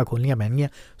ਤੁਹਾਨੂੰ ਲੱਤਾਂ ਖੋਲ੍ਹਣੀਆਂ ਪੈਣਗੀਆਂ।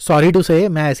 ਸੌਰੀ ਟੂ ਸੇ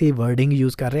ਮੈਂ ਐਸੀ ਵਰਡਿੰਗ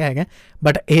ਯੂਜ਼ ਕਰ ਰਿਹਾ ਹੈਗਾ,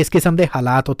 ਬਟ ਇਸ ਕਿਸਮ ਦੇ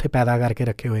ਹਾਲਾਤ ਉੱਥੇ ਪੈਦਾ ਕਰਕੇ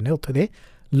ਰੱਖੇ ਹੋਏ ਨੇ ਉੱਥੇ ਦੇ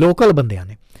ਲੋਕਲ ਬੰਦਿਆਂ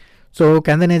ਨੇ। ਸੋ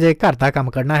ਕਹਿੰਦੇ ਨੇ ਜੇ ਘਰ ਦਾ ਕੰਮ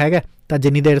ਕਰਨਾ ਹੈਗਾ ਤਾਂ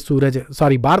ਜਿੰਨੀ ਦੇਰ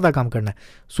ਬਾਹਰ ਦਾ ਕੰਮ ਕਰਨਾ,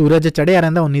 ਸੂਰਜ ਚੜ੍ਹਿਆ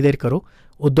ਰਹਿੰਦਾ ਉਨੀ ਦੇਰ ਕਰੋ,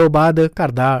 ਉਦੋਂ ਬਾਅਦ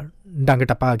ਘਰ ਦਾ ਡੰਗ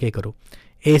ਟੱਪਾ ਕੇ ਕਰੋ।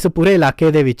 ਇਸ ਪੂਰੇ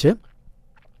ਇਲਾਕੇ ਦੇ ਵਿੱਚ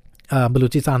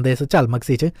ਬਲੂਚਿਸਤਾਨ ਦੇ ਇਸ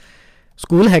ਝਲਮਗਸੀ 'ਚ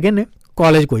ਸਕੂਲ ਹੈਗੇ ਨੇ,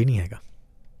 ਕਾਲਜ ਕੋਈ ਨਹੀਂ ਹੈਗਾ,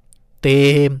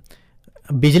 ਅਤੇ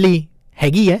ਬਿਜਲੀ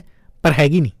ਹੈਗੀ ਹੈ ਪਰ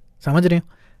ਹੈਗੀ ਨਹੀਂ। ਸਮਝ ਰਹੇ ਹੋ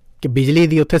ਕਿ ਬਿਜਲੀ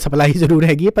ਦੀ ਉੱਥੇ ਸਪਲਾਈ ਜ਼ਰੂਰ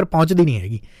ਹੈਗੀ ਹੈ ਪਰ ਪਹੁੰਚਦੀ ਨਹੀਂ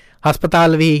ਹੈਗੀ।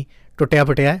 ਹਸਪਤਾਲ ਵੀ ਟੁੱਟਿਆ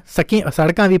ਫੁੱਟਿਆ,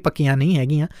 ਸੜਕਾਂ ਵੀ ਪੱਕੀਆਂ ਨਹੀਂ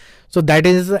ਹੈਗੀਆਂ। ਸੋ that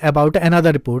is about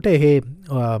another report. ਇਹ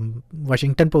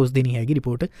ਵਾਸ਼ਿੰਗਟਨ ਪੋਸਟ ਦੀ ਨਹੀਂ ਹੈਗੀ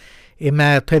ਰਿਪੋਰਟ, ਇਹ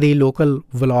ਮੈਂ ਉੱਥੇ ਦੀ ਲੋਕਲ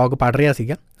ਵਲੌਗ ਪੜ੍ਹ ਰਿਹਾ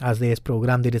ਸੀਗਾ ਅੱਜ ਦੇ ਇਸ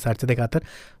ਪ੍ਰੋਗਰਾਮ ਦੀ ਰਿਸਰਚ ਦੇ ਖਾਤਰ।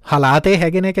 ਹਾਲਾਤ ਇਹ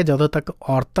ਹੈਗੇ ਨੇ ਕਿ ਜਦੋਂ ਤੱਕ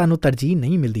ਔਰਤਾਂ ਨੂੰ ਤਰਜੀਹ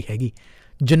ਨਹੀਂ ਮਿਲਦੀ ਹੈਗੀ,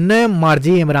 ਜਿੰਨੇ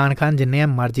ਮਰਜ਼ੀ ਇਮਰਾਨ ਖਾਨ, ਜਿੰਨੇ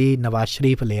ਮਰਜ਼ੀ ਨਵਾਜ਼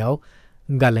ਸ਼ਰੀਫ ਲਿਆਓ,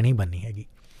 ਗੱਲ ਨਹੀਂ ਬਣਨੀ ਹੈਗੀ।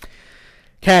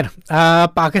 ਖੈਰ,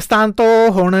 ਪਾਕਿਸਤਾਨ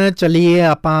ਤੋਂ ਹੁਣ ਚੱਲੀਏ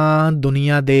ਆਪਾਂ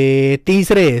ਦੁਨੀਆ ਦੇ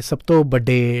ਤੀਸਰੇ ਸਭ ਤੋਂ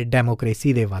ਵੱਡੇ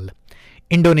ਡੈਮੋਕ੍ਰੇਸੀ ਦੇ ਵੱਲ,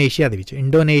 ਇੰਡੋਨੇਸ਼ੀਆ ਦੇ ਵਿੱਚ।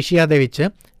 ਇੰਡੋਨੇਸ਼ੀਆ ਦੇ ਵਿੱਚ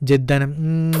ਜਿੱਦਣ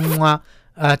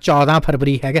 14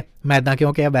 ਫਰਵਰੀ ਹੈਗਾ, ਮੈਂ ਇੱਦਾਂ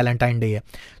ਕਿਉਂ ਕਿਹਾ, ਵੈਲੈਂਟਾਈਨ ਡੇ ਹੈ।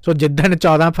 ਸੋ ਜਿੱਦਣ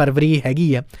 14 ਫਰਵਰੀ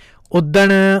ਹੈਗੀ ਆ,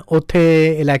 ਉੱਦਣ ਉੱਥੇ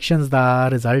ਇਲੈਕਸ਼ਨਸ ਦਾ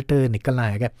ਰਿਜ਼ਲਟ ਨਿਕਲਣਾ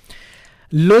ਹੈਗਾ।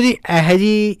 ਲੋ ਜੀ, ਇਹੋ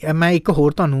ਜੀ ਮੈਂ ਇੱਕ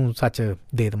ਹੋਰ ਤੁਹਾਨੂੰ ਸੱਚ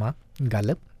ਦੇ ਦੇਵਾਂ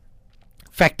ਗੱਲ,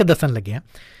 ਫੈਕਟ ਦੱਸਣ ਲੱਗਿਆ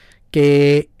ਕਿ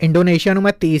ਇੰਡੋਨੇਸ਼ੀਆ ਨੂੰ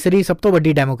ਮੈਂ ਤੀਸਰੀ ਸਭ ਤੋਂ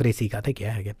ਵੱਡੀ ਡੈਮੋਕ੍ਰੇਸੀ ਕਾਹਤੇ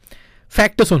ਕਿਹਾ ਹੈਗਾ।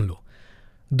 ਫੈਕਟ ਸੁਣ ਲਓ,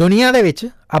 ਦੁਨੀਆ ਦੇ ਵਿੱਚ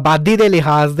ਆਬਾਦੀ ਦੇ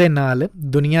ਲਿਹਾਜ਼ ਦੇ ਨਾਲ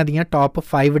ਦੁਨੀਆ ਦੀਆਂ ਟੌਪ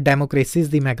 5 ਡੈਮੋਕ੍ਰੇਸੀਜ਼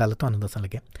ਦੀ ਮੈਂ ਗੱਲ ਤੁਹਾਨੂੰ ਦੱਸਣ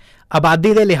ਲੱਗਿਆ।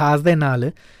 ਆਬਾਦੀ ਦੇ ਲਿਹਾਜ਼ ਦੇ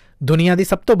ਨਾਲ ਦੁਨੀਆ ਦੀ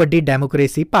ਸਭ ਤੋਂ ਵੱਡੀ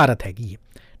ਡੈਮੋਕ੍ਰੇਸੀ ਭਾਰਤ ਹੈਗੀ ਹੈ।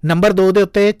 ਨੰਬਰ 2 ਦੇ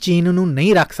ਉੱਤੇ ਚੀਨ ਨੂੰ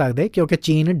ਨਹੀਂ ਰੱਖ ਸਕਦੇ, ਕਿਉਂਕਿ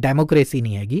ਚੀਨ ਡੈਮੋਕ੍ਰੇਸੀ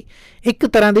ਨਹੀਂ ਹੈਗੀ, ਇੱਕ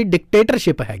ਤਰ੍ਹਾਂ ਦੀ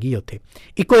ਡਿਕਟੇਟਰਸ਼ਿਪ ਹੈਗੀ ਉੱਥੇ।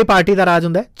 ਇੱਕੋ ਹੀ ਪਾਰਟੀ ਦਾ ਰਾਜ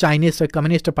ਹੁੰਦਾ, ਚਾਈਨੀਜ਼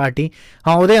ਕਮਿਊਨਿਸਟ ਪਾਰਟੀ।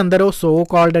 ਹਾਂ, ਉਹਦੇ ਅੰਦਰ ਉਹ ਸੋ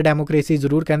ਕਾਲਡ ਡੈਮੋਕ੍ਰੇਸੀ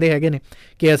ਜ਼ਰੂਰ ਕਹਿੰਦੇ ਹੈਗੇ ਨੇ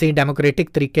ਕਿ ਅਸੀਂ ਡੈਮੋਕ੍ਰੇਟਿਕ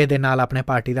ਤਰੀਕੇ ਦੇ ਨਾਲ ਆਪਣੇ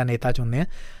ਪਾਰਟੀ ਦਾ ਨੇਤਾ ਚੁਣਦੇ ਹਾਂ,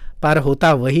 ਪਰ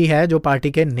ਹੋਤਾ ਵਹੀ ਹੈ ਜੋ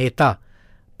ਪਾਰਟੀ ਕੇ ਨੇਤਾ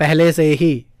ਪਹਿਲੇ ਸੇ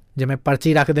ਹੀ, ਜਿਵੇਂ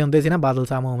ਪਰਚੀ ਰੱਖਦੇ ਹੁੰਦੇ ਸੀ ਨਾ ਬਾਦਲ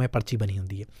ਸਾਹਿਬ, ਉਵੇਂ ਪਰਚੀ ਬਣੀ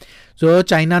ਹੁੰਦੀ ਹੈ। ਸੋ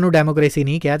ਚਾਈਨਾ ਨੂੰ ਡੈਮੋਕ੍ਰੇਸੀ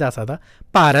ਨਹੀਂ ਕਿਹਾ ਜਾ ਸਕਦਾ।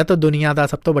 ਭਾਰਤ ਦੁਨੀਆ ਦਾ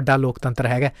ਸਭ ਤੋਂ ਵੱਡਾ ਲੋਕਤੰਤਰ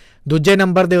ਹੈਗਾ। ਦੂਜੇ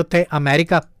ਨੰਬਰ ਦੇ ਉੱਤੇ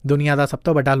ਅਮਰੀਕਾ ਦੁਨੀਆ ਦਾ ਸਭ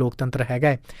ਤੋਂ ਵੱਡਾ ਲੋਕਤੰਤਰ ਹੈਗਾ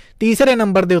ਹੈ। ਤੀਸਰੇ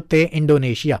ਨੰਬਰ ਦੇ ਉੱਤੇ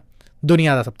ਇੰਡੋਨੇਸ਼ੀਆ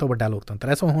ਦੁਨੀਆ ਦਾ ਸਭ ਤੋਂ ਵੱਡਾ ਲੋਕਤੰਤਰ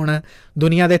ਹੈ। ਸੋ ਹੁਣ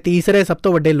ਦੁਨੀਆ ਦੇ ਤੀਸਰੇ ਸਭ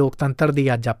ਤੋਂ ਵੱਡੇ ਲੋਕਤੰਤਰ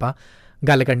ਦੀ ਅੱਜ ਆਪਾਂ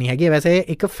ਗੱਲ ਕਰਨੀ ਹੈਗੀ। ਵੈਸੇ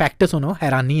ਇੱਕ ਫੈਕਟ ਸੁਣੋ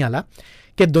ਹੈਰਾਨੀ ਵਾਲਾ,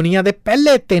 ਕਿ ਦੁਨੀਆ ਦੇ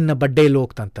ਪਹਿਲੇ 3 ਵੱਡੇ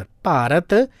ਲੋਕਤੰਤਰ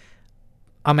ਭਾਰਤ,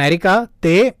 ਅਮਰੀਕਾ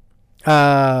ਤੇ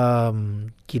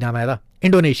ਕੀ ਨਾਮ ਹੈ ਇਹਦਾ,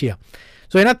 ਇੰਡੋਨੇਸ਼ੀਆ।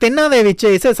 ਸੋ ਇਹਨਾਂ ਤਿੰਨਾਂ ਦੇ ਵਿੱਚ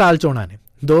ਇਸੇ ਸਾਲ ਚੋਣਾਂ ਨੇ।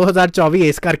 2024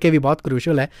 ਇਸ ਕਰਕੇ ਵੀ ਬਹੁਤ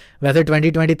ਕਰੂਸ਼ਲ ਹੈ। ਵੈਸੇ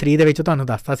 2023 ਦੇ ਵਿੱਚ ਤੁਹਾਨੂੰ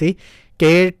ਦੱਸਤਾ ਸੀ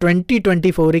ਕਿ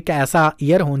 2024 ਇੱਕ ਐਸਾ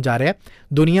ਈਅਰ ਹੋਣ ਜਾ ਰਿਹਾ,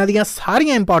 ਦੁਨੀਆ ਦੀਆਂ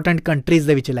ਸਾਰੀਆਂ ਇੰਪੋਰਟੈਂਟ ਕੰਟਰੀਜ਼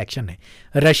ਦੇ ਵਿੱਚ ਇਲੈਕਸ਼ਨ ਨੇ।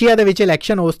 ਰਸ਼ੀਆ ਦੇ ਵਿੱਚ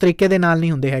ਇਲੈਕਸ਼ਨ ਉਸ ਤਰੀਕੇ ਦੇ ਨਾਲ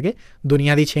ਨਹੀਂ ਹੁੰਦੇ ਹੈਗੇ।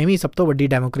 ਦੁਨੀਆ ਦੀ 6ਵੀਂ ਸਭ ਤੋਂ ਵੱਡੀ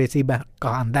ਡੈਮੋਕ੍ਰੇਸੀ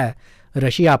ਕਹਾਂਦਾ ਹੈ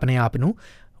ਰਸ਼ੀਆ ਆਪਣੇ ਆਪ ਨੂੰ,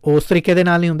 ਉਸ ਤਰੀਕੇ ਦੇ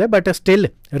ਨਾਲ ਨਹੀਂ ਹੁੰਦੇ, ਬਟ ਸਟਿਲ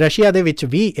ਰਸ਼ੀਆ ਦੇ ਵਿੱਚ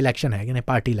ਵੀ ਇਲੈਕਸ਼ਨ ਹੈਗੇ ਨੇ,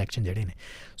 ਪਾਰਟੀ ਇਲੈਕਸ਼ਨ ਜਿਹੜੇ ਨੇ।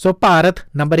 So Bharat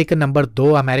number 1, number 2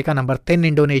 America, number 3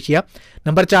 Indonesia,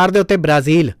 number 4 ਦੇ ਉੱਤੇ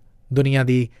ਬ੍ਰਾਜ਼ੀਲ ਦੁਨੀਆ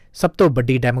ਦੀ ਸਭ ਤੋਂ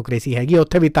ਵੱਡੀ ਡੈਮੋਕ੍ਰੇਸੀ ਹੈਗੀ,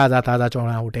 ਉੱਥੇ ਵੀ ਤਾਜ਼ਾ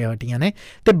ਚੋਣਾਂ ਹਟੀਆਂ ਨੇ।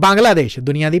 ਤੇ ਬੰਗਲਾਦੇਸ਼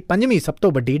ਦੁਨੀਆ ਦੀ 5ਵੀਂ ਸਭ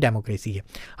ਤੋਂ ਵੱਡੀ ਡੈਮੋਕ੍ਰੇਸੀ ਹੈ।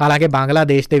 ਹਾਲਾਂਕਿ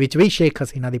ਬੰਗਲਾਦੇਸ਼ ਦੇ ਵਿੱਚ ਵੀ ਸ਼ੇਖ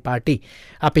ਹਸੀਨਾ ਦੀ ਪਾਰਟੀ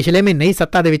ਪਿਛਲੇ ਮਹੀਨੇ ਹੀ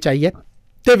ਸੱਤਾ ਦੇ ਵਿੱਚ ਆਈ ਹੈ,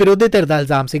 ਤੇ ਵਿਰੋਧੀ ਧਿਰ ਦਾ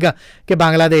ਇਲਜ਼ਾਮ ਸੀਗਾ ਕਿ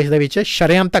ਬੰਗਲਾਦੇਸ਼ ਦੇ ਵਿੱਚ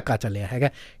ਸ਼ਰੇਆਮ ਧੱਕਾ ਚੱਲਿਆ ਹੈਗਾ।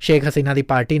 ਸ਼ੇਖ ਹਸੀਨਾ ਦੀ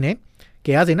ਪਾਰਟੀ ਨੇ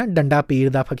ਕਿਹਾ ਸੀ ਨਾ, ਡੰਡਾ ਪੀਰ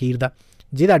ਦਾ ਫਕੀਰ ਦਾ,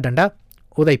 ਜਿਹਦਾ ਡੰਡਾ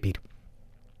ਉਹਦਾ ਹੀ ਪੀਰ।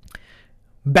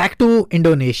 Back to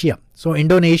Indonesia. So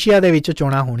Indonesia ਦੇ ਵਿੱਚ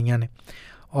ਚੋਣਾਂ ਹੋਣੀਆਂ ਨੇ,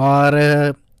 ਔਰ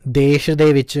ਦੇਸ਼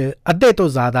ਦੇ ਵਿੱਚ ਅੱਧੇ ਤੋਂ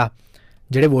ਜ਼ਿਆਦਾ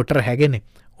ਜਿਹੜੇ ਵੋਟਰ ਹੈਗੇ ਨੇ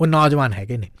ਉਹ ਨੌਜਵਾਨ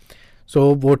ਹੈਗੇ ਨੇ।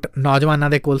 ਸੋ ਨੌਜਵਾਨਾਂ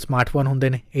ਦੇ ਕੋਲ ਸਮਾਰਟਫੋਨ ਹੁੰਦੇ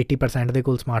ਨੇ, 80% ਦੇ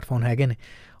ਕੋਲ ਸਮਾਰਟਫੋਨ ਹੈਗੇ ਨੇ।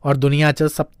 ਔਰ ਦੁਨੀਆ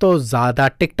 'ਚ ਸਭ ਤੋਂ ਜ਼ਿਆਦਾ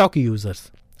ਟਿਕਟੌਕ ਯੂਜ਼ਰਸ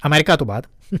ਅਮਰੀਕਾ ਤੋਂ ਬਾਅਦ,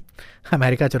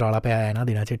 ਅਮਰੀਕਾ 'ਚ ਰੌਲਾ ਪਿਆ ਇਹਨਾਂ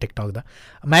ਦਿਨਾਂ 'ਚ ਟਿਕਟੌਕ ਦਾ,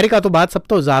 ਅਮਰੀਕਾ ਤੋਂ ਬਾਅਦ ਸਭ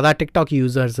ਤੋਂ ਜ਼ਿਆਦਾ ਟਿਕਟੌਕ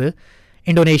ਯੂਜ਼ਰਸ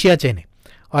ਇੰਡੋਨੇਸ਼ੀਆ 'ਚ ਨੇ।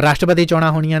 ਔਰ ਰਾਸ਼ਟਰਪਤੀ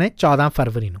ਚੋਣਾਂ ਹੋਣੀਆਂ ਨੇ 14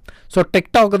 ਫਰਵਰੀ ਨੂੰ। ਸੋ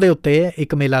ਟਿਕਟੌਕ ਦੇ ਉੱਤੇ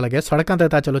ਇੱਕ ਮੇਲਾ ਲੱਗਿਆ, ਸੜਕਾਂ 'ਤੇ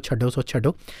ਤਾਂ ਚਲੋ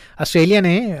ਛੱਡੋ। ਆਸਟ੍ਰੇਲੀਆ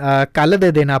ਨੇ ਕੱਲ੍ਹ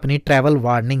ਦੇ ਦਿਨ ਆਪਣੀ ਟਰੈਵਲ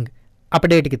ਵਾਰਨਿੰਗ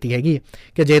ਅਪਡੇਟ ਕੀਤੀ ਹੈਗੀ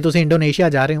ਕਿ ਜੇ ਤੁਸੀਂ ਇੰਡੋਨੇਸ਼ੀਆ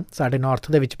ਜਾ ਰਹੇ ਹੋ, ਸਾਡੇ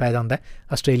ਨਾਰਥ ਦੇ ਵਿੱਚ ਪੈ ਜਾਂਦਾ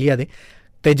ਆਸਟ੍ਰੇਲੀਆ ਦੇ,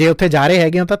 ਅਤੇ ਜੇ ਉੱਥੇ ਜਾ ਰਹੇ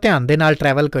ਹੈਗੇ ਹੋ ਤਾਂ ਧਿਆਨ ਦੇ ਨਾਲ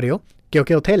ਟਰੈਵਲ ਕਰਿਓ,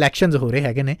 ਕਿਉਂਕਿ ਉੱਥੇ ਇਲੈਕਸ਼ਨਸ ਹੋ ਰਹੇ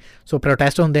ਹੈਗੇ ਨੇ। ਸੋ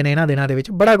ਪ੍ਰੋਟੈਸਟ ਹੁੰਦੇ ਨੇ ਇਹਨਾਂ ਦਿਨਾਂ ਦੇ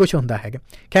ਵਿੱਚ, ਬੜਾ ਕੁਛ ਹੁੰਦਾ ਹੈਗਾ।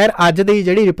 ਖੈਰ, ਅੱਜ ਦੀ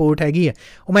ਜਿਹੜੀ ਰਿਪੋਰਟ ਹੈਗੀ ਹੈ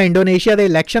ਉਹ ਮੈਂ ਇੰਡੋਨੇਸ਼ੀਆ ਦੇ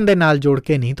ਇਲੈਕਸ਼ਨ ਦੇ ਨਾਲ ਜੋੜ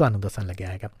ਕੇ ਨਹੀਂ ਤੁਹਾਨੂੰ ਦੱਸਣ ਲੱਗਿਆ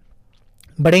ਹੈਗਾ।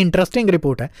 ਬੜੇ ਇੰਟਰਸਟਿੰਗ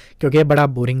ਰਿਪੋਰਟ ਹੈ, ਕਿਉਂਕਿ ਇਹ ਬੜਾ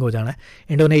ਬੋਰਿੰਗ ਹੋ ਜਾਣਾ।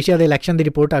 ਇੰਡੋਨੇਸ਼ੀਆ ਦੇ ਇਲੈਕਸ਼ਨ ਦੀ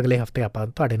ਰਿਪੋਰਟ ਅਗਲੇ ਹਫ਼ਤੇ ਆਪਾਂ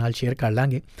ਤੁਹਾਡੇ ਨਾਲ ਸ਼ੇਅਰ ਕਰ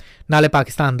ਲਾਂਗੇ, ਨਾਲੇ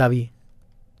ਪਾਕਿਸਤਾਨ ਦਾ ਵੀ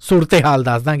ਸੂਰਤ ਹਾਲ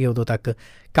ਦੱਸ ਦਾਂਗੇ। ਉਦੋਂ ਤੱਕ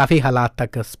ਕਾਫੀ ਹਾਲਾਤ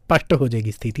ਤੱਕ ਸਪਸ਼ਟ ਹੋ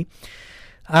ਜਾਏਗੀ ਸਥਿਤੀ।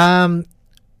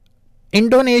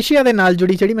 ਇੰਡੋਨੇਸ਼ੀਆ ਦੇ ਨਾਲ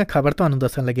ਜੁੜੀ ਜਿਹੜੀ ਮੈਂ ਖਬਰ ਤੁਹਾਨੂੰ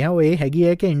ਦੱਸਣ ਲੱਗਿਆ ਉਹ ਇਹ ਹੈਗੀ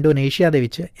ਹੈ ਕਿ ਇੰਡੋਨੇਸ਼ੀਆ ਦੇ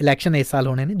ਵਿੱਚ ਇਲੈਕਸ਼ਨ ਇਸ ਸਾਲ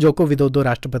ਹੋਣੇ ਨੇ। ਜੋਕੋ ਵਿਦੋਦੋ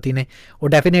ਰਾਸ਼ਟਰਪਤੀ ਨੇ, ਉਹ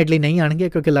ਡੈਫੀਨੇਟਲੀ ਨਹੀਂ ਆਉਣਗੇ,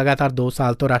 ਕਿਉਂਕਿ ਲਗਾਤਾਰ 2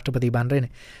 ਸਾਲ ਤੋਂ ਰਾਸ਼ਟਰਪਤੀ ਬਣ ਰਹੇ ਨੇ,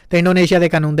 ਅਤੇ ਇੰਡੋਨੇਸ਼ੀਆ ਦੇ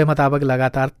ਕਾਨੂੰਨ ਦੇ ਮੁਤਾਬਕ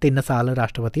ਲਗਾਤਾਰ 3 ਸਾਲ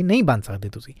ਰਾਸ਼ਟਰਪਤੀ ਨਹੀਂ ਬਣ ਸਕਦੇ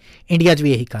ਤੁਸੀਂ। ਇੰਡੀਆ 'ਚ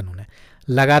ਵੀ ਇਹੀ ਕਾਨੂੰਨ ਹੈ,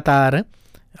 ਲਗਾਤਾਰ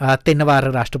 3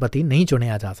 ਵਾਰ ਰਾਸ਼ਟਰਪਤੀ ਨਹੀਂ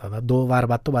ਚੁਣਿਆ ਜਾ ਸਕਦਾ, 2 ਵਾਰ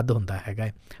ਵੱਧ ਤੋਂ ਵੱਧ ਹੁੰਦਾ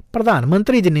ਹੈਗਾ। ਪ੍ਰਧਾਨ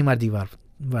ਮੰਤਰੀ ਜਿੰਨੀ ਮਰਜ਼ੀ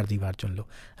ਵਾਰ ਚੁਣ ਲਓ।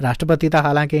 ਰਾਸ਼ਟਰਪਤੀ ਤਾਂ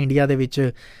ਹਾਲਾਂਕਿ ਇੰਡੀਆ ਦੇ ਵਿੱਚ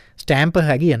ਸਟੈਂਪ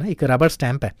ਹੈਗੀ ਹੈ ਨਾ, ਇੱਕ ਰਬੜ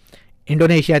ਸਟੈਂਪ ਹੈ।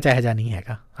 ਇੰਡੋਨੇਸ਼ੀਆ 'ਚ ਇਹੋ ਜਿਹਾ ਨਹੀਂ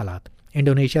ਹੈਗਾ ਹਾਲਾਤ।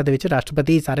 ਇੰਡੋਨੇਸ਼ੀਆ ਦੇ ਵਿੱਚ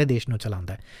ਰਾਸ਼ਟਰਪਤੀ ਸਾਰੇ ਦੇਸ਼ ਨੂੰ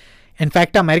ਚਲਾਉਂਦਾ ਹੈ।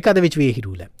 ਇਨਫੈਕਟ ਅਮਰੀਕਾ ਦੇ ਵਿੱਚ ਵੀ ਇਹੀ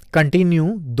ਰੂਲ ਹੈ, ਕੰਟੀਨਿਊ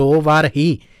 2 ਵਾਰ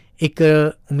ਹੀ ਇੱਕ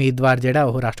ਉਮੀਦਵਾਰ ਜਿਹੜਾ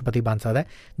ਉਹ ਰਾਸ਼ਟਰਪਤੀ ਬਣ ਸਕਦਾ।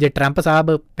 ਜੇ ਟਰੰਪ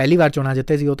ਸਾਹਿਬ ਪਹਿਲੀ ਵਾਰ ਚੋਣਾਂ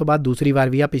ਜਿੱਤੇ ਸੀ, ਉਹ ਤੋਂ ਬਾਅਦ ਦੂਸਰੀ ਵਾਰ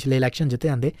ਵੀ ਪਿਛਲੇ ਇਲੈਕਸ਼ਨ ਜਿੱਤੇ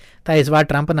ਜਾਂਦੇ, ਤਾਂ ਇਸ ਵਾਰ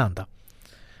ਟਰੰਪ ਨਾ ਆਉਂਦਾ।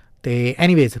 ਅਤੇ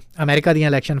ਐਨੀਵੇਜ਼ ਅਮਰੀਕਾ ਦੀਆਂ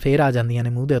ਇਲੈਕਸ਼ਨ ਫੇਰ ਆ ਜਾਂਦੀਆਂ ਨੇ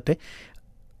ਮੂੰਹ ਦੇ ਉੱਤੇ।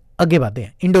 ਅੱਗੇ ਵੱਧਦੇ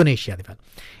ਹਾਂ ਇੰਡੋਨੇਸ਼ੀਆ ਦੇ ਵੱਲ।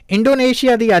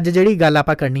 ਇੰਡੋਨੇਸ਼ੀਆ ਦੀ ਅੱਜ ਜਿਹੜੀ ਗੱਲ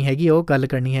ਆਪਾਂ ਕਰਨੀ ਹੈਗੀ, ਉਹ ਗੱਲ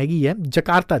ਕਰਨੀ ਹੈਗੀ ਹੈ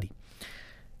ਜਕਾਰਤਾ ਦੀ।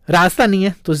 ਰਾਜਧਾਨੀ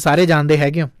ਹੈ, ਤੁਸੀਂ ਸਾਰੇ ਜਾਣਦੇ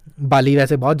ਹੈਗੇ ਹੋ। ਬਾਲੀ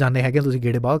ਵੈਸੇ ਬਹੁਤ ਜਾਂਦੇ ਹੈਗੇ, ਤੁਸੀਂ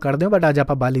ਗੇੜੇ ਬਹੁਤ ਕੱਢਦੇ ਹੋ, ਬਟ ਅੱਜ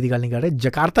ਆਪਾਂ ਬਾਲੀ ਦੀ ਗੱਲ ਨਹੀਂ ਕਰ ਰਹੇ,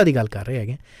 ਜਕਾਰਤਾ ਦੀ ਗੱਲ ਕਰ ਰਹੇ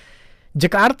ਹੈਗੇ।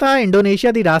 ਜਕਾਰਤਾ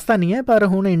ਇੰਡੋਨੇਸ਼ੀਆ ਦੀ ਰਾਜਧਾਨੀ ਹੈ, ਪਰ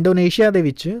ਹੁਣ ਇੰਡੋਨੇਸ਼ੀਆ ਦੇ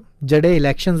ਵਿੱਚ ਜਿਹੜੇ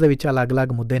ਇਲੈਕਸ਼ਨਸ ਦੇ ਵਿੱਚ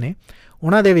ਅਲੱਗ-ਅਲੱਗ ਮੁੱਦੇ ਨੇ,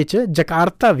 ਉਹਨਾਂ ਦੇ ਵਿੱਚ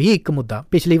ਜਕਾਰਤਾ ਵੀ ਇੱਕ ਮੁੱਦਾ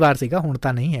ਪਿਛਲੀ ਵਾਰ ਸੀਗਾ, ਹੁਣ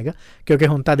ਤਾਂ ਨਹੀਂ ਹੈਗਾ, ਕਿਉਂਕਿ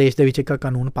ਹੁਣ ਤਾਂ ਦੇਸ਼ ਦੇ ਵਿੱਚ ਇੱਕ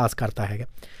ਕਾਨੂੰਨ ਪਾਸ ਕਰਤਾ ਹੈਗਾ।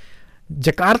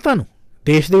 ਜਕਾਰਤਾ ਨੂੰ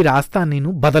ਦੇਸ਼ ਦੀ ਰਾਜਧਾਨੀ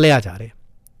ਨੂੰ ਬਦਲਿਆ ਜਾ ਰਿਹਾ,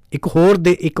 ਇੱਕ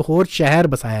ਹੋਰ ਸ਼ਹਿਰ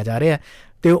ਵਸਾਇਆ ਜਾ ਰਿਹਾ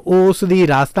ਅਤੇ ਉਸ ਦੀ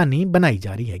ਰਾਜਧਾਨੀ ਬਣਾਈ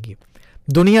ਜਾ ਰਹੀ ਹੈਗੀ।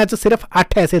 ਦੁਨੀਆ 'ਚ ਸਿਰਫ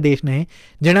 8 ਐਸੇ ਦੇਸ਼ ਨੇ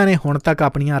ਜਿਨ੍ਹਾਂ ਨੇ ਹੁਣ ਤੱਕ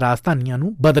ਆਪਣੀਆਂ ਰਾਜਧਾਨੀਆਂ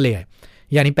ਨੂੰ ਬਦਲਿਆ ਹੈ,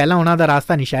 ਯਾਨੀ ਪਹਿਲਾਂ ਉਹਨਾਂ ਦਾ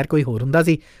ਰਾਜਧਾਨੀ ਸ਼ਹਿਰ ਕੋਈ ਹੋਰ ਹੁੰਦਾ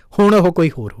ਸੀ, ਹੁਣ ਉਹ ਕੋਈ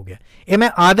ਹੋਰ ਹੋ ਗਿਆ। ਇਹ ਮੈਂ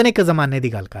ਆਧੁਨਿਕ ਜ਼ਮਾਨੇ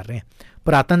ਦੀ ਗੱਲ ਕਰ ਰਿਹਾ।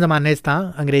 ਪੁਰਾਤਨ ਜ਼ਮਾਨੇ 'ਚ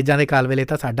ਤਾਂ ਅੰਗਰੇਜ਼ਾਂ ਦੇ ਕਾਲ ਵੇਲੇ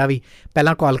ਤਾਂ ਸਾਡਾ ਵੀ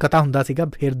ਪਹਿਲਾਂ ਕੋਲਕਾਤਾ ਹੁੰਦਾ ਸੀਗਾ,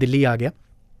 ਫਿਰ ਦਿੱਲੀ ਆ ਗਿਆ।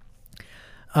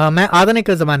 ਮੈਂ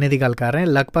ਆਧੁਨਿਕ ਜ਼ਮਾਨੇ ਦੀ ਗੱਲ ਕਰ ਰਿਹਾ,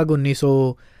 ਲਗਭਗ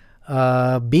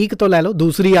 1920 ਤੋਂ ਲੈ ਲਓ,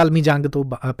 ਦੂਸਰੀ ਆਲਮੀ ਜੰਗ ਤੋਂ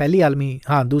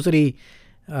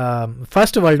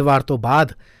ਫਸਟ ਵਰਲਡ ਵਾਰ ਤੋਂ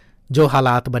ਬਾਅਦ ਜੋ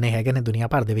ਹਾਲਾਤ ਬਣੇ ਹੈਗੇ ਨੇ ਦੁਨੀਆ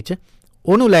ਭਰ ਦੇ ਵਿੱਚ,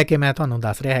 ਉਹਨੂੰ ਲੈ ਕੇ ਮੈਂ ਤੁਹਾਨੂੰ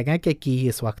ਦੱਸ ਰਿਹਾ ਹੈਗਾ ਕਿ ਕੀ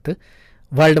ਇਸ ਵਕਤ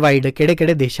ਵਰਲਡ ਵਾਈਡ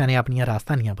ਕਿਹੜੇ ਦੇਸ਼ਾਂ ਨੇ ਆਪਣੀਆਂ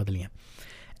ਰਾਜਧਾਨੀਆਂ ਬਦਲੀਆਂ।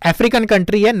 ਅਫਰੀਕਨ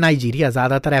ਕੰਟਰੀ ਹੈ ਨਾਈਜੀਰੀਆ,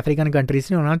 ਜ਼ਿਆਦਾਤਰ ਅਫਰੀਕਨ ਕੰਟਰੀਜ਼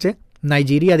ਨੇ, ਉਹਨਾਂ 'ਚ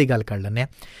ਨਾਈਜੀਰੀਆ ਦੀ ਗੱਲ ਕਰ ਲੈਂਦੇ ਹਾਂ।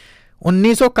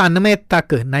 1991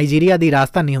 ਤੱਕ ਨਾਈਜੀਰੀਆ ਦੀ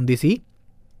ਰਾਜਧਾਨੀ ਹੁੰਦੀ ਸੀ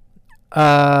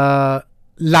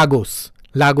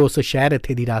ਲਾਗੋਸ ਸ਼ਹਿਰ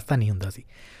ਇੱਥੇ ਦੀ ਰਾਜਧਾਨੀ ਹੁੰਦਾ ਸੀ।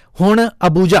 ਹੁਣ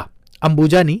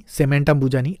ਅੰਬੂਜਾ ਨਹੀਂ, ਸੀਮੈਂਟ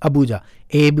ਅੰਬੂਜਾ ਨਹੀਂ, ਅਬੂਜਾ,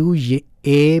 ABUJA,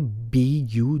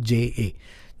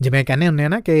 ਜਿਵੇਂ ਕਹਿੰਦੇ ਹੁੰਦੇ ਆ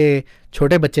ਨਾ ਕਿ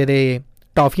ਛੋਟੇ ਬੱਚੇ ਦੇ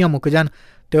ਟੌਫੀਆਂ ਮੁੱਕ ਜਾਣ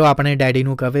ਅਤੇ ਉਹ ਆਪਣੇ ਡੈਡੀ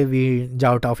ਨੂੰ ਕਹੇ ਵੀ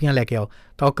ਜਾਓ ਟੌਫੀਆਂ ਲੈ ਕੇ ਆਓ,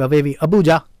 ਤਾਂ ਉਹ ਕਹੇ ਵੀ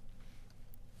ਅਬੂਜਾ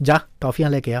ਜਾ ਟੌਫੀਆਂ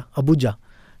ਲੈ ਕੇ ਆ, ਅਬੂਜਾ।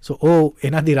 ਸੋ ਉਹ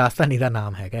ਇਹਨਾਂ ਦੀ ਰਾਜਧਾਨੀ ਦਾ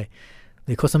ਨਾਮ ਹੈਗਾ।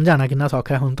 ਦੇਖੋ ਸਮਝਾਉਣਾ ਕਿੰਨਾ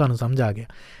ਸੌਖਾ ਹੈ, ਹੁਣ ਤੁਹਾਨੂੰ ਸਮਝ ਆ ਗਿਆ।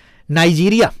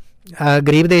 ਨਾਈਜੀਰੀਆ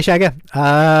ਗਰੀਬ ਦੇਸ਼ ਹੈਗਾ,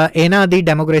 ਇਹਨਾਂ ਦੀ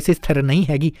ਡੈਮੋਕ੍ਰੇਸੀ ਸਥਿਰ ਨਹੀਂ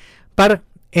ਹੈਗੀ, ਪਰ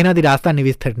ਇਹਨਾਂ ਦੀ ਰਾਜਧਾਨੀ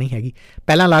ਵੀ ਸਥਿਰ ਨਹੀਂ ਹੈਗੀ।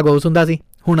 ਪਹਿਲਾਂ ਲਾਗੋਸ ਹੁੰਦਾ ਸੀ,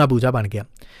 ਹੁਣ ਅਬੂਜਾ ਬਣ ਗਿਆ।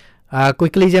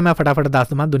 ਕੁਇਕਲੀ ਜੇ ਮੈਂ ਫਟਾਫਟ ਦੱਸ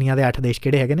ਦੇਵਾਂ ਦੁਨੀਆ ਦੇ 8 ਦੇਸ਼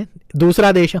ਕਿਹੜੇ ਹੈਗੇ ਨੇ।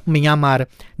 ਦੂਸਰਾ ਦੇਸ਼ ਮਿਆਂਮਾਰ,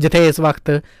 ਜਿੱਥੇ ਇਸ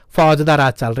ਵਕਤ ਫੌਜ ਦਾ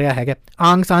ਰਾਜ ਚੱਲ ਰਿਹਾ ਹੈਗਾ।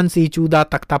 ਆਂਗ ਸਾਨ ਸੀਚੂ ਦਾ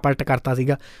ਤਖਤਾ ਪਲਟ ਕਰਤਾ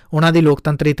ਸੀਗਾ, ਉਹਨਾਂ ਦੀ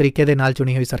ਲੋਕਤੰਤਰੀ ਤਰੀਕੇ ਦੇ ਨਾਲ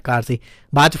ਚੁਣੀ ਹੋਈ ਸਰਕਾਰ ਸੀ।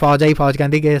 ਬਾਅਦ 'ਚ ਫੌਜ ਆਈ, ਫੌਜ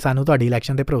ਕਹਿੰਦੀ ਕਿ ਸਾਨੂੰ ਤੁਹਾਡੀ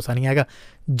ਇਲੈਕਸ਼ਨ 'ਤੇ ਭਰੋਸਾ ਨਹੀਂ ਹੈਗਾ,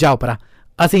 ਜਾਓ ਪਰਾਂ,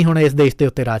 ਅਸੀਂ ਹੁਣ ਇਸ ਦੇਸ਼ ਦੇ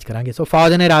ਉੱਤੇ ਰਾਜ ਕਰਾਂਗੇ। ਸੋ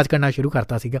ਫੌਜ ਨੇ ਰਾਜ ਕਰਨਾ ਸ਼ੁਰੂ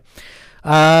ਕਰਤਾ ਸੀਗਾ।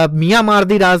 ਮਿਆਂਮਾਰ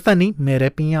ਦੀ ਰਾਜਧਾਨੀ ਮੇਰੇ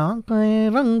ਪਿਆਂ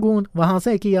ਰੰਗੂਨ, ਵਹਾਂ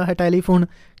ਸੇ ਕੀਆ ਹੈ ਟੈਲੀਫੋਨ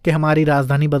ਕਿ ਹਮਾਰੀ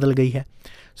ਰਾਜਧਾਨੀ ਬਦਲ ਗਈ ਹੈ।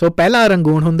 ਸੋ ਪਹਿਲਾਂ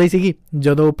ਰੰਗੂਨ ਹੁੰਦੀ ਸੀਗੀ,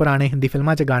 ਜਦੋਂ ਪੁਰਾਣੇ ਹਿੰਦੀ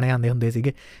ਫਿਲਮਾਂ 'ਚ ਗਾਣੇ ਆਉਂਦੇ ਹੁੰਦੇ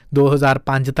ਸੀਗੇ।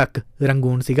 2005 ਤੱਕ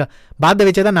ਰੰਗੂਨ ਸੀਗਾ, ਬਾਅਦ ਦੇ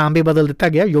ਵਿੱਚ ਇਹਦਾ ਨਾਮ ਵੀ ਬਦਲ ਦਿੱਤਾ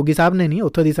ਗਿਆ। ਯੋਗੀ ਸਾਹਿਬ ਨੇ ਨਹੀਂ,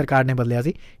 ਉੱਥੋਂ ਦੀ ਸਰਕਾਰ ਨੇ ਬਦਲਿਆ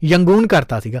ਸੀ, ਯੰਗੂਨ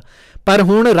ਕਰਤਾ ਸੀਗਾ, ਪਰ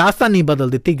ਹੁਣ ਰਾਜਧਾਨੀ ਬਦਲ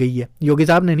ਦਿੱਤੀ ਗਈ ਹੈ। ਯੋਗੀ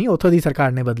ਸਾਹਿਬ ਨੇ ਨਹੀਂ, ਉੱਥੋਂ ਦੀ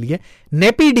ਸਰਕਾਰ ਨੇ ਬਦਲੀ ਹੈ।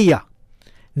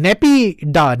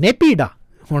 ਨੇਪੀਡਾ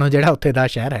ਹੁਣ ਜਿਹੜਾ ਉੱਥੇ ਦਾ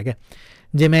ਸ਼ਹਿਰ ਹੈਗਾ।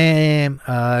 ਜਿਵੇਂ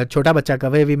ਛੋਟਾ ਬੱਚਾ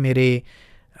ਕਵੇ ਵੀ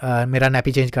ਮੇਰਾ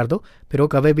ਨੈਪੀ ਚੇਂਜ ਕਰ ਦਿਓ, ਫਿਰ ਉਹ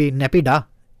ਕਵੇ ਵੀ ਨੈਪੀਡਾ,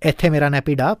 ਇੱਥੇ ਮੇਰਾ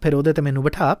ਨੈਪੀ ਡਾ, ਫਿਰ ਉਹਦੇ 'ਤੇ ਮੈਨੂੰ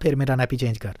ਬਿਠਾ, ਫਿਰ ਮੇਰਾ ਨੈਪੀ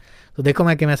ਚੇਂਜ ਕਰ। ਸੋ ਦੇਖੋ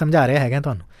ਮੈਂ ਕਿਵੇਂ ਸਮਝਾ ਰਿਹਾ ਹੈਗਾ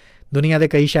ਤੁਹਾਨੂੰ। ਦੁਨੀਆ ਦੇ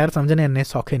ਕਈ ਸ਼ਹਿਰ ਸਮਝਣੇ ਇੰਨੇ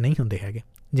ਸੌਖੇ ਨਹੀਂ ਹੁੰਦੇ ਹੈਗੇ।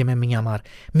 ਜਿਵੇਂ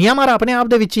ਮਿਆਂਮਾਰ ਆਪਣੇ ਆਪ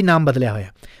ਦੇ ਵਿੱਚ ਹੀ ਨਾਮ ਬਦਲਿਆ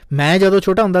ਹੋਇਆ। ਮੈਂ ਜਦੋਂ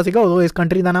ਛੋਟਾ ਹੁੰਦਾ ਸੀਗਾ ਉਦੋਂ ਇਸ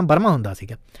ਕੰਟਰੀ ਦਾ ਨਾਮ ਬਰਮਾ ਹੁੰਦਾ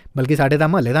ਸੀਗਾ, ਬਲਕਿ ਸਾਡੇ ਤਾਂ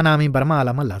ਮੁਹੱਲੇ ਦਾ ਨਾਮ ਹੀ ਬਰਮਾ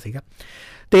ਵਾਲਾ ਮੁਹੱਲਾ ਸੀਗਾ।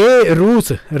 ਅਤੇ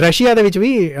ਰਸ਼ੀਆ ਦੇ ਵਿੱਚ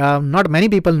ਵੀ ਨਾਟ ਮੈਨੀ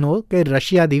ਪੀਪਲ ਨੋ ਕਿ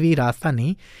ਰਸ਼ੀਆ ਦੀ ਵੀ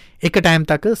ਰਾਜਧਾਨੀ ਇੱਕ ਟਾਈਮ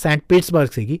ਤੱਕ ਸੈਂਟ ਪੀਟਰਸਬਰਗ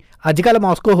ਸੀਗੀ। ਅੱਜ ਕੱਲ੍ਹ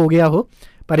ਮਾਸਕੋ ਹੋ ਗਿਆ ਉਹ,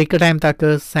 ਪਰ ਇੱਕ ਟਾਈਮ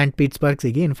ਤੱਕ ਸੈਂਟ ਪੀਟਰਸਬਰਗ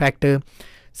ਸੀਗੀ। ਇਨਫੈਕਟ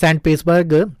ਸੈਂਟ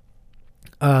ਪੀਟਰਸਬਰਗ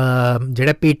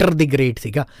ਜਿਹੜਾ ਪੀਟਰ ਦੀ ਗ੍ਰੇਟ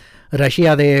ਸੀਗਾ,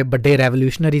 ਰਸ਼ੀਆ ਦੇ ਵੱਡੇ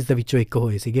ਰੈਵੋਲਿਊਸ਼ਨਰੀਜ਼ ਦੇ ਵਿੱਚੋਂ ਇੱਕ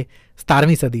ਹੋਏ ਸੀਗੇ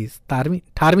 18ਵੀਂ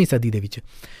ਸਦੀ ਦੇ ਵਿੱਚ,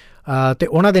 ਅਤੇ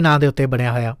ਉਹਨਾਂ ਦੇ ਨਾਂ ਦੇ ਉੱਤੇ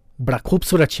ਬਣਿਆ ਹੋਇਆ ਬੜਾ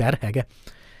ਖੂਬਸੂਰਤ ਸ਼ਹਿਰ ਹੈਗਾ।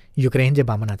 ਯੂਕਰੇਨ ਜੇ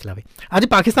ਬੰਬ ਨਾ ਚਲਾਵੇ। ਅੱਜ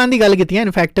ਪਾਕਿਸਤਾਨ ਦੀ ਗੱਲ ਕੀਤੀ ਹੈ,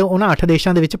 ਇਨਫੈਕਟ ਉਹਨਾਂ 8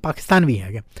 ਦੇਸ਼ਾਂ ਦੇ ਵਿੱਚ ਪਾਕਿਸਤਾਨ ਵੀ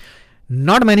ਹੈਗਾ।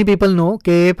 ਨਾਟ ਮੈਨੀ ਪੀਪਲ ਨੋ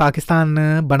ਕਿ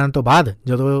ਪਾਕਿਸਤਾਨ ਬਣਨ ਤੋਂ ਬਾਅਦ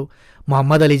ਜਦੋਂ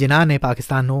ਮੁਹੰਮਦ ਅਲੀ ਜਿਨਾਹ ਨੇ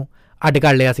ਪਾਕਿਸਤਾਨ ਨੂੰ ਅੱਡ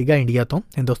ਕਰ ਲਿਆ ਸੀਗਾ ਇੰਡੀਆ ਤੋਂ,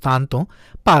 ਹਿੰਦੁਸਤਾਨ ਤੋਂ,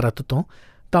 ਭਾਰਤ ਤੋਂ,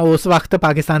 ਤਾਂ ਉਸ ਵਕਤ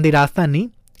ਪਾਕਿਸਤਾਨ ਦੀ ਰਾਜਧਾਨੀ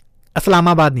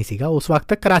ਇਸਲਾਮਾਬਾਦ ਨਹੀਂ ਸੀਗਾ, ਉਸ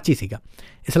ਵਕਤ ਕਰਾਚੀ ਸੀਗਾ।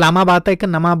 ਇਸਲਾਮਾਬਾਦ ਤਾਂ ਇੱਕ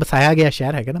ਨਵਾਂ ਵਸਾਇਆ ਗਿਆ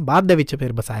ਸ਼ਹਿਰ ਹੈਗਾ ਨਾ, ਬਾਅਦ ਦੇ ਵਿੱਚ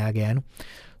ਫਿਰ ਵਸਾਇਆ ਗਿਆ ਇਹਨੂੰ।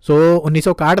 ਸੋ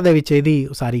 1961 ਦੇ ਵਿੱਚ ਇਹਦੀ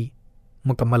ਉਸਾਰੀ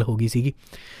ਮੁਕੰਮਲ ਹੋ ਗਈ ਸੀਗੀ,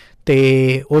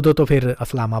 ਅਤੇ ਉਦੋਂ ਤੋਂ ਫਿਰ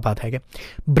ਇਸਲਾਮਾਬਾਦ ਹੈਗਾ।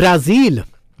 ਬ੍ਰਾਜ਼ੀਲ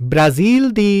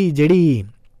ਦੀ ਜਿਹੜੀ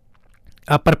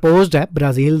ਪ੍ਰਪੋਜ਼ਡ ਹੈ,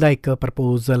 ਬ੍ਰਾਜ਼ੀਲ ਦਾ ਇੱਕ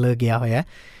ਪ੍ਰਪੋਜ਼ਲ ਗਿਆ ਹੋਇਆ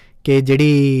ਕਿ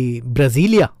ਜਿਹੜੀ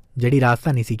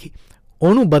ਰਾਜਧਾਨੀ ਸੀਗੀ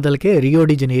ਉਹਨੂੰ ਬਦਲ ਕੇ ਰੀਓ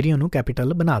ਡੀ ਜਨੇਰੀਓ ਨੂੰ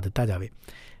ਕੈਪੀਟਲ ਬਣਾ ਦਿੱਤਾ ਜਾਵੇ।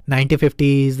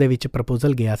 1950s ਦੇ ਵਿੱਚ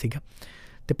ਪ੍ਰਪੋਜ਼ਲ ਗਿਆ ਸੀਗਾ,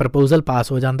 ਅਤੇ ਪ੍ਰਪੋਜ਼ਲ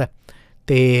ਪਾਸ ਹੋ ਜਾਂਦਾ।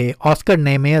 ਅਤੇ ਆਸਕਰ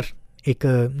ਨੇਮੇਅਰ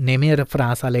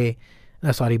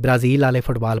ਬ੍ਰਾਜ਼ੀਲ ਵਾਲੇ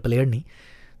ਫੁੱਟਬਾਲ ਪਲੇਅਰ ਨਹੀਂ,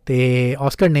 ਅਤੇ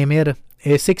ਆਸਕਰ ਨੇਮੇਅਰ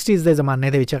ਇਹ 60s ਦੇ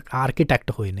ਜ਼ਮਾਨੇ ਦੇ ਵਿੱਚ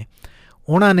ਆਰਕੀਟੈਕਟ ਹੋਏ ਨੇ।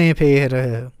 ਉਹਨਾਂ ਨੇ ਫਿਰ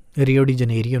ਰੀਓ ਡੀ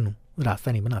ਜਨੇਰੀਓ ਨੂੰ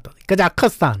ਰਾਜਧਾਨੀ ਬਣਾਤਾ ਸੀ।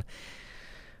 ਕਜ਼ਾਖਸਤਾਨ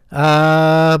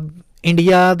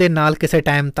ਇੰਡੀਆ ਦੇ ਨਾਲ ਕਿਸੇ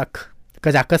ਟਾਈਮ ਤੱਕ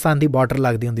ਕਜ਼ਾਖਸਤਾਨ ਦੀ ਬਾਰਡਰ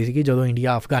ਲੱਗਦੀ ਹੁੰਦੀ ਸੀਗੀ, ਜਦੋਂ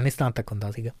ਇੰਡੀਆ ਅਫਗਾਨਿਸਤਾਨ ਤੱਕ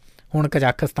ਹੁੰਦਾ ਸੀਗਾ। ਹੁਣ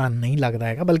ਕਜ਼ਾਖਸਤਾਨ ਨਹੀਂ ਲੱਗਦਾ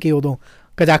ਹੈਗਾ, ਬਲਕਿ ਉਦੋਂ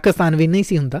ਕਜ਼ਾਖਸਤਾਨ ਵੀ ਨਹੀਂ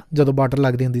ਸੀ ਹੁੰਦਾ ਜਦੋਂ ਬਾਰਡਰ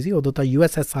ਲੱਗਦੀ ਹੁੰਦੀ ਸੀ। ਉਦੋਂ ਤਾਂ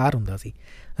USSR ਹੁੰਦਾ ਸੀ।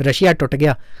 ਰਸ਼ੀਆ ਟੁੱਟ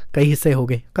ਗਿਆ, ਕਈ ਹਿੱਸੇ ਹੋ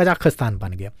ਗਏ, ਕਜ਼ਾਖਸਤਾਨ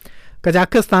ਬਣ ਗਿਆ।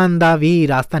 ਕਜ਼ਾਖਸਤਾਨ ਦਾ ਵੀ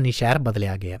ਰਾਜਧਾਨੀ ਸ਼ਹਿਰ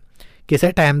ਬਦਲਿਆ ਗਿਆ।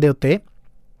 ਕਿਸੇ ਟਾਈਮ ਦੇ ਉੱਤੇ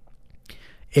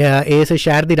ਇਸ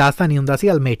ਸ਼ਹਿਰ ਦੀ ਰਾਜਧਾਨੀ ਹੁੰਦਾ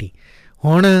ਸੀ ਅਲਮੇਟੀ,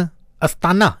 ਹੁਣ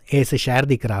ਅਸਤਾਨਾ ਇਸ ਸ਼ਹਿਰ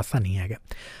ਦੀ ਇੱਕ ਰਾਜਧਾਨੀ ਹੈਗਾ।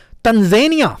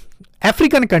 ਤਨਜ਼ੇਨੀਆ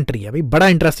ਅਫਰੀਕਨ ਕੰਟਰੀ ਹੈ ਬਈ, ਬੜਾ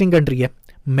ਇੰਟਰਸਟਿੰਗ ਕੰਟਰੀ ਹੈ।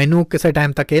 ਮੈਨੂੰ ਕਿਸੇ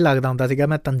ਟਾਈਮ ਤੱਕ ਇਹ ਲੱਗਦਾ ਹੁੰਦਾ ਸੀਗਾ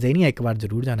ਮੈਂ ਤਨਜ਼ੇਨੀਆ ਇੱਕ ਵਾਰ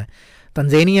ਜ਼ਰੂਰ ਜਾਣਾ।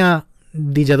 ਤਨਜ਼ੇਨੀਆ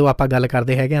ਦੀ ਜਦੋਂ ਆਪਾਂ ਗੱਲ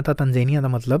ਕਰਦੇ ਹੈਗੇ ਹਾਂ ਤਾਂ ਤਨਜ਼ੇਨੀਆ ਦਾ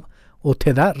ਮਤਲਬ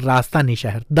ਉੱਥੇ ਦਾ ਰਾਜਧਾਨੀ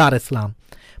ਸ਼ਹਿਰ ਦਾਰ ਇਸਲਾਮ,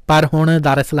 ਪਰ ਹੁਣ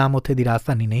ਦਾਰ ਇਸਲਾਮ ਉੱਥੇ ਦੀ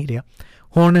ਰਾਜਧਾਨੀ ਨਹੀਂ ਰਿਹਾ,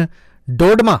 ਹੁਣ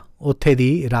ਡੋਡਮਾ ਉੱਥੇ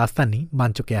ਦੀ ਰਾਜਧਾਨੀ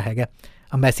ਬਣ ਚੁੱਕਿਆ ਹੈਗਾ।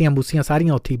 ਅੰਬੈਸੀਆਂ ਅੰਬੂਸੀਆਂ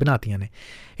ਸਾਰੀਆਂ ਉੱਥੇ ਹੀ ਬਣਾਤੀਆਂ ਨੇ।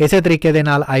 ਇਸੇ ਤਰੀਕੇ ਦੇ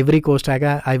ਨਾਲ ਆਈਵਰੀ ਕੋਸਟ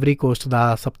ਹੈਗਾ, ਆਈਵਰੀ ਕੋਸਟ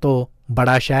ਦਾ ਸਭ ਤੋਂ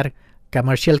ਬੜਾ ਸ਼ਹਿਰ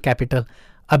ਕਮਰਸ਼ੀਅਲ ਕੈਪੀਟਲ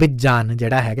ਅਬਿਜਾਨ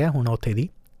ਜਿਹੜਾ ਹੈਗਾ ਹੁਣ ਉੱਥੇ ਦੀ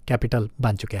ਕੈਪੀਟਲ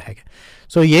ਬਣ ਚੁੱਕਿਆ ਹੈਗਾ।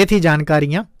 ਸੋ ਇਹ ਥੀ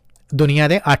ਜਾਣਕਾਰੀਆਂ ਦੁਨੀਆ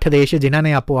ਦੇ 8 ਦੇਸ਼ ਜਿਨ੍ਹਾਂ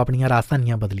ਨੇ ਆਪੋ ਆਪਣੀਆਂ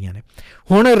ਰਾਜਧਾਨੀਆਂ ਬਦਲੀਆਂ ਨੇ।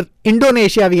 ਹੁਣ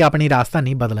ਇੰਡੋਨੇਸ਼ੀਆ ਵੀ ਆਪਣੀ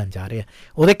ਰਾਜਧਾਨੀ ਬਦਲਣ ਜਾ ਰਿਹਾ।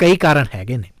 ਉਹਦੇ ਕਈ ਕਾਰਨ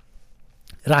ਹੈਗੇ ਨੇ।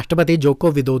 ਰਾਸ਼ਟਰਪਤੀ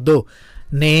ਜੋਕੋ ਵਿਦੋਦੋ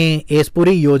ਨੇ ਇਸ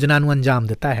ਪੂਰੀ ਯੋਜਨਾ ਨੂੰ ਅੰਜਾਮ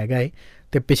ਦਿੱਤਾ ਹੈਗਾ ਏ,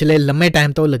 ਅਤੇ ਪਿਛਲੇ ਲੰਮੇ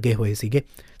ਟਾਈਮ ਤੋਂ ਲੱਗੇ ਹੋਏ ਸੀਗੇ,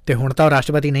 ਅਤੇ ਹੁਣ ਤਾਂ ਉਹ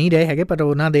ਰਾਸ਼ਟਰਪਤੀ ਨਹੀਂ ਰਹੇ ਹੈਗੇ, ਪਰ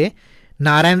ਉਹਨਾਂ ਦੇ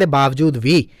ਨਾਅਰਿਆਂ ਦੇ ਬਾਵਜੂਦ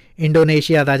ਵੀ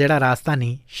ਇੰਡੋਨੇਸ਼ੀਆ ਦਾ ਜਿਹੜਾ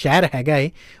ਰਾਜਧਾਨੀ ਸ਼ਹਿਰ ਹੈਗਾ ਏ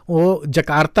ਉਹ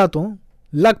ਜਕਾਰਤਾ ਤੋਂ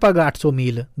ਲਗਭਗ 800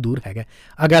 ਮੀਲ ਦੂਰ ਹੈਗਾ।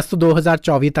 ਅਗਸਤ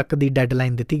 2024 ਤੱਕ ਦੀ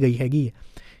ਡੈਡਲਾਈਨ ਦਿੱਤੀ ਗਈ ਹੈਗੀ ਹੈ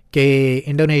ਕਿ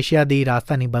ਇੰਡੋਨੇਸ਼ੀਆ ਦੀ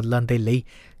ਰਾਜਧਾਨੀ ਬਦਲਣ ਦੇ ਲਈ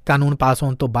ਕਾਨੂੰਨ ਪਾਸ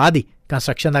ਹੋਣ ਤੋਂ ਬਾਅਦ ਹੀ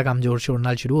ਕੰਸਟਰਕਸ਼ਨ ਦਾ ਕੰਮ ਜ਼ੋਰ ਸ਼ੋਰ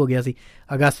ਨਾਲ ਸ਼ੁਰੂ ਹੋ ਗਿਆ ਸੀ।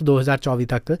 ਅਗਸਤ 2024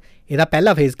 ਤੱਕ ਇਹਦਾ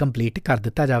ਪਹਿਲਾ ਫੇਜ਼ ਕੰਪਲੀਟ ਕਰ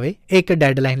ਦਿੱਤਾ ਜਾਵੇ, ਇੱਕ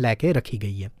ਡੈਡਲਾਈਨ ਲੈ ਕੇ ਰੱਖੀ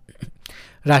ਗਈ ਹੈ।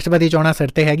 ਰਾਸ਼ਟਰਪਤੀ ਚੋਣਾਂ ਸਿਰ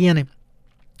 'ਤੇ ਹੈਗੀਆਂ ਨੇ,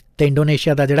 ਅਤੇ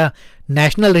ਇੰਡੋਨੇਸ਼ੀਆ ਦਾ ਜਿਹੜਾ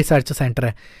ਨੈਸ਼ਨਲ ਰਿਸਰਚ ਸੈਂਟਰ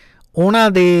ਹੈ ਉਹਨਾਂ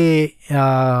ਦੇ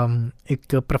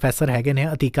ਇੱਕ ਪ੍ਰੋਫੈਸਰ ਹੈਗੇ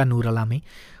ਨੇ ਅਤੀਕਾ ਨੂਰ ਅਲਾਮੀ,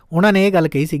 ਉਹਨਾਂ ਨੇ ਇਹ ਗੱਲ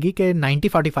ਕਹੀ ਸੀਗੀ ਕਿ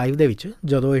 1945 ਦੇ ਵਿੱਚ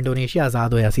ਜਦੋਂ ਇੰਡੋਨੇਸ਼ੀਆ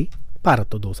ਆਜ਼ਾਦ ਹੋਇਆ ਸੀ, ਭਾਰਤ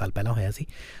ਤੋਂ 2 ਸਾਲ ਪਹਿਲਾਂ ਹੋਇਆ ਸੀ,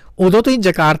 ਉਦੋਂ ਤੋਂ ਹੀ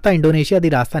ਜਕਾਰਤਾ ਇੰਡੋਨੇਸ਼ੀਆ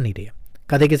ਦੀ ਰਾਜਧਾਨੀ ਰਿਹਾ।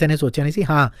 ਕਦੇ ਕਿਸੇ ਨੇ ਸੋਚਿਆ ਨਹੀਂ ਸੀ।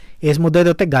 ਹਾਂ, ਇਸ ਮੁੱਦੇ ਦੇ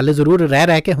ਉੱਤੇ ਗੱਲ ਜ਼ਰੂਰ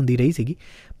ਰਹਿ ਕੇ ਹੁੰਦੀ ਰਹੀ ਸੀਗੀ,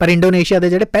 ਪਰ ਇੰਡੋਨੇਸ਼ੀਆ ਦੇ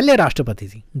ਜਿਹੜੇ ਪਹਿਲੇ ਰਾਸ਼ਟਰਪਤੀ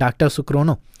ਸੀ ਡਾਕਟਰ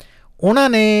ਸੁਕਰੋਨੋ, ਉਹਨਾਂ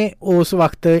ਨੇ ਉਸ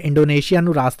ਵਕਤ ਇੰਡੋਨੇਸ਼ੀਆ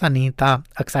ਨੂੰ ਰਾਜਧਾਨੀ ਤਾਂ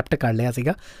ਐਕਸੈਪਟ ਕਰ ਲਿਆ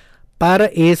ਸੀਗਾ, ਪਰ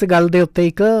ਇਸ ਗੱਲ ਦੇ ਉੱਤੇ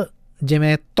ਇੱਕ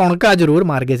ਜਿਵੇਂ ਤੁਣਕਾ ਜ਼ਰੂਰ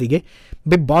ਮਾਰ ਗਏ ਸੀਗੇ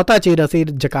ਵੀ ਬਹੁਤਾ ਚਿਰ ਅਸੀਂ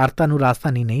ਜਕਾਰਤਾ ਨੂੰ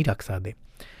ਰਾਜਧਾਨੀ ਨਹੀਂ ਰੱਖ ਸਕਦੇ।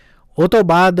 ਉਹ ਤੋਂ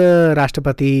ਬਾਅਦ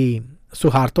ਰਾਸ਼ਟਰਪਤੀ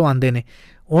ਸੁਹਾਰਤੋ ਆਉਂਦੇ ਨੇ,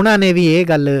 ਉਹਨਾਂ ਨੇ ਵੀ ਇਹ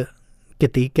ਗੱਲ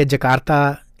ਕੀਤੀ ਕਿ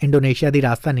ਜਕਾਰਤਾ ਇੰਡੋਨੇਸ਼ੀਆ ਦੀ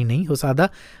ਰਾਜਧਾਨੀ ਨਹੀਂ ਹੋ ਸਕਦਾ,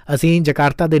 ਅਸੀਂ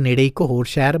ਜਕਾਰਤਾ ਦੇ ਨੇੜੇ ਇੱਕ ਹੋਰ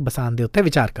ਸ਼ਹਿਰ ਵਸਾਉਣ ਦੇ ਉੱਤੇ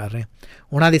ਵਿਚਾਰ ਕਰ ਰਹੇ ਹਾਂ।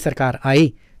 ਉਹਨਾਂ ਦੀ ਸਰਕਾਰ ਆਈ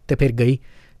ਅਤੇ ਫਿਰ ਗਈ,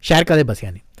 ਸ਼ਹਿਰ ਕਦੇ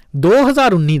ਬਸਿਆ ਨਹੀਂ।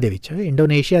 2019 ਦੇ ਵਿੱਚ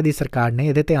ਇੰਡੋਨੇਸ਼ੀਆ ਦੀ ਸਰਕਾਰ ਨੇ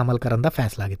ਇਹਦੇ 'ਤੇ ਅਮਲ ਕਰਨ ਦਾ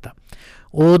ਫੈਸਲਾ ਕੀਤਾ।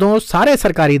 ਉਦੋਂ ਸਾਰੇ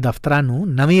ਸਰਕਾਰੀ ਦਫ਼ਤਰਾਂ ਨੂੰ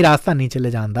ਨਵੀਂ ਰਾਜਧਾਨੀ 'ਚ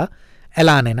ਲਿਜਾਣ ਦਾ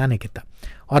ਐਲਾਨ ਇਹਨਾਂ ਨੇ ਕੀਤਾ,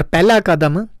 ਔਰ ਪਹਿਲਾ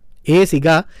ਕਦਮ ਇਹ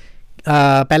ਸੀਗਾ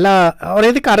ਔਰ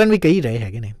ਇਹਦੇ ਕਾਰਨ ਵੀ ਕਈ ਰਹੇ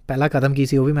ਹੈਗੇ ਨੇ। ਪਹਿਲਾ ਕਦਮ ਕੀ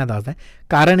ਸੀ ਉਹ ਵੀ ਮੈਂ ਦੱਸਦਾ।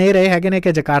 ਕਾਰਨ ਇਹ ਰਹੇ ਹੈਗੇ ਨੇ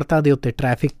ਕਿ ਜਕਾਰਤਾ ਦੇ ਉੱਤੇ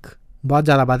ਟ੍ਰੈਫਿਕ ਬਹੁਤ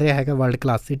ਜ਼ਿਆਦਾ ਵੱਧ ਰਿਹਾ ਹੈਗਾ, ਵਰਲਡ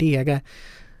ਕਲਾਸ ਸਿਟੀ ਹੈਗਾ,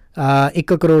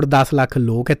 1 ਕਰੋੜ 10 ਲੱਖ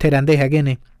ਲੋਕ ਇੱਥੇ ਰਹਿੰਦੇ ਹੈਗੇ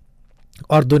ਨੇ,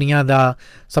 ਔਰ ਦੁਨੀਆ ਦਾ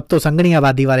ਸਭ ਤੋਂ ਸੰਘਣੀ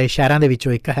ਆਬਾਦੀ ਵਾਲੇ ਸ਼ਹਿਰਾਂ ਦੇ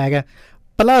ਵਿੱਚੋਂ ਇੱਕ ਹੈਗਾ।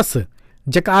 ਪਲੱਸ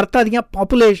ਜਕਾਰਤਾ ਦੀਆਂ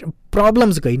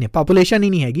ਪ੍ਰੋਬਲਮਸ ਕਈ ਨੇ, ਪਾਪੂਲੇਸ਼ਨ ਹੀ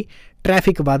ਨਹੀਂ ਹੈਗੀ,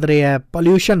 ਟ੍ਰੈਫਿਕ ਵੱਧ ਰਿਹਾ,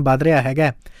 ਪੋਲਿਊਸ਼ਨ ਵੱਧ ਰਿਹਾ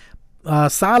ਹੈਗਾ,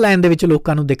 ਸਾਹ ਲੈਣ ਦੇ ਵਿੱਚ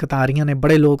ਲੋਕਾਂ ਨੂੰ ਦਿੱਕਤਾਂ ਆ ਰਹੀਆਂ ਨੇ,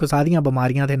 ਬੜੇ ਲੋਕ ਸਾਹ ਦੀਆਂ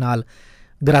ਬਿਮਾਰੀਆਂ ਦੇ ਨਾਲ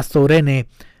ਗ੍ਰਸਤ ਹੋ ਰਹੇ ਨੇ।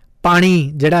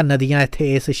 ਪਾਣੀ ਜਿਹੜਾ ਨਦੀਆਂ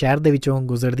ਇੱਥੇ ਇਸ ਸ਼ਹਿਰ ਦੇ ਵਿੱਚੋਂ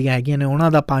ਗੁਜ਼ਰਦੀਆਂ ਹੈਗੀਆਂ ਨੇ, ਉਹਨਾਂ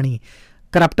ਦਾ ਪਾਣੀ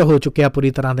ਕਰਪਟ ਹੋ ਚੁੱਕਿਆ,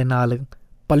 ਪੂਰੀ ਤਰ੍ਹਾਂ ਦੇ ਨਾਲ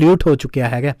ਪੋਲਿਊਟ ਹੋ ਚੁੱਕਿਆ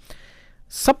ਹੈਗਾ।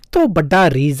 ਸਭ ਤੋਂ ਵੱਡਾ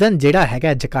ਰੀਜ਼ਨ ਜਿਹੜਾ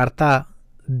ਹੈਗਾ ਜਕਾਰਤਾ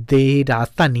ਦੀ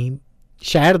ਰਾਜਧਾਨੀ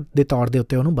ਸ਼ਹਿਰ ਦੇ ਤੌਰ ਦੇ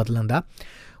ਉੱਤੇ ਉਹਨੂੰ ਬਦਲਣ ਦਾ,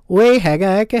 ਉਹ ਇਹ ਹੈਗਾ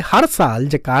ਹੈ ਕਿ ਹਰ ਸਾਲ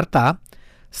ਜਕਾਰਤਾ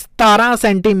 17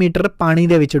 ਸੈਂਟੀਮੀਟਰ ਪਾਣੀ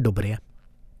ਦੇ ਵਿੱਚ ਡੁੱਬ ਰਿਹਾ,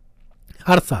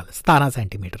 ਹਰ ਸਾਲ 17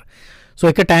 ਸੈਂਟੀਮੀਟਰ। ਸੋ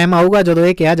ਇੱਕ ਟਾਈਮ ਆਊਗਾ ਜਦੋਂ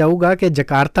ਇਹ ਕਿਹਾ ਜਾਊਗਾ ਕਿ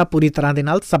ਜਕਾਰਤਾ ਪੂਰੀ ਤਰ੍ਹਾਂ ਦੇ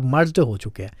ਨਾਲ ਸਬਮਰਜਡ ਹੋ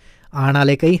ਚੁੱਕਿਆ ਆਉਣ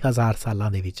ਵਾਲੇ ਕਈ ਹਜ਼ਾਰ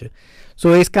ਸਾਲਾਂ ਦੇ ਵਿੱਚ।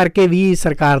 ਸੋ ਇਸ ਕਰਕੇ ਵੀ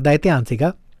ਸਰਕਾਰ ਦਾ ਇਹ ਧਿਆਨ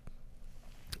ਸੀਗਾ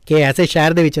ਕਿ ਐਸੇ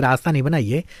ਸ਼ਹਿਰ ਦੇ ਵਿੱਚ ਰਾਜਧਾਨੀ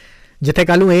ਬਣਾਈਏ ਜਿੱਥੇ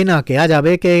ਕੱਲ੍ਹ ਨੂੰ ਇਹ ਨਾ ਕਿਹਾ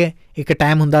ਜਾਵੇ ਕਿ ਇੱਕ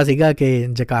ਟਾਈਮ ਹੁੰਦਾ ਸੀਗਾ ਕਿ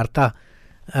ਜਕਾਰਤਾ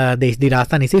ਦੇਸ਼ ਦੀ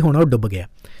ਰਾਜਧਾਨੀ ਸੀ, ਹੁਣ ਉਹ ਡੁੱਬ ਗਿਆ।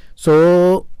 ਸੋ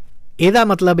ਇਹਦਾ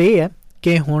ਮਤਲਬ ਇਹ ਹੈ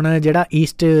ਕਿ ਹੁਣ ਜਿਹੜਾ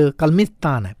ਈਸਟ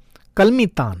ਕਲਮੀਟਾਨ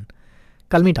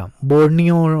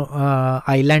ਬੋਰਨੀਓ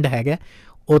ਆਈਲੈਂਡ ਹੈਗਾ,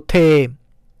 ਉੱਥੇ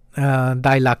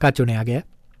ਦਾ ਇਲਾਕਾ ਚੁਣਿਆ ਗਿਆ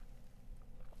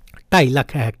 2.5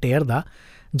 ਲੱਖ ਹੈਕਟੇਅਰ ਦਾ,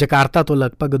 ਜਕਾਰਤਾ ਤੋਂ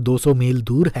ਲਗਭਗ 200 ਮੀਲ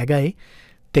ਦੂਰ ਹੈਗਾ ਏ,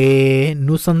 ਅਤੇ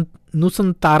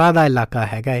ਨੂਸਨਤਾਰਾ ਦਾ ਇਲਾਕਾ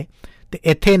ਹੈਗਾ ਏ, ਅਤੇ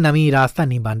ਇੱਥੇ ਨਵੀਂ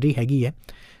ਰਾਜਧਾਨੀ ਬਣ ਰਹੀ ਹੈਗੀ ਹੈ।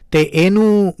 ਅਤੇ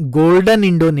ਇਹਨੂੰ ਗੋਲਡਨ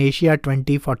ਇੰਡੋਨੇਸ਼ੀਆ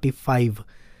 2045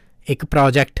 ਇੱਕ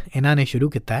ਪ੍ਰੋਜੈਕਟ ਇਹਨਾਂ ਨੇ ਸ਼ੁਰੂ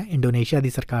ਕੀਤਾ ਹੈ ਇੰਡੋਨੇਸ਼ੀਆ ਦੀ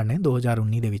ਸਰਕਾਰ ਨੇ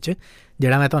 2019 ਦੇ ਵਿੱਚ,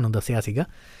 ਜਿਹੜਾ ਮੈਂ ਤੁਹਾਨੂੰ ਦੱਸਿਆ ਸੀਗਾ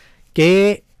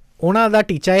ਕਿ ਉਹਨਾਂ ਦਾ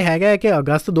ਟੀਚਾ ਇਹ ਹੈਗਾ ਕਿ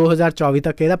ਅਗਸਤ 2024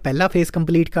 ਤੱਕ ਇਹਦਾ ਪਹਿਲਾ ਫੇਜ਼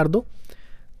ਕੰਪਲੀਟ ਕਰ ਦਿਓ,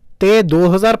 ਅਤੇ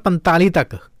 2045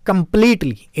 ਤੱਕ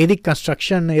ਕੰਪਲੀਟਲੀ ਇਹਦੀ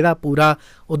ਕੰਸਟਰਕਸ਼ਨ ਇਹਦਾ ਪੂਰਾ,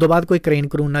 ਉਦੋਂ ਬਾਅਦ ਕੋਈ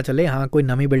ਕਰੂਨ ਨਾ ਚੱਲੇ, ਹਾਂ ਕੋਈ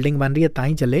ਨਵੀਂ ਬਿਲਡਿੰਗ ਬਣ ਰਹੀ ਹੈ ਤਾਂ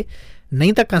ਹੀ ਚੱਲੇ,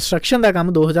 ਨਹੀਂ ਤਾਂ ਕੰਸਟਰਕਸ਼ਨ ਦਾ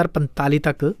ਕੰਮ 2045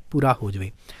 ਤੱਕ ਪੂਰਾ ਹੋ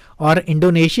ਜਾਵੇ। ਔਰ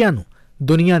ਇੰਡੋਨੇਸ਼ੀਆ ਨੂੰ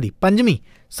ਦੁਨੀਆ ਦੀ 5ਵੀਂ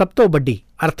ਸਭ ਤੋਂ ਵੱਡੀ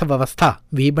ਅਰਥ ਵਿਵਸਥਾ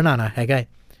ਵੀ ਬਣਾਉਣਾ ਹੈਗਾ ਹੈ।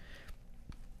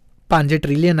 5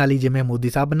 ਟ੍ਰਿਲੀਅਨ ਵਾਲੀ ਜਿਵੇਂ ਮੋਦੀ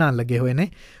ਸਾਹਿਬ ਬਣਾਉਣ ਲੱਗੇ ਹੋਏ ਨੇ,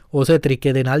 ਉਸੇ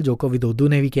ਤਰੀਕੇ ਦੇ ਨਾਲ ਜੋਕੋ ਵਿਦੋਦੋ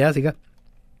ਨੇ ਵੀ ਕਿਹਾ ਸੀਗਾ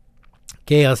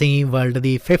ਕਿ ਅਸੀਂ ਵਰਲਡ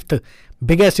ਦੀ 5th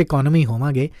ਬਿਗੈਸਟ ਇਕੋਨਮੀ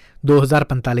ਹੋਵਾਂਗੇ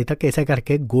 2045 ਤੱਕ। ਇਸੇ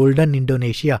ਕਰਕੇ ਗੋਲਡਨ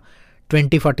ਇੰਡੋਨੇਸ਼ੀਆ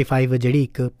 2045 ਜਿਹੜੀ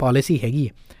ਇੱਕ ਪਾਲਿਸੀ ਹੈਗੀ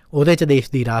ਹੈ ਉਹਦੇ 'ਚ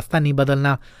ਦੇਸ਼ ਦੀ ਰਾਜਧਾਨੀ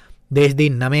ਬਦਲਣਾ, ਦੇਸ਼ ਦੀ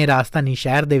ਨਵੇਂ ਰਾਜਧਾਨੀ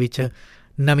ਸ਼ਹਿਰ ਦੇ ਵਿੱਚ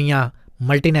ਨਵੀਆਂ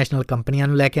ਮਲਟੀਨੈਸ਼ਨਲ ਕੰਪਨੀਆਂ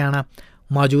ਨੂੰ ਲੈ ਕੇ ਆਉਣਾ,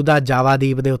 ਮੌਜੂਦਾ ਜਾਵਾ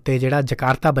ਦੀਪ ਦੇ ਉੱਤੇ ਜਿਹੜਾ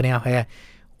ਜਕਾਰਤਾ ਬਣਿਆ ਹੋਇਆ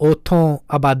ਉੱਥੋਂ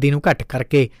ਆਬਾਦੀ ਨੂੰ ਘੱਟ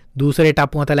ਕਰਕੇ ਦੂਸਰੇ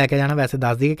ਟਾਪੂਆਂ 'ਤੇ ਲੈ ਕੇ ਜਾਣਾ। ਵੈਸੇ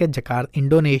ਦੱਸ ਦਈਏ ਕਿ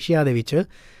ਇੰਡੋਨੇਸ਼ੀਆ ਦੇ ਵਿੱਚ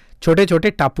ਛੋਟੇ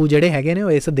ਛੋਟੇ ਟਾਪੂ ਜਿਹੜੇ ਹੈਗੇ ਨੇ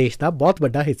ਉਹ ਇਸ ਦੇਸ਼ ਦਾ ਬਹੁਤ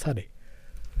ਵੱਡਾ ਹਿੱਸਾ ਨੇ।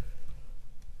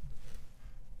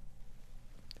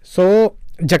 ਸੋ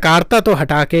ਜਕਾਰਤਾ ਤੋਂ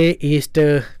ਹਟਾ ਕੇ ਈਸਟ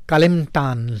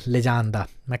ਕਾਲਿਮਟਾਨ ਲਿਜਾਣ ਦਾ,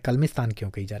 ਮੈਂ ਕਲਮਿਸਤਾਨ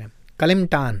ਕਿਉਂ ਕਹੀ ਜਾ ਰਿਹਾ,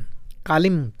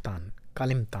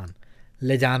 ਕਾਲਿਮਤਾਨ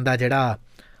ਲਿਜਾਣ ਦਾ ਜਿਹੜਾ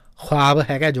ਖ਼ੁਆਬ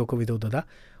ਹੈਗਾ ਜੋਕੋ ਵਿਦੋਦੋ ਦਾ,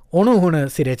 ਉਹਨੂੰ ਹੁਣ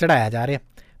ਸਿਰੇ ਚੜ੍ਹਾਇਆ ਜਾ ਰਿਹਾ।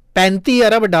 35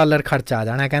 ਅਰਬ ਡਾਲਰ ਖਰਚ ਆ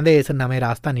ਜਾਣਾ ਕਹਿੰਦੇ ਇਸ ਨਵੇਂ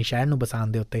ਰਾਜਧਾਨੀ ਸ਼ਹਿਰ ਨੂੰ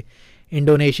ਵਸਾਉਣ ਦੇ ਉੱਤੇ।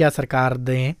 ਇੰਡੋਨੇਸ਼ੀਆ ਸਰਕਾਰ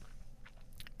ਨੇ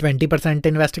 20%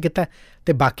 ਇਨਵੈਸਟ ਕੀਤਾ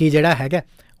ਅਤੇ ਬਾਕੀ ਜਿਹੜਾ ਹੈਗਾ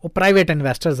ਉਹ ਪ੍ਰਾਈਵੇਟ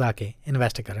ਇਨਵੈਸਟਰਸ ਆ ਕੇ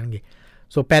ਇਨਵੈਸਟ ਕਰਨਗੇ।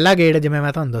 ਸੋ ਪਹਿਲਾ ਗੇੜ ਜਿਵੇਂ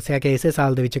ਮੈਂ ਤੁਹਾਨੂੰ ਦੱਸਿਆ ਕਿ ਇਸੇ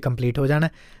ਸਾਲ ਦੇ ਵਿੱਚ ਕੰਪਲੀਟ ਹੋ ਜਾਣਾ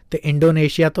ਅਤੇ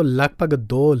ਇੰਡੋਨੇਸ਼ੀਆ ਤੋਂ ਲਗਭਗ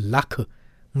 2 ਲੱਖ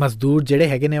ਮਜ਼ਦੂਰ ਜਿਹੜੇ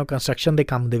ਹੈਗੇ ਨੇ ਉਹ ਕੰਸਟਰਕਸ਼ਨ ਦੇ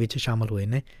ਕੰਮ ਦੇ ਵਿੱਚ ਸ਼ਾਮਲ ਹੋਏ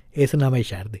ਨੇ ਇਸ ਨਵੇਂ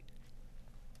ਸ਼ਹਿਰ ਦੇ।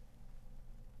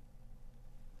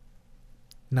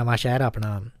 ਨਵਾਂ ਸ਼ਹਿਰ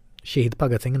ਆਪਣਾ ਸ਼ਹੀਦ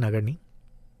ਭਗਤ ਸਿੰਘ ਨਗਰ ਨਹੀਂ,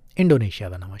 ਇੰਡੋਨੇਸ਼ੀਆ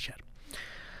ਦਾ ਨਵਾਂ ਸ਼ਹਿਰ।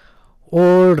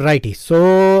 ਉਹ ਰਾਈਟੀ। ਸੋ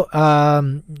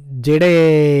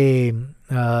ਜਿਹੜੇ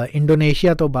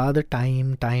ਇੰਡੋਨੇਸ਼ੀਆ ਤੋਂ ਬਾਅਦ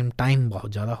ਟਾਈਮ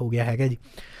ਬਹੁਤ ਜ਼ਿਆਦਾ ਹੋ ਗਿਆ ਹੈਗਾ ਜੀ।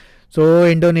 ਸੋ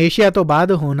ਇੰਡੋਨੇਸ਼ੀਆ ਤੋਂ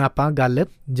ਬਾਅਦ ਹੁਣ ਆਪਾਂ ਗੱਲ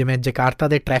ਜਿਵੇਂ ਜਕਾਰਤਾ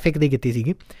ਦੇ ਟ੍ਰੈਫਿਕ ਦੀ ਕੀਤੀ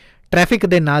ਸੀਗੀ, ਟ੍ਰੈਫਿਕ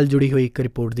ਦੇ ਨਾਲ ਜੁੜੀ ਹੋਈ ਇੱਕ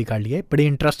ਰਿਪੋਰਟ ਦੀ ਕਰ ਲਈਏ। ਬੜੀ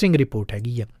ਇੰਟਰਸਟਿੰਗ ਰਿਪੋਰਟ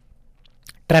ਹੈਗੀ ਆ।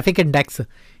 ਟ੍ਰੈਫਿਕ ਇੰਡੈਕਸ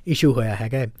ਇਸ਼ੂ ਹੋਇਆ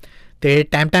ਹੈਗਾ ਅਤੇ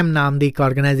ਟੈਮ ਨਾਮ ਦੀ ਇੱਕ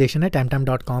ਔਰਗਨਾਈਜੇਸ਼ਨ ਹੈ,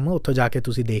 ਟੈਮ.com, ਉੱਥੋਂ ਜਾ ਕੇ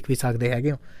ਤੁਸੀਂ ਦੇਖ ਵੀ ਸਕਦੇ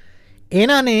ਹੈਗੇ ਹੋ।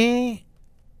 ਇਹਨਾਂ ਨੇ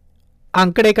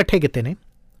ਅੰਕੜੇ ਇਕੱਠੇ ਕੀਤੇ ਨੇ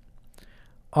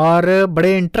ਔਰ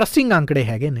ਬੜੇ ਇੰਟਰਸਟਿੰਗ ਅੰਕੜੇ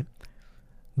ਹੈਗੇ ਨੇ।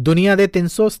 ਦੁਨੀਆ ਦੇ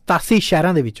 387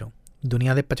 ਸ਼ਹਿਰਾਂ ਦੇ ਵਿੱਚੋਂ,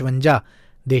 ਦੁਨੀਆ ਦੇ 55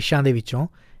 ਦੇਸ਼ਾਂ ਦੇ ਵਿੱਚੋਂ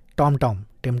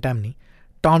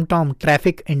ਟੌਮ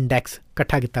ਟ੍ਰੈਫਿਕ ਇੰਡੈਕਸ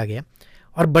ਇਕੱਠਾ ਕੀਤਾ ਗਿਆ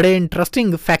ਔਰ ਬੜੇ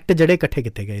ਇੰਟਰਸਟਿੰਗ ਫੈਕਟ ਜਿਹੜੇ ਇਕੱਠੇ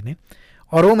ਕੀਤੇ ਗਏ ਨੇ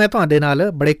ਔਰ ਉਹ ਮੈਂ ਤੁਹਾਡੇ ਨਾਲ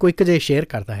ਬੜੇ ਕੁਇੱਕ ਜਿਹੇ ਸ਼ੇਅਰ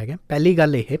ਕਰਦਾ ਹੈਗਾ। ਪਹਿਲੀ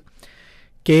ਗੱਲ ਇਹ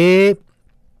ਕਿ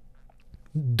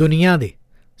ਦੁਨੀਆ ਦੇ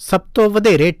ਸਭ ਤੋਂ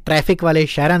ਵਧੇਰੇ ਟ੍ਰੈਫਿਕ ਵਾਲੇ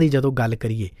ਸ਼ਹਿਰਾਂ ਦੀ ਜਦੋਂ ਗੱਲ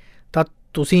ਕਰੀਏ ਤਾਂ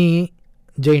ਤੁਸੀਂ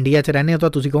ਜੇ ਇੰਡੀਆ 'ਚ ਰਹਿੰਦੇ ਹੋ ਤਾਂ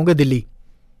ਤੁਸੀਂ ਕਹੋਗੇ ਦਿੱਲੀ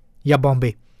ਜਾਂ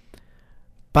ਬੰਬੇ,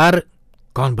 ਪਰ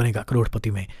ਕੌਣ ਬਣੇਗਾ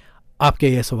ਕਰੋੜਪਤੀ में? आपके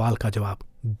ये सवाल का जवाब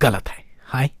गलत है।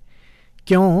 हाय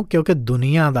ਕਿਉਂ? ਕਿਉਂਕਿ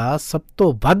ਦੁਨੀਆ ਦਾ ਸਭ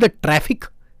ਤੋਂ ਵੱਧ ਟ੍ਰੈਫਿਕ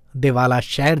ਦੇ ਵਾਲਾ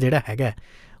ਸ਼ਹਿਰ ਜਿਹੜਾ ਹੈਗਾ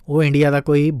ਉਹ ਇੰਡੀਆ ਦਾ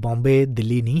ਕੋਈ ਬੰਬੇ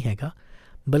ਦਿੱਲੀ ਨਹੀਂ ਹੈਗਾ,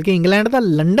 ਬਲਕਿ ਇੰਗਲੈਂਡ ਦਾ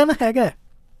ਲੰਡਨ ਹੈਗਾ।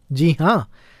 ਜੀ ਹਾਂ,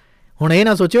 ਹੁਣ ਇਹ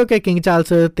ਨਾ ਸੋਚਿਓ ਕਿ ਕਿੰਗ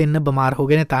ਚਾਰਲਸ 3 ਬਿਮਾਰ ਹੋ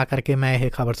ਗਏ ਨੇ ਤਾਂ ਕਰਕੇ ਮੈਂ ਇਹ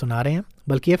ਖਬਰ ਸੁਣਾ ਰਿਹਾ,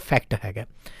 ਬਲਕਿ ਇਹ ਫੈਕਟ ਹੈਗਾ।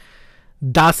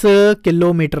 10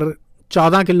 ਕਿਲੋਮੀਟਰ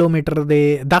 14 ਕਿਲੋਮੀਟਰ ਦੇ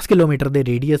 10 ਕਿਲੋਮੀਟਰ ਦੇ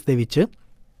ਰੇਡੀਅਸ ਦੇ ਵਿੱਚ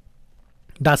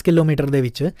 10 ਕਿਲੋਮੀਟਰ ਦੇ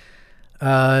ਵਿੱਚ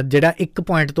ਜਿਹੜਾ ਇੱਕ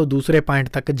ਪੁਆਇੰਟ ਤੋਂ ਦੂਸਰੇ ਪੁਆਇੰਟ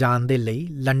ਤੱਕ ਜਾਣ ਦੇ ਲਈ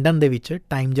ਲੰਡਨ ਦੇ ਵਿੱਚ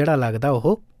ਟਾਈਮ ਜਿਹੜਾ ਲੱਗਦਾ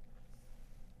ਉਹ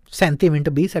 37 ਮਿੰਟ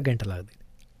 20 ਸੈਕਿੰਡ ਲੱਗਦੇ।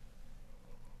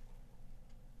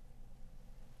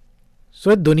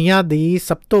 ਸੋ ਇਹ ਦੁਨੀਆ ਦੀ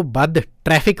ਸਭ ਤੋਂ ਵੱਧ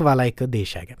ਟ੍ਰੈਫਿਕ ਵਾਲਾ ਇੱਕ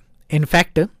ਦੇਸ਼ ਹੈਗਾ।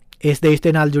 ਇਨਫੈਕਟ ਇਸ ਦੇਸ਼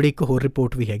ਦੇ ਨਾਲ ਜੁੜੀ ਇੱਕ ਹੋਰ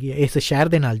ਰਿਪੋਰਟ ਵੀ ਹੈਗੀ ਹੈ, ਇਸ ਸ਼ਹਿਰ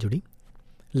ਦੇ ਨਾਲ ਜੁੜੀ,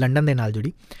 ਲੰਡਨ ਦੇ ਨਾਲ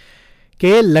ਜੁੜੀ,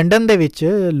 ਕਿ ਲੰਡਨ ਦੇ ਵਿੱਚ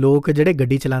ਲੋਕ ਜਿਹੜੇ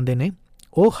ਗੱਡੀ ਚਲਾਉਂਦੇ ਨੇ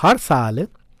ਉਹ ਹਰ ਸਾਲ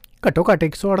ਘੱਟੋ ਘੱਟ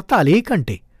 148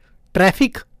 ਘੰਟੇ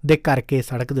ਟ੍ਰੈਫਿਕ ਦੇ ਕਰਕੇ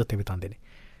ਸੜਕ ਦੇ ਉੱਤੇ ਬਿਤਾਉਂਦੇ ਨੇ।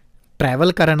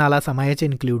 ਟਰੈਵਲ ਕਰਨ ਵਾਲਾ ਸਮਾਂ ਇਹ 'ਚ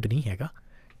ਇਨਕਲੂਡ ਨਹੀਂ ਹੈਗਾ,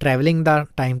 ਟਰੈਵਲਿੰਗ ਦਾ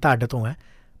ਟਾਈਮ ਤਾਂ ਅੱਡ ਤੋਂ ਹੈ,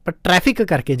 ਪਰ ਟਰੈਫਿਕ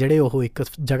ਕਰਕੇ ਜਿਹੜੇ ਉਹ ਇੱਕ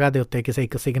ਜਗ੍ਹਾ ਦੇ ਉੱਤੇ ਕਿਸੇ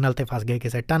ਇੱਕ ਸਿਗਨਲ 'ਤੇ ਫਸ ਗਏ,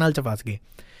 ਕਿਸੇ ਟਨਲ 'ਚ ਫਸ ਗਏ,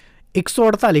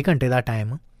 148 ਘੰਟੇ ਦਾ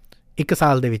ਟਾਈਮ ਇੱਕ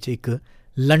ਸਾਲ ਦੇ ਵਿੱਚ ਇੱਕ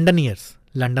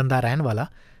ਲੰਡਨ ਦਾ ਰਹਿਣ ਵਾਲਾ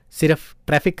ਸਿਰਫ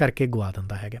ਟਰੈਫਿਕ ਕਰਕੇ ਗੁਆ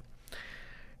ਦਿੰਦਾ ਹੈਗਾ।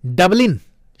 ਡਬਲਿਨ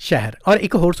ਸ਼ਹਿਰ, ਔਰ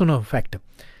ਇੱਕ ਹੋਰ ਸੁਣੋ ਫੈਕਟ,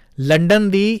 ਲੰਡਨ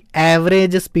ਦੀ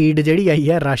ਐਵਰੇਜ ਸਪੀਡ ਜਿਹੜੀ ਆਈ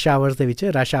ਹੈ ਰਸ਼ ਆਵਰਸ ਦੇ ਵਿੱਚ,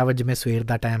 ਰਸ਼ ਆਵਰ ਜਿਵੇਂ ਸਵੇਰ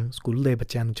ਦਾ ਟਾਈਮ, ਸਕੂਲ ਦੇ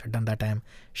ਬੱਚਿਆਂ ਨੂੰ ਛੱਡਣ ਦਾ ਟਾਈਮ,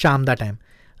 ਸ਼ਾਮ ਦਾ ਟਾਈਮ,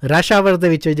 ਰਸ਼ ਆਵਰਸ ਦੇ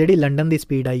ਵਿੱਚ ਜਿਹੜੀ ਲੰਡਨ ਦੀ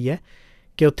ਸਪੀਡ ਆਈ ਹੈ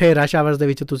ਕਿ ਉੱਥੇ ਰਸ਼ ਆਵਰਸ ਦੇ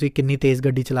ਵਿੱਚ ਤੁਸੀਂ ਕਿੰਨੀ ਤੇਜ਼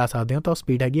ਗੱਡੀ ਚਲਾ ਸਕਦੇ ਹੋ ਤਾਂ ਉਹ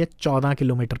ਸਪੀਡ ਹੈਗੀ ਹੈ 14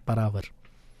 ਕਿਲੋਮੀਟਰ ਪਰ ਆਵਰ।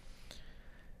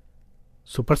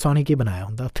 ਸੁਪਰਸੋਨਿਕ ਹੀ ਬਣਾਇਆ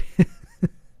ਹੁੰਦਾ ਉੱਥੇ।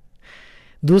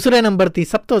 ਦੂਸਰੇ ਨੰਬਰ 'ਤੇ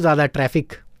ਸਭ ਤੋਂ ਜ਼ਿਆਦਾ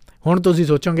ਟ੍ਰੈਫਿਕ, ਹੁਣ ਤੁਸੀਂ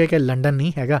ਸੋਚੋਗੇ ਕਿ ਲੰਡਨ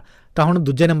ਨਹੀਂ ਹੈਗਾ ਤਾਂ ਹੁਣ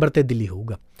ਦੂਜੇ ਨੰਬਰ 'ਤੇ ਦਿੱਲੀ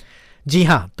ਹੋਊਗਾ। ਜੀ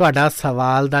ਹਾਂ, ਤੁਹਾਡਾ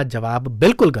ਸਵਾਲ ਦਾ ਜਵਾਬ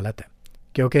ਬਿਲਕੁਲ ਗਲਤ ਹੈ,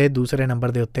 ਕਿਉਂਕਿ ਦੂਸਰੇ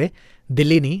ਨੰਬਰ ਦੇ ਉੱਤੇ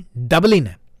ਦਿੱਲੀ ਨਹੀਂ ਡਬਲਿਨ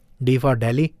ਹੈ। D for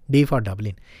Delhi, D for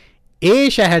Dublin. ਇਹ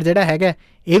ਸ਼ਹਿਰ ਜਿਹੜਾ ਹੈਗਾ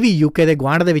ਇਹ ਵੀ ਯੂਕੇ ਦੇ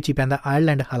ਗੁਆਂਢ ਦੇ ਵਿੱਚ ਹੀ ਪੈਂਦਾ,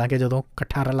 ਆਇਰਲੈਂਡ। ਹਾਲਾਂਕਿ ਜਦੋਂ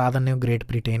ਇਕੱਠਾ ਰਲਾ ਦਿੰਦੇ ਹੋ ਗ੍ਰੇਟ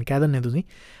ਬ੍ਰਿਟੇਨ ਕਹਿ ਦਿੰਦੇ ਤੁਸੀਂ।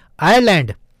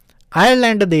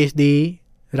 ਆਇਰਲੈਂਡ ਦੇਸ਼ ਦੀ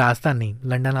ਰਾਜਧਾਨੀ,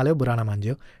 ਲੰਡਨ ਵਾਲਿਓ ਬੁਰਾ ਨਾ ਮੰਨ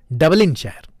ਜਿਓ, ਡਬਲਿਨ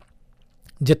ਸ਼ਹਿਰ,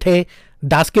 ਜਿੱਥੇ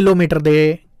 10 ਕਿਲੋਮੀਟਰ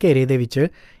ਦੇ ਘੇਰੇ ਦੇ ਵਿੱਚ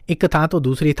ਇੱਕ ਥਾਂ ਤੋਂ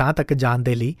ਦੂਸਰੀ ਥਾਂ ਤੱਕ ਜਾਣ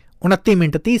ਦੇ ਲਈ 29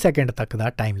 ਮਿੰਟ 30 ਸੈਕਿੰਡ ਤੱਕ ਦਾ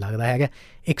ਟਾਈਮ ਲੱਗਦਾ ਹੈਗਾ।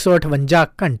 158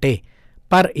 ਘੰਟੇ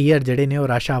ਪਰ ਈਅਰ ਜਿਹੜੇ ਨੇ ਉਹ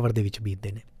ਰਸ਼ ਆਵਰ ਦੇ ਵਿੱਚ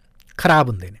ਬੀਤਦੇ ਨੇ, ਖਰਾਬ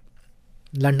ਹੁੰਦੇ ਨੇ।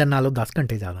 ਲੰਡਨ ਨਾਲੋਂ 10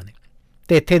 ਘੰਟੇ ਜ਼ਿਆਦਾ ਨੇ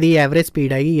ਅਤੇ ਇੱਥੇ ਦੀ ਐਵਰੇਜ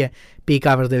ਸਪੀਡ ਹੈਗੀ ਹੈ ਪੀਕ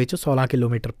ਆਵਰਸ ਦੇ ਵਿੱਚ 16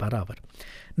 ਕਿਲੋਮੀਟਰ ਪਰ ਆਵਰ।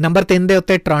 ਨੰਬਰ 3 ਦੇ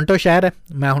ਉੱਤੇ ਟੋਰਾਂਟੋ ਸ਼ਹਿਰ ਹੈ।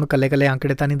 ਮੈਂ ਹੁਣ ਕੱਲੇ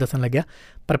ਅੰਕੜੇ ਤਾਂ ਨਹੀਂ ਦੱਸਣ ਲੱਗਿਆ,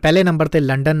 ਪਰ ਪਹਿਲੇ ਨੰਬਰ 'ਤੇ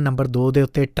ਲੰਡਨ, ਨੰਬਰ 2 ਦੇ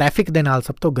ਉੱਤੇ ਟ੍ਰੈਫਿਕ ਦੇ ਨਾਲ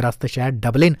ਸਭ ਤੋਂ ਗ੍ਰਸਤ ਸ਼ਹਿਰ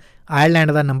ਡਬਲਿਨ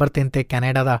ਆਇਰਲੈਂਡ ਦਾ, ਨੰਬਰ 3 'ਤੇ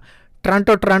ਕੈਨੇਡਾ ਦਾ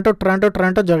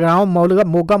ਟੋਰਾਂਟੋ ਜਗਰਾਓਂ,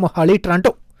 ਮੋਗਾ, ਮੋਹਾਲੀ, ਟੋਰਾਂਟੋ।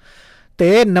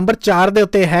 ਅਤੇ ਨੰਬਰ 4 ਦੇ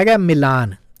ਉੱਤੇ ਹੈਗਾ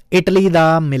ਮਿਲਾਨ, ਇਟਲੀ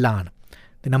ਦਾ ਮਿਲਾਨ।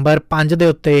 ਅਤੇ ਨੰਬਰ 5 ਦੇ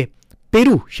ਉੱਤੇ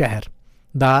ਪੇਰੂ ਸ਼ਹਿਰ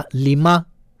ਦਾ ਲੀਮਾ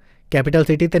ਕੈਪੀਟਲ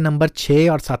ਸਿਟੀ। ਅਤੇ ਨੰਬਰ 6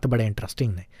 ਔਰ 7 ਬੜੇ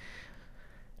ਇੰਟਰਸਟਿੰਗ ਨੇ।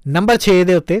 ਨੰਬਰ 6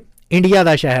 ਦੇ ਉੱਤੇ ਇੰਡੀਆ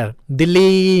ਦਾ ਸ਼ਹਿਰ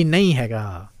ਦਿੱਲੀ ਨਹੀਂ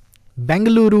ਹੈਗਾ,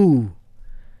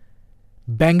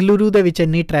 ਬੈਂਗਲੁਰੂ ਦੇ ਵਿੱਚ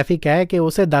ਇੰਨੀ ਟ੍ਰੈਫਿਕ ਹੈ ਕਿ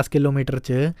ਉਸੇ 10 ਕਿਲੋਮੀਟਰ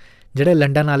 'ਚ ਜਿਹੜੇ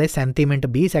ਲੰਡਨ ਵਾਲੇ 37 ਮਿੰਟ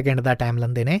 20 ਸੈਕਿੰਡ ਦਾ ਟਾਈਮ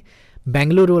ਲੈਂਦੇ ਨੇ,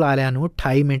 ਬੈਂਗਲੁਰੂ ਵਾਲਿਆਂ ਨੂੰ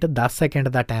 28 ਮਿੰਟ 10 ਸੈਕਿੰਡ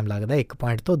ਦਾ ਟਾਈਮ ਲੱਗਦਾ ਇੱਕ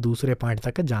ਪੁਆਇੰਟ ਤੋਂ ਦੂਸਰੇ ਪੁਆਇੰਟ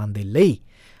ਤੱਕ ਜਾਣ ਦੇ ਲਈ।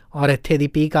 ਔਰ ਇੱਥੇ ਦੀ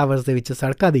ਪੀਕ ਆਵਰਸ ਦੇ ਵਿੱਚ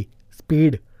ਸੜਕਾਂ ਦੀ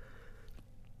ਸਪੀਡ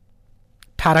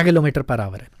 18 ਕਿਲੋਮੀਟਰ ਪਰ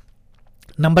ਆਵਰ ਹੈ।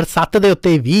 ਨੰਬਰ 7 ਦੇ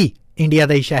ਉੱਤੇ ਵੀ ਇੰਡੀਆ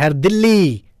ਦਾ ਹੀ ਸ਼ਹਿਰ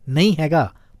ਦਿੱਲੀ ਨਹੀਂ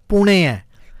ਹੈਗਾ, ਪੁਣੇ ਹੈ।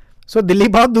 ਸੋ ਦਿੱਲੀ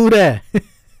ਬਹੁਤ ਦੂਰ ਹੈ।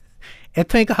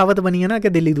 ਇੱਥੋਂ ਇੱਕ ਕਹਾਵਤ ਬਣੀ ਹੈ ਨਾ ਕਿ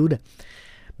ਦਿੱਲੀ ਦੂਰ ਹੈ।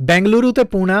 ਬੈਂਗਲੁਰੂ ਅਤੇ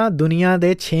ਪੂਣਾ ਦੁਨੀਆ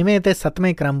ਦੇ 6ਵੇਂ ਅਤੇ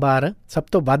 7ਵੇਂ ਕ੍ਰਮਵਾਰ ਸਭ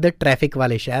ਤੋਂ ਵੱਧ ਟ੍ਰੈਫਿਕ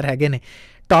ਵਾਲੇ ਸ਼ਹਿਰ ਹੈਗੇ ਨੇ।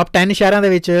 ਟੌਪ 10 ਸ਼ਹਿਰਾਂ ਦੇ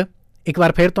ਵਿੱਚ ਇੱਕ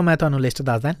ਵਾਰ ਫਿਰ ਤੋਂ ਮੈਂ ਤੁਹਾਨੂੰ ਲਿਸਟ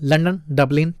ਦੱਸਦਾ। ਲੰਡਨ,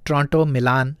 ਡਬਲਿਨ, ਟੋਰਾਂਟੋ,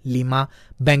 ਮਿਲਾਨ, ਲੀਮਾ,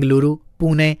 ਬੈਂਗਲੁਰੂ,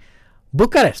 ਪੂਨੇ,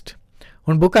 ਬੁਕਾਰੈਸਟ।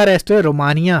 ਹੁਣ ਬੁਕਾਰੈਸਟ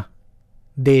ਰੋਮਾਨੀਆ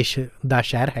ਦੇਸ਼ ਦਾ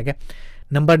ਸ਼ਹਿਰ ਹੈਗਾ।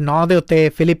 ਨੰਬਰ 9 ਦੇ ਉੱਤੇ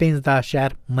ਫਿਲੀਪੀਨਸ ਦਾ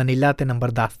ਸ਼ਹਿਰ ਮਨੀਲਾ ਅਤੇ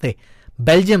ਨੰਬਰ 10 'ਤੇ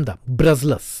ਬੈਲਜੀਅਮ ਦਾ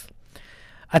ਬ੍ਰਸਲਸ।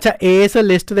 ਅੱਛਾ, ਇਸ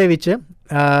ਲਿਸਟ ਦੇ ਵਿੱਚ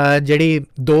ਜਿਹੜੀ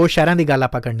 2 ਸ਼ਹਿਰਾਂ ਦੀ ਗੱਲ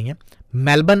ਆਪਾਂ ਕਰਨੀ ਹੈ,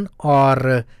 ਮੈਲਬਨ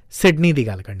ਔਰ ਸਿਡਨੀ ਦੀ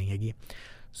ਗੱਲ ਕਰਨੀ ਹੈਗੀ।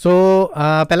 ਸੋ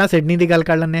ਪਹਿਲਾਂ ਸਿਡਨੀ ਦੀ ਗੱਲ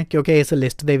ਕਰ ਲੈਂਦੇ ਹਾਂ, ਕਿਉਂਕਿ ਇਸ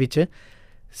ਲਿਸਟ ਦੇ ਵਿੱਚ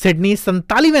ਸਿਡਨੀ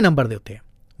 47ਵੇਂ ਨੰਬਰ ਦੇ ਉੱਤੇ ਹੈ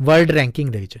ਵਰਲਡ ਰੈਂਕਿੰਗ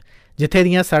ਦੇ ਵਿੱਚ, ਜਿੱਥੇ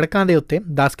ਦੀਆਂ ਸੜਕਾਂ ਦੇ ਉੱਤੇ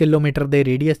 10 ਕਿਲੋਮੀਟਰ ਦੇ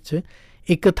ਰੇਡੀਅਸ 'ਚ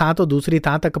ਇੱਕ ਥਾਂ ਤੋਂ ਦੂਸਰੀ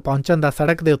ਥਾਂ ਤੱਕ ਪਹੁੰਚਣ ਦਾ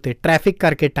ਸੜਕ ਦੇ ਉੱਤੇ ਟ੍ਰੈਫਿਕ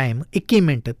ਕਰਕੇ ਟਾਈਮ 21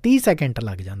 ਮਿੰਟ 30 ਸੈਕਿੰਡ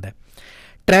ਲੱਗ ਜਾਂਦਾ।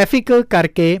 ਟ੍ਰੈਫਿਕ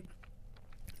ਕਰਕੇ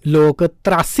ਲੋਕ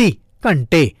 83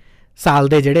 ਘੰਟੇ ਸਾਲ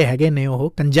ਦੇ ਜਿਹੜੇ ਹੈਗੇ ਨੇ ਉਹ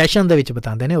ਕੰਜੈਸ਼ਨ ਦੇ ਵਿੱਚ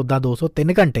ਬਿਤਾਉਂਦੇ ਨੇ। ਉੱਦਾਂ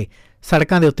 203 ਘੰਟੇ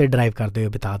ਸੜਕਾਂ ਦੇ ਉੱਤੇ ਡਰਾਈਵ ਕਰਦੇ ਹੋਏ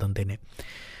ਬਿਤਾ ਦਿੰਦੇ ਨੇ।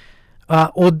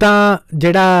 ਉੱਦਾਂ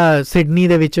ਜਿਹੜਾ ਸਿਡਨੀ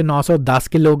ਦੇ ਵਿੱਚ 910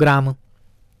 ਕਿਲੋਗ੍ਰਾਮ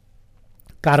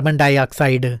ਕਾਰਬਨ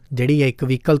ਡਾਈਆਕਸਾਈਡ ਜਿਹੜੀ ਹੈ ਇੱਕ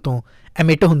ਵਹੀਕਲ ਤੋਂ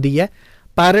ਐਮਿਟ ਹੁੰਦੀ ਹੈ,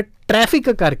 ਪਰ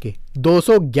ਟ੍ਰੈਫਿਕ ਕਰਕੇ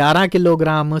 211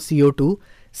 ਕਿਲੋਗ੍ਰਾਮ CO2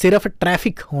 ਸਿਰਫ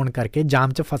ਟ੍ਰੈਫਿਕ ਹੋਣ ਕਰਕੇ,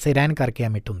 ਜਾਮ 'ਚ ਫਸੇ ਰਹਿਣ ਕਰਕੇ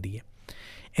ਐਮਿਟ ਹੁੰਦੀ ਹੈ।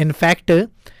 ਇਨਫੈਕਟ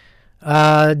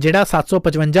ਜਿਹੜਾ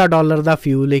 $755 ਦਾ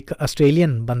ਫਿਊਲ ਇੱਕ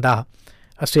ਆਸਟ੍ਰੇਲੀਅਨ ਬੰਦਾ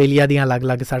ਆਸਟ੍ਰੇਲੀਆ ਦੀਆਂ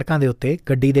ਅਲੱਗ-ਅਲੱਗ ਸੜਕਾਂ ਦੇ ਉੱਤੇ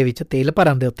ਗੱਡੀ ਦੇ ਵਿੱਚ ਤੇਲ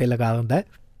ਭਰਨ ਦੇ ਉੱਤੇ ਲਗਾ ਦਿੰਦਾ ਹੈ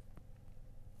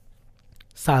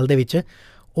ਸਾਲ ਦੇ ਵਿੱਚ,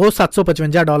 ਉਹ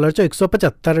 $755 'ਚੋਂ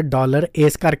 $175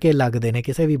 ਇਸ ਕਰਕੇ ਲੱਗਦੇ ਨੇ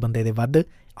ਕਿਸੇ ਵੀ ਬੰਦੇ ਦੇ ਵੱਧ।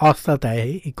 ਔਸਤ ਹੈ,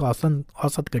 ਇਹ ਇੱਕ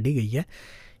ਔਸਤ ਕੱਢੀ ਗਈ ਹੈ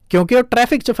ਕਿਉਂਕਿ ਉਹ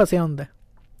ਟ੍ਰੈਫਿਕ 'ਚ ਫਸਿਆ ਹੁੰਦਾ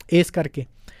ਇਸ ਕਰਕੇ।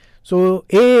 ਸੋ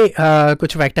ਇਹ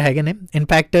ਕੁਛ ਫੈਕਟ ਹੈਗੇ ਨੇ।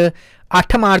 ਇਨਫੈਕਟ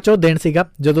 8 ਮਾਰਚ ਉਹ ਦਿਨ ਸੀਗਾ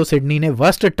ਜਦੋਂ ਸਿਡਨੀ ਨੇ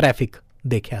ਵਰਸਟ ਟ੍ਰੈਫਿਕ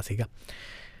ਦੇਖਿਆ ਸੀਗਾ।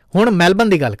 ਹੁਣ ਮੈਲਬਨ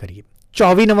ਦੀ ਗੱਲ ਕਰੀਏ,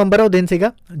 24 ਨਵੰਬਰ ਉਹ ਦਿਨ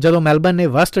ਸੀਗਾ ਜਦੋਂ ਮੈਲਬਨ ਨੇ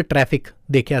ਵਰਸਟ ਟ੍ਰੈਫਿਕ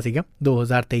ਦੇਖਿਆ ਸੀਗਾ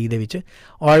 2023 ਦੇ ਵਿੱਚ।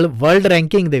 ਔਰ ਵਰਲਡ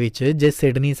ਰੈਂਕਿੰਗ ਦੇ ਵਿੱਚ ਜੇ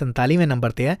ਸਿਡਨੀ 47ਵੇਂ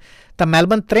ਨੰਬਰ 'ਤੇ ਹੈ ਤਾਂ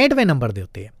ਮੈਲਬਨ 63ਵੇਂ ਨੰਬਰ ਦੇ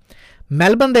ਉੱਤੇ ਹੈ।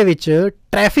 ਮੈਲਬਨ ਦੇ ਵਿੱਚ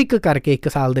ਟ੍ਰੈਫਿਕ ਕਰਕੇ ਇੱਕ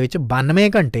ਸਾਲ ਦੇ ਵਿੱਚ 92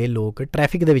 ਘੰਟੇ ਲੋਕ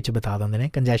ਟ੍ਰੈਫਿਕ ਦੇ ਵਿੱਚ ਬਿਤਾ ਦਿੰਦੇ ਨੇ,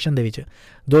 ਕੰਜੈਸ਼ਨ ਦੇ ਵਿੱਚ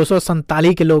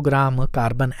 247 ਕਿਲੋਗ੍ਰਾਮ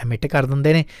ਕਾਰਬਨ ਐਮਿਟ ਕਰ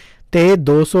ਦਿੰਦੇ ਨੇ, ਅਤੇ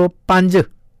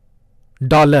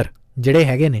 $205 ਜਿਹੜੇ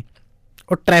ਹੈਗੇ ਨੇ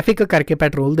ਉਹ ਟ੍ਰੈਫਿਕ ਕਰਕੇ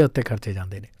ਪੈਟਰੋਲ ਦੇ ਉੱਤੇ ਖਰਚੇ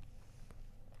ਜਾਂਦੇ ਨੇ।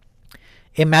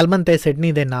 ਇਹ ਮੈਲਬਨ ਅਤੇ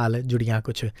ਸਿਡਨੀ ਦੇ ਨਾਲ ਜੁੜੀਆਂ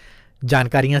ਕੁਛ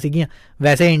ਜਾਣਕਾਰੀਆਂ ਸੀਗੀਆਂ।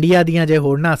 ਵੈਸੇ ਇੰਡੀਆ ਦੀਆਂ ਜੇ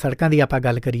ਹੋਰਨਾਂ ਸੜਕਾਂ ਦੀ ਆਪਾਂ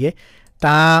ਗੱਲ ਕਰੀਏ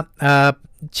ਤਾਂ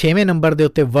 6ਵੇਂ ਨੰਬਰ ਦੇ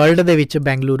ਉੱਤੇ ਵਰਲਡ ਦੇ ਵਿੱਚ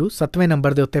ਬੈਂਗਲੁਰੂ, 7ਵੇਂ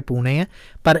ਨੰਬਰ ਦੇ ਉੱਤੇ ਪੂਣੇ ਹੈ,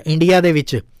 ਪਰ ਇੰਡੀਆ ਦੇ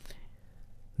ਵਿੱਚ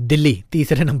ਦਿੱਲੀ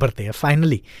ਤੀਸਰੇ ਨੰਬਰ 'ਤੇ ਹੈ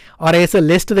ਫਾਈਨਲੀ। ਔਰ ਇਸ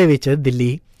ਲਿਸਟ ਦੇ ਵਿੱਚ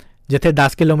ਦਿੱਲੀ, ਜਿੱਥੇ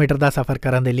 10 ਕਿਲੋਮੀਟਰ ਦਾ ਸਫ਼ਰ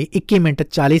ਕਰਨ ਦੇ ਲਈ 21 ਮਿੰਟ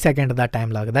 40 ਸੈਕਿੰਡ ਦਾ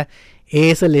ਟਾਈਮ ਲੱਗਦਾ,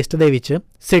 ਇਸ ਲਿਸਟ ਦੇ ਵਿੱਚ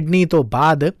ਸਿਡਨੀ ਤੋਂ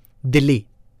ਬਾਅਦ ਦਿੱਲੀ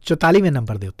 44ਵੇਂ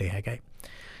ਨੰਬਰ ਦੇ ਉੱਤੇ ਹੈਗਾ।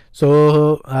 ਸੋ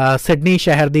ਸਿਡਨੀ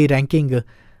ਸ਼ਹਿਰ ਦੀ ਰੈਂਕਿੰਗ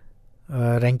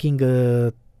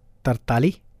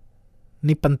 47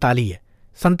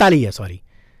 ਹੈ ਸੌਰੀ,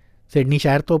 ਸਿਡਨੀ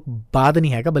ਸ਼ਹਿਰ ਤੋਂ ਬਾਅਦ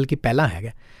ਨਹੀਂ ਹੈਗਾ ਬਲਕਿ ਪਹਿਲਾਂ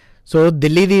ਹੈਗਾ। ਸੋ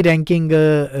ਦਿੱਲੀ ਦੀ ਰੈਂਕਿੰਗ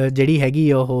ਜਿਹੜੀ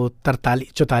ਹੈਗੀ ਉਹ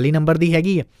 44 ਨੰਬਰ ਦੀ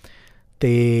ਹੈਗੀ ਹੈ,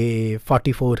 ਅਤੇ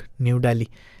 44 ਨਿਊ ਦਿੱਲੀ,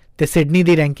 ਅਤੇ ਸਿਡਨੀ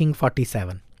ਦੀ ਰੈਂਕਿੰਗ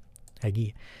 47 ਹੈਗੀ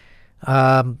ਹੈ।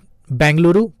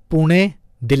 ਬੈਂਗਲੁਰੂ, ਪੁਣੇ,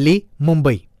 ਦਿੱਲੀ,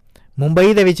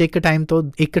 ਮੁੰਬਈ ਦੇ ਵਿੱਚ ਇੱਕ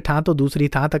ਥਾਂ ਤੋਂ ਦੂਸਰੀ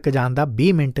ਥਾਂ ਤੱਕ ਜਾਣ ਦਾ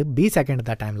 20 ਮਿੰਟ 20 ਸੈਕਿੰਡ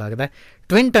ਦਾ ਟਾਈਮ ਲੱਗਦਾ।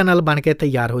 ਟਵਿਨ ਟਨਲ ਬਣ ਕੇ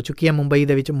ਤਿਆਰ ਹੋ ਚੁੱਕੀ ਹੈ ਮੁੰਬਈ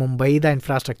ਦੇ ਵਿੱਚ। ਮੁੰਬਈ ਦਾ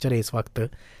ਇਨਫਰਾਸਟਰਕਚਰ ਇਸ ਵਕਤ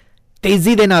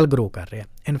ਤੇਜ਼ੀ ਦੇ ਨਾਲ ਗਰੋ ਕਰ ਰਿਹਾ।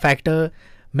 ਇਨਫੈਕਟ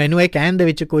ਮੈਨੂੰ ਇਹ ਕਹਿਣ ਦੇ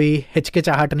ਵਿੱਚ ਕੋਈ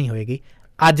ਹਿਚਕਿਚਾਹਟ ਨਹੀਂ ਹੋਏਗੀ,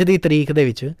 ਅੱਜ ਦੀ ਤਰੀਕ ਦੇ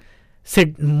ਵਿੱਚ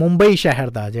ਮੁੰਬਈ ਸ਼ਹਿਰ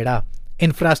ਦਾ ਜਿਹੜਾ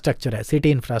ਇਨਫਰਾਸਟਰਕਚਰ ਹੈ,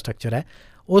 ਸਿਟੀ ਇਨਫਰਾਸਟਰਕਚਰ ਹੈ,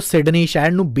 ਉਹ ਸਿਡਨੀ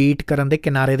ਸ਼ਹਿਰ ਨੂੰ ਬੀਟ ਕਰਨ ਦੇ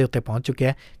ਕਿਨਾਰੇ ਦੇ ਉੱਤੇ ਪਹੁੰਚ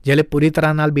ਚੁੱਕਿਆ। ਜਿਹੜੇ ਪੂਰੀ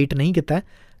ਤਰ੍ਹਾਂ ਨਾਲ ਬੀਟ ਨਹੀਂ ਕੀਤਾ,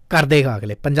 ਕਰ ਦੇਗਾ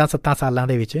ਅਗਲੇ 5-7 ਸਾਲਾਂ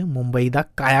ਦੇ ਵਿੱਚ ਮੁੰਬਈ ਦਾ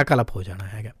ਕਾਇਆ ਕਲਪ ਹੋ ਜਾਣਾ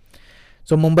ਹੈਗਾ।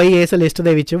 ਸੋ ਮੁੰਬਈ ਇਸ ਲਿਸਟ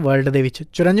ਦੇ ਵਿੱਚ ਵਰਲਡ ਦੇ ਵਿੱਚ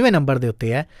 94 ਨੰਬਰ ਦੇ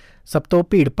ਉੱਤੇ ਹੈ ਸਭ ਤੋਂ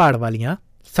ਭੀੜ ਭਾੜ ਵਾਲੀਆਂ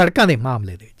ਸੜਕਾਂ ਦੇ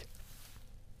ਮਾਮਲੇ ਦੇ ਵਿੱਚ।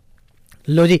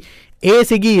 ਲੋ ਜੀ, ਇਹ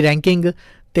ਸੀਗੀ ਰੈਂਕਿੰਗ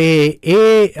ਅਤੇ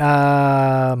ਇਹ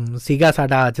ਸੀਗਾ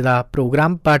ਸਾਡਾ ਅੱਜ ਦਾ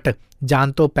ਪ੍ਰੋਗਰਾਮ। ਬਟ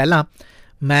ਜਾਣ ਤੋਂ ਪਹਿਲਾਂ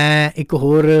ਮੈਂ ਇੱਕ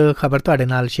ਹੋਰ ਖਬਰ ਤੁਹਾਡੇ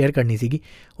ਨਾਲ ਸ਼ੇਅਰ ਕਰਨੀ ਸੀਗੀ।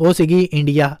 ਉਹ ਸੀਗੀ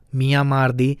ਇੰਡੀਆ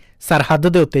ਮਿਆਂਮਾਰ ਦੀ ਸਰਹੱਦ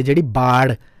ਦੇ ਉੱਤੇ ਜਿਹੜੀ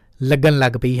ਬਾੜ ਲੱਗਣ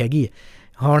ਲੱਗ ਪਈ ਹੈਗੀ ਹੈ।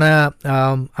 ਹੁਣ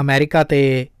ਅਮਰੀਕਾ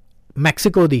ਅਤੇ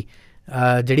ਮੈਕਸੀਕੋ ਦੀ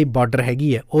ਜਿਹੜੀ ਬਾਰਡਰ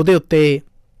ਹੈਗੀ ਹੈ ਉਹਦੇ ਉੱਤੇ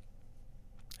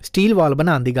ਸਟੀਲ ਵਾਲ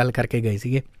ਬਣਾਉਣ ਦੀ ਗੱਲ ਕਰਕੇ ਗਏ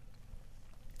ਸੀਗੇ,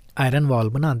 ਆਇਰਨ ਵਾਲ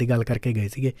ਬਣਾਉਣ ਦੀ ਗੱਲ ਕਰਕੇ ਗਏ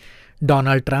ਸੀਗੇ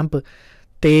ਡੋਨਾਲਡ ਟਰੰਪ।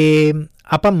 ਅਤੇ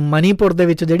ਆਪਾਂ ਮਣੀਪੁਰ ਦੇ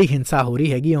ਵਿੱਚ ਜਿਹੜੀ ਹਿੰਸਾ ਹੋ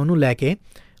ਰਹੀ ਹੈਗੀ ਉਹਨੂੰ ਲੈ ਕੇ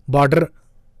ਬਾਰਡਰ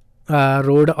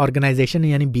ਰੋਡ ਆਰਗੇਨਾਈਜੇਸ਼ਨ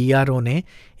ਯਾਨੀ BRO ਨੇ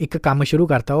ਇੱਕ ਕੰਮ ਸ਼ੁਰੂ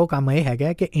ਕਰਤਾ। ਉਹ ਕੰਮ ਇਹ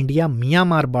ਹੈਗਾ ਕਿ ਇੰਡੀਆ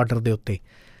ਮਿਆਂਮਾਰ ਬਾਰਡਰ ਦੇ ਉੱਤੇ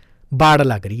ਬਾੜ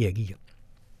ਲੱਗ ਰਹੀ ਹੈਗੀ ਆ।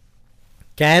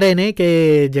 ਕਹਿ ਰਹੇ ਨੇ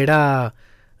ਕਿ ਜਿਹੜਾ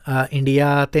ਇੰਡੀਆ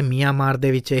ਅਤੇ ਮਿਆਂਮਾਰ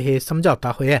ਦੇ ਵਿੱਚ ਇਹ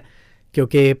ਸਮਝੌਤਾ ਹੋਇਆ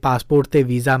ਕਿਉਂਕਿ ਪਾਸਪੋਰਟ ਅਤੇ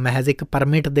ਵੀਜ਼ਾ ਮਹਿਜ਼ ਇੱਕ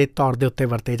ਪਰਮਿਟ ਦੇ ਤੌਰ ਦੇ ਉੱਤੇ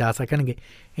ਵਰਤੇ ਜਾ ਸਕਣਗੇ।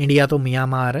 ਇੰਡੀਆ ਤੋਂ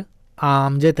ਮਿਆਂਮਾਰ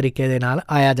ਆਮ ਜਿਹੇ ਤਰੀਕੇ ਦੇ ਨਾਲ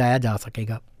ਆਇਆ ਜਾਇਆ ਜਾ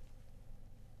ਸਕੇਗਾ।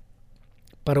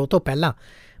 ਪਰ ਉਹ ਤੋਂ ਪਹਿਲਾਂ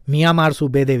ਮਿਆਂਮਾਰ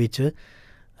ਸੂਬੇ ਦੇ ਵਿੱਚ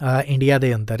ਇੰਡੀਆ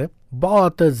ਦੇ ਅੰਦਰ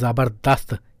ਬਹੁਤ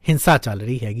ਜ਼ਬਰਦਸਤ ਹਿੰਸਾ ਚੱਲ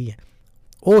ਰਹੀ ਹੈਗੀ ਹੈ।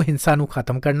 ਉਹ ਹਿੰਸਾ ਨੂੰ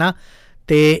ਖ਼ਤਮ ਕਰਨਾ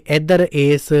ਅਤੇ ਇੱਧਰ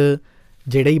ਇਸ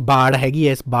ਜਿਹੜੀ ਬਾੜ ਹੈਗੀ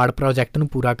ਹੈ ਇਸ ਬਾੜ ਪ੍ਰੋਜੈਕਟ ਨੂੰ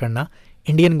ਪੂਰਾ ਕਰਨਾ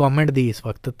ਇੰਡੀਅਨ ਗੌਰਮੈਂਟ ਦੀ ਇਸ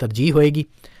ਵਕਤ ਤਰਜੀਹ ਹੋਏਗੀ।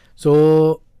 ਸੋ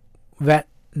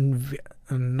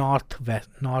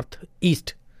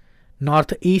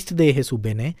ਨਾਰਥ ਈਸਟ ਦੇ ਇਹ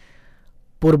ਸੂਬੇ ਨੇ,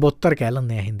 ਪੂਰਬੋਤਰ ਕਹਿ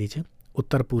ਲੈਂਦੇ ਆ ਹਿੰਦੀ 'ਚ,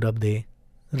 ਉੱਤਰ ਪੂਰਬ ਦੇ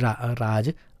ਰਾਜ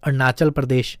ਅਰੁਣਾਚਲ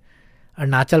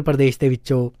ਪ੍ਰਦੇਸ਼ ਦੇ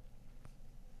ਵਿੱਚੋਂ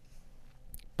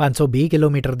 520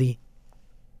 ਕਿਲੋਮੀਟਰ ਦੀ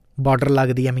ਬਾਰਡਰ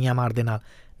ਲੱਗਦੀ ਹੈ ਮਿਆਂਮਾਰ ਦੇ ਨਾਲ।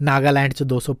 ਨਾਗਾਲੈਂਡ 'ਚ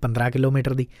 215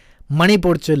 ਕਿਲੋਮੀਟਰ ਦੀ,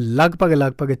 ਮਣੀਪੁਰ 'ਚ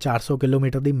ਲਗਭਗ 400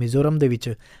 ਕਿਲੋਮੀਟਰ ਦੀ, ਮਿਜ਼ੋਰਮ ਦੇ ਵਿੱਚ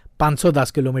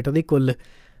 510 ਕਿਲੋਮੀਟਰ ਦੀ, ਕੁੱਲ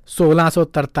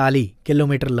 1643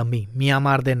 ਕਿਲੋਮੀਟਰ ਲੰਬੀ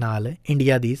ਮਿਆਂਮਾਰ ਦੇ ਨਾਲ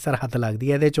ਇੰਡੀਆ ਦੀ ਸਰਹੱਦ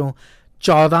ਲੱਗਦੀ ਹੈ। ਇਹਦੇ 'ਚੋਂ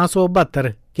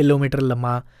 1472 ਕਿਲੋਮੀਟਰ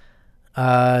ਲੰਮਾ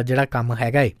ਜਿਹੜਾ ਕੰਮ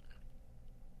ਹੈਗਾ ਏ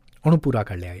ਉਹਨੂੰ ਪੂਰਾ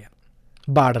ਕਰ ਲਿਆ ਗਿਆ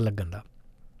ਬਾੜ ਲੱਗਣ ਦਾ।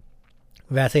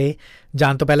 ਵੈਸੇ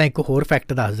ਜਾਣ ਤੋਂ ਪਹਿਲਾਂ ਇੱਕ ਹੋਰ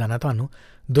ਫੈਕਟ ਦੱਸ ਜਾਣਾ ਤੁਹਾਨੂੰ,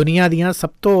 ਦੁਨੀਆ ਦੀਆਂ ਸਭ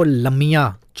ਤੋਂ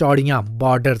ਲੰਮੀਆਂ ਚੌੜੀਆਂ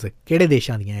ਬਾਰਡਰਸ ਕਿਹੜੇ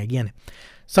ਦੇਸ਼ਾਂ ਦੀਆਂ ਹੈਗੀਆਂ ਨੇ।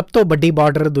 ਸਭ ਤੋਂ ਵੱਡੀ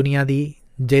ਬਾਰਡਰ ਦੁਨੀਆ ਦੀ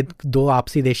ਜੇ ਦੋ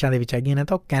ਆਪਸੀ ਦੇਸ਼ਾਂ ਦੇ ਵਿੱਚ ਹੈਗੀਆਂ ਨੇ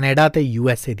ਤਾਂ ਉਹ ਕੈਨੇਡਾ ਅਤੇ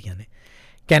USA ਦੀਆਂ ਨੇ।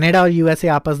 ਕੈਨੇਡਾ ਔਰ USA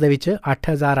ਆਪਸ ਦੇ ਵਿੱਚ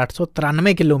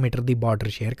 8893 ਕਿਲੋਮੀਟਰ ਦੀ ਬਾਰਡਰ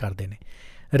ਸ਼ੇਅਰ ਕਰਦੇ ਨੇ।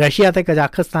 ਰਸ਼ੀਆ ਅਤੇ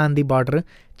ਕਜ਼ਾਖਸਤਾਨ ਦੀ ਬਾਰਡਰ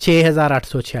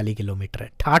 6846 ਕਿਲੋਮੀਟਰ ਹੈ,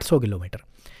 6800 ਕਿਲੋਮੀਟਰ।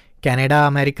 ਕੈਨੇਡਾ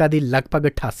ਅਮਰੀਕਾ ਦੀ ਲਗਭਗ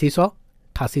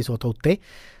 8800 ਤੋਂ ਉੱਤੇ,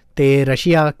 ਅਤੇ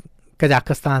ਰਸ਼ੀਆ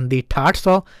ਕਜ਼ਾਖਸਤਾਨ ਦੀ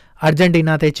 6800,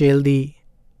 ਅਰਜਨਟੀਨਾ ਅਤੇ ਚੀਨ ਦੀ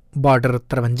ਬਾਰਡਰ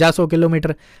 5300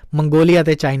 ਕਿਲੋਮੀਟਰ, ਮੰਗੋਲੀਆ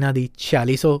ਅਤੇ ਚਾਈਨਾ ਦੀ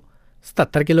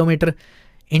 4677 ਕਿਲੋਮੀਟਰ।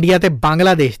 ਇੰਡੀਆ ਅਤੇ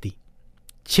ਬੰਗਲਾਦੇਸ਼ ਦੀ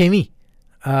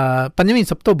ਪੰਜਵੀਂ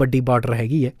ਸਭ ਤੋਂ ਵੱਡੀ ਬਾਰਡਰ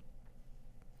ਹੈਗੀ ਹੈ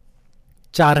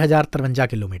 4053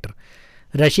 ਕਿਲੋਮੀਟਰ।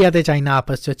 ਰਸ਼ੀਆ ਅਤੇ ਚਾਈਨਾ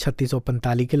ਆਪਸ 'ਚ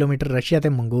 3645 ਕਿਲੋਮੀਟਰ, ਰਸ਼ੀਆ ਅਤੇ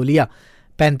ਮੰਗੋਲੀਆ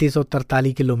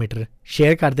 3543 ਕਿਲੋਮੀਟਰ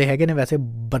ਸ਼ੇਅਰ ਕਰਦੇ ਹੈਗੇ ਨੇ। ਵੈਸੇ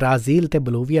ਬ੍ਰਾਜ਼ੀਲ ਅਤੇ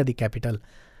ਬਲੋਵੀਆ ਦੀ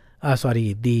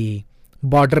ਦੀ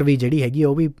ਬਾਰਡਰ ਵੀ ਜਿਹੜੀ ਹੈਗੀ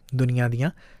ਉਹ ਵੀ ਦੁਨੀਆ ਦੀਆਂ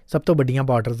ਸਭ ਤੋਂ ਵੱਡੀਆਂ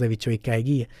ਬਾਰਡਰਸ ਦੇ ਵਿੱਚੋਂ ਇੱਕ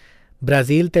ਹੈਗੀ ਹੈ।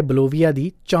 ਬ੍ਰਾਜ਼ੀਲ ਅਤੇ ਬਲੋਵੀਆ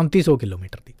ਦੀ 3400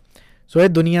 ਕਿਲੋਮੀਟਰ ਦੀ। ਸੋ ਇਹ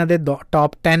ਦੁਨੀਆ ਦੇ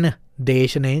ਟਾਪ 10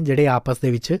 ਦੇਸ਼ ਨੇ ਜਿਹੜੇ ਆਪਸ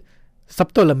ਦੇ ਵਿੱਚ ਸਭ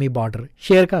ਤੋਂ ਲੰਮੀ ਬਾਰਡਰ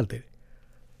ਸ਼ੇਅਰ ਕਰਦੇ।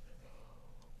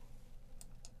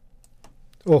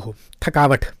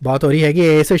 ਥਕਾਵਟ ਬਹੁਤ ਹੋ ਰਹੀ ਹੈਗੀ।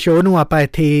 ਇਸ ਸ਼ੋਅ ਨੂੰ ਆਪਾਂ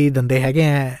ਇੱਥੇ ਹੀ ਦਿੰਦੇ ਹੈਗੇ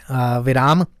ਆ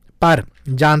ਵਿਰਾਮ। ਪਰ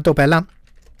ਜਾਣ ਤੋਂ ਪਹਿਲਾਂ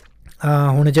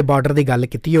ਹੁਣ ਜੇ ਬਾਰਡਰ ਦੀ ਗੱਲ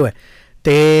ਕੀਤੀ ਹੋਏ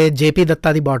ਅਤੇ JP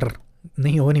ਦੱਤਾ ਦੀ ਬਾਰਡਰ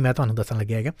ਨਹੀਂ, ਉਹ ਨਹੀਂ ਮੈਂ ਤੁਹਾਨੂੰ ਦੱਸਣ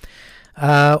ਲੱਗਿਆ ਹੈਗਾ,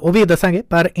 ਉਹ ਵੀ ਦੱਸਾਂਗੇ।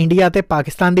 ਪਰ ਇੰਡੀਆ ਅਤੇ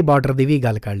ਪਾਕਿਸਤਾਨ ਦੀ ਬਾਰਡਰ ਦੀ ਵੀ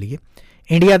ਗੱਲ ਕਰ ਲਈਏ।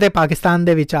 ਇੰਡੀਆ ਅਤੇ ਪਾਕਿਸਤਾਨ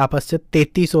ਦੇ ਵਿੱਚ ਆਪਸ 'ਚ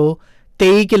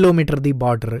 3323 ਕਿਲੋਮੀਟਰ ਦੀ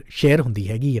ਬਾਰਡਰ ਸ਼ੇਅਰ ਹੁੰਦੀ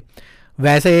ਹੈਗੀ ਹੈ।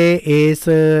 ਵੈਸੇ ਇਸ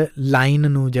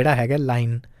ਲਾਈਨ ਨੂੰ ਜਿਹੜਾ ਹੈਗਾ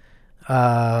ਲਾਈਨ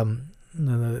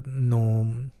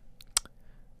ਨੂੰ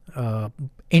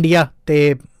ਇੰਡੀਆ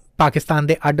ਅਤੇ ਪਾਕਿਸਤਾਨ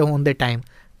ਦੇ ਅੱਡ ਹੋਣ ਦੇ ਟਾਈਮ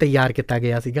ਤਿਆਰ ਕੀਤਾ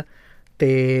ਗਿਆ ਸੀਗਾ,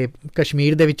 ਅਤੇ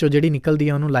ਕਸ਼ਮੀਰ ਦੇ ਵਿੱਚੋਂ ਜਿਹੜੀ ਨਿਕਲਦੀ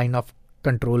ਹੈ ਉਹਨੂੰ ਲਾਈਨ ਆਫ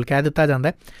ਕੰਟਰੋਲ ਕਹਿ ਦਿੱਤਾ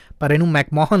ਜਾਂਦਾ, ਪਰ ਇਹਨੂੰ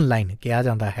ਮੈਕਮੋਹਨ ਲਾਈਨ ਕਿਹਾ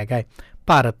ਜਾਂਦਾ ਹੈਗਾ ਹੈ।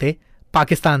 ਭਾਰਤ ਅਤੇ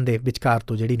ਪਾਕਿਸਤਾਨ ਦੇ ਵਿਚਕਾਰ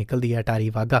ਤੋਂ ਜਿਹੜੀ ਨਿਕਲਦੀ ਹੈ, ਅਟਾਰੀ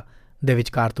ਵਾਹਗਾ ਦੇ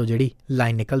ਵਿਚਕਾਰ ਤੋਂ ਜਿਹੜੀ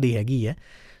ਲਾਈਨ ਨਿਕਲਦੀ ਹੈਗੀ ਹੈ।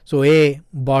 ਸੋ ਇਹ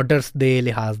ਬਾਰਡਰਸ ਦੇ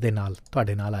ਲਿਹਾਜ਼ ਦੇ ਨਾਲ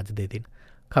ਤੁਹਾਡੇ ਨਾਲ ਅੱਜ ਦੇ ਦਿਨ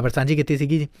ਖਬਰ ਸਾਂਝੀ ਕੀਤੀ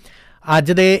ਸੀਗੀ ਜੀ।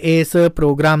 ਅੱਜ ਦੇ ਇਸ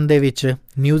ਪ੍ਰੋਗਰਾਮ ਦੇ ਵਿੱਚ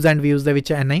ਨਿਊਜ਼ ਐਂਡ ਵਿਊਜ਼ ਦੇ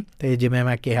ਵਿੱਚ ਇੰਨਾ ਹੀ। ਅਤੇ ਜਿਵੇਂ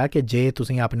ਮੈਂ ਕਿਹਾ ਕਿ ਜੇ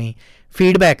ਤੁਸੀਂ ਆਪਣੀ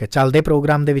ਫੀਡਬੈਕ ਚੱਲਦੇ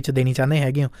ਪ੍ਰੋਗਰਾਮ ਦੇ ਵਿੱਚ ਦੇਣੀ ਚਾਹੁੰਦੇ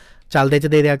ਹੈਗੇ ਹੋ, ਚੱਲਦੇ 'ਚ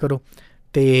ਦੇ ਦਿਆ ਕਰੋ,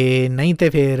 ਅਤੇ ਨਹੀਂ ਤਾਂ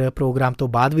ਫਿਰ ਪ੍ਰੋਗਰਾਮ ਤੋਂ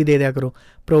ਬਾਅਦ ਵੀ ਦੇ ਦਿਆ ਕਰੋ।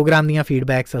 ਪ੍ਰੋਗਰਾਮ ਦੀਆਂ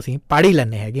ਫੀਡਬੈਕਸ ਅਸੀਂ ਪੜ੍ਹ ਹੀ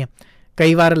ਲੈਂਦੇ ਹੈਗੇ ਹਾਂ।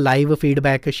 ਕਈ ਵਾਰ ਲਾਈਵ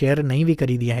ਫੀਡਬੈਕ ਸ਼ੇਅਰ ਨਹੀਂ ਵੀ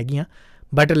ਕਰੀ ਦੀਆਂ ਹੈਗੀਆਂ,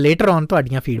 ਬਟ ਲੇਟਰ ਔਨ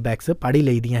ਤੁਹਾਡੀਆਂ ਫੀਡਬੈਕਸ ਪੜ੍ਹ ਹੀ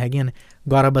ਲਈ ਦੀਆਂ ਹੈਗੀਆਂ ਨੇ।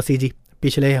 ਗੌਰਵ ਬਸੀ ਜੀ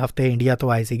ਪਿਛਲੇ ਹਫ਼ਤੇ ਇੰਡੀਆ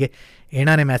ਤੋਂ ਆਏ ਸੀਗੇ,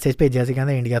 ਇਹਨਾਂ ਨੇ ਮੈਸੇਜ ਭੇਜਿਆ ਸੀ,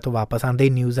 ਕਹਿੰਦੇ ਇੰਡੀਆ ਤੋਂ ਵਾਪਸ ਆਉਂਦੇ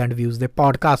ਨਿਊਜ਼ ਐਂਡ ਵਿਊਜ਼ ਦੇ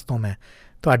ਪੋਡਕਾਸਟ ਤੋਂ ਮੈਂ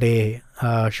ਤੁਹਾਡੇ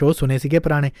ਸ਼ੋਅ ਸੁਣੇ ਸੀਗੇ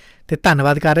ਪੁਰਾਣੇ, ਅਤੇ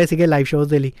ਧੰਨਵਾਦ ਕਰ ਰਹੇ ਸੀਗੇ ਲਾਈਵ ਸ਼ੋਅ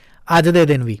ਦੇ ਲਈ। ਅੱਜ ਦੇ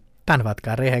ਦਿਨ ਵੀ ਧੰਨਵਾਦ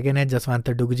ਕਰ ਰਹੇ ਹੈਗੇ ਨੇ।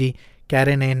 ਜਸਵੰਤ ਡੁੱਗ ਜੀ, ਕਹਿ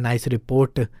ਰਹੇ ਨੇ ਨਾਈਸ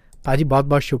ਰਿਪੋਰਟ ਭਾਜੀ, ਬਹੁਤ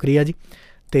ਬਹੁਤ ਸ਼ੁਕਰੀਆ ਜੀ।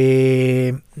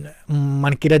 ਅਤੇ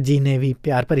ਮਨਕੀਰਤ ਜੀ ਨੇ ਵੀ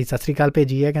ਪਿਆਰ ਭਰੀ ਸਤਿ ਸ਼੍ਰੀ ਅਕਾਲ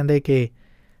ਭੇਜੀ ਹੈ, ਕਹਿੰਦੇ ਕਿ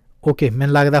ਓਕੇ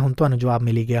ਮੈਨੂੰ ਲੱਗਦਾ ਹੁਣ ਤੁਹਾਨੂੰ ਜਵਾਬ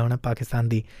ਮਿਲ ਹੀ ਗਿਆ ਹੋਣਾ ਪਾਕਿਸਤਾਨ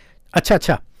ਦੀ।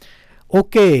 ਅੱਛਾ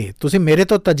ਓਕੇ, ਤੁਸੀਂ ਮੇਰੇ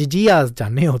ਤੋਂ ਤਜਜ਼ੀਆ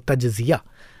ਜਾਣਦੇ ਹੋ, ਤਜਜ਼ੀਆ।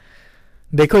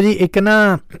 ਦੇਖੋ ਜੀ, ਇੱਕ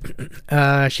ਨਾ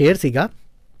ਸ਼ੇਰ ਸੀਗਾ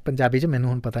ਪੰਜਾਬੀ 'ਚ, ਮੈਨੂੰ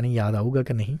ਹੁਣ ਪਤਾ ਨਹੀਂ ਯਾਦ ਆਊਗਾ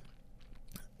ਕਿ ਨਹੀਂ,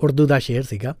 ਉਰਦੂ ਦਾ ਸ਼ੇਰ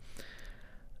ਸੀਗਾ,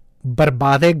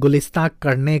 बर्बादे गुलिस्तां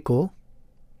करने को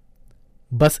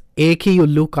बस एक ही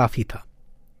उल्लू काफ़ी था,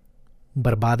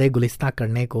 बर्बादे गुलिस्तां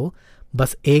करने को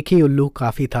बस एक ही उल्लू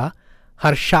काफ़ी था,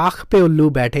 हर शाख पे उल्लू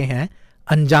बैठे हैं,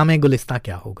 अंजामे गुलिस्तां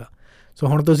क्या होगा। सो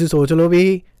हुण तुसीं सोच लो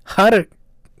भी हर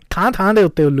ਥਾਂ ਥਾਂ ਦੇ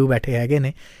ਉੱਤੇ ਉੱਲੂ ਬੈਠੇ ਹੈਗੇ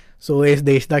ਨੇ। ਸੋ ਇਸ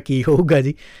ਦੇਸ਼ ਦਾ ਕੀ ਹੋਊਗਾ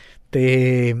ਜੀ।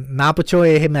 ਅਤੇ ਨਾ ਪੁੱਛੋ,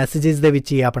 ਇਹ ਮੈਸੇਜਿਸ ਦੇ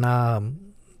ਵਿੱਚ ਹੀ ਆਪਣਾ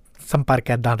ਸੰਪਰਕ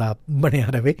ਇੱਦਾਂ ਦਾ ਬਣਿਆ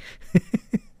ਰਹੇ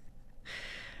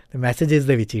ਅਤੇ ਮੈਸੇਜਿਸ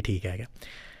ਦੇ ਵਿੱਚ ਹੀ ਠੀਕ ਹੈਗਾ।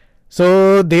 ਸੋ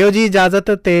ਦਿਓ ਜੀ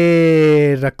ਇਜਾਜ਼ਤ,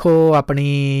 ਅਤੇ ਰੱਖੋ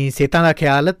ਆਪਣੀ ਸਿਹਤਾਂ ਦਾ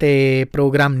ਖਿਆਲ। ਅਤੇ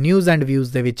ਪ੍ਰੋਗਰਾਮ ਨਿਊਜ਼ ਐਂਡ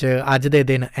ਵਿਊਜ਼ ਦੇ ਵਿੱਚ ਅੱਜ ਦੇ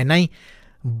ਦਿਨ ਇੰਨਾ ਹੀ।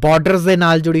 ਬਾਰਡਰਸ ਦੇ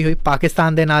ਨਾਲ ਜੁੜੀ ਹੋਈ,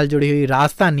 ਪਾਕਿਸਤਾਨ ਦੇ ਨਾਲ ਜੁੜੀ ਹੋਈ,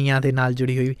 ਰਾਜਧਾਨੀਆਂ ਦੇ ਨਾਲ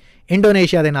ਜੁੜੀ ਹੋਈ,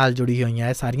 ਇੰਡੋਨੇਸ਼ੀਆ ਦੇ ਨਾਲ ਜੁੜੀ ਹੋਈਆਂ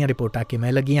ਇਹ ਸਾਰੀਆਂ ਰਿਪੋਰਟਾਂ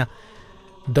ਕਿਵੇਂ ਲੱਗੀਆਂ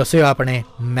ਦੱਸਿਓ ਆਪਣੇ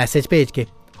ਮੈਸੇਜ ਭੇਜ ਕੇ।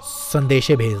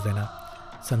 ਸੰਦੇਸ਼ੇ ਭੇਜ ਦੇਣਾ,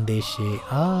 ਸੰਦੇਸ਼ੇ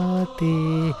ਆਤੇ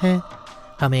हैं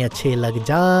हमें अच्छे लग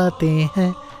जाते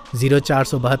हैं,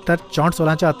 0472 64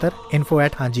 74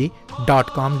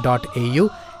 info@hanji.com.au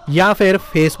ਜਾਂ ਫਿਰ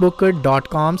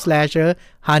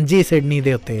facebook.com/hanji Sydney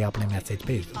ਦੇ ਉੱਤੇ ਆਪਣੇ ਮੈਸੇਜ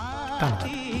ਭੇਜ ਦਿਓ। ਧੰਨਵਾਦ।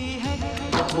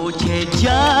 पूछे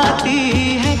जाती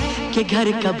है कि घर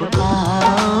कब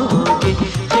आओगे,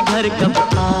 कि घर कब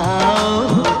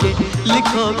आओगे,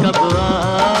 लिखो कब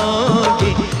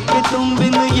आओगे, कि तुम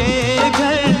बिन ये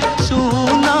घर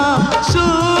सूना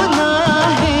सूना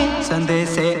है।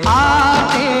 संदेशे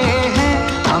आते हैं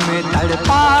हमें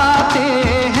तड़पाते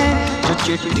हैं, जो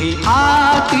चिट्ठी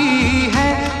आती है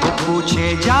वो पूछे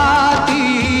जाती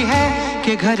है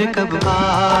कि घर कब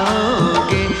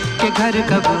आओगे, कि घर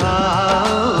कब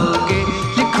आओगे,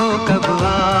 लिखो कब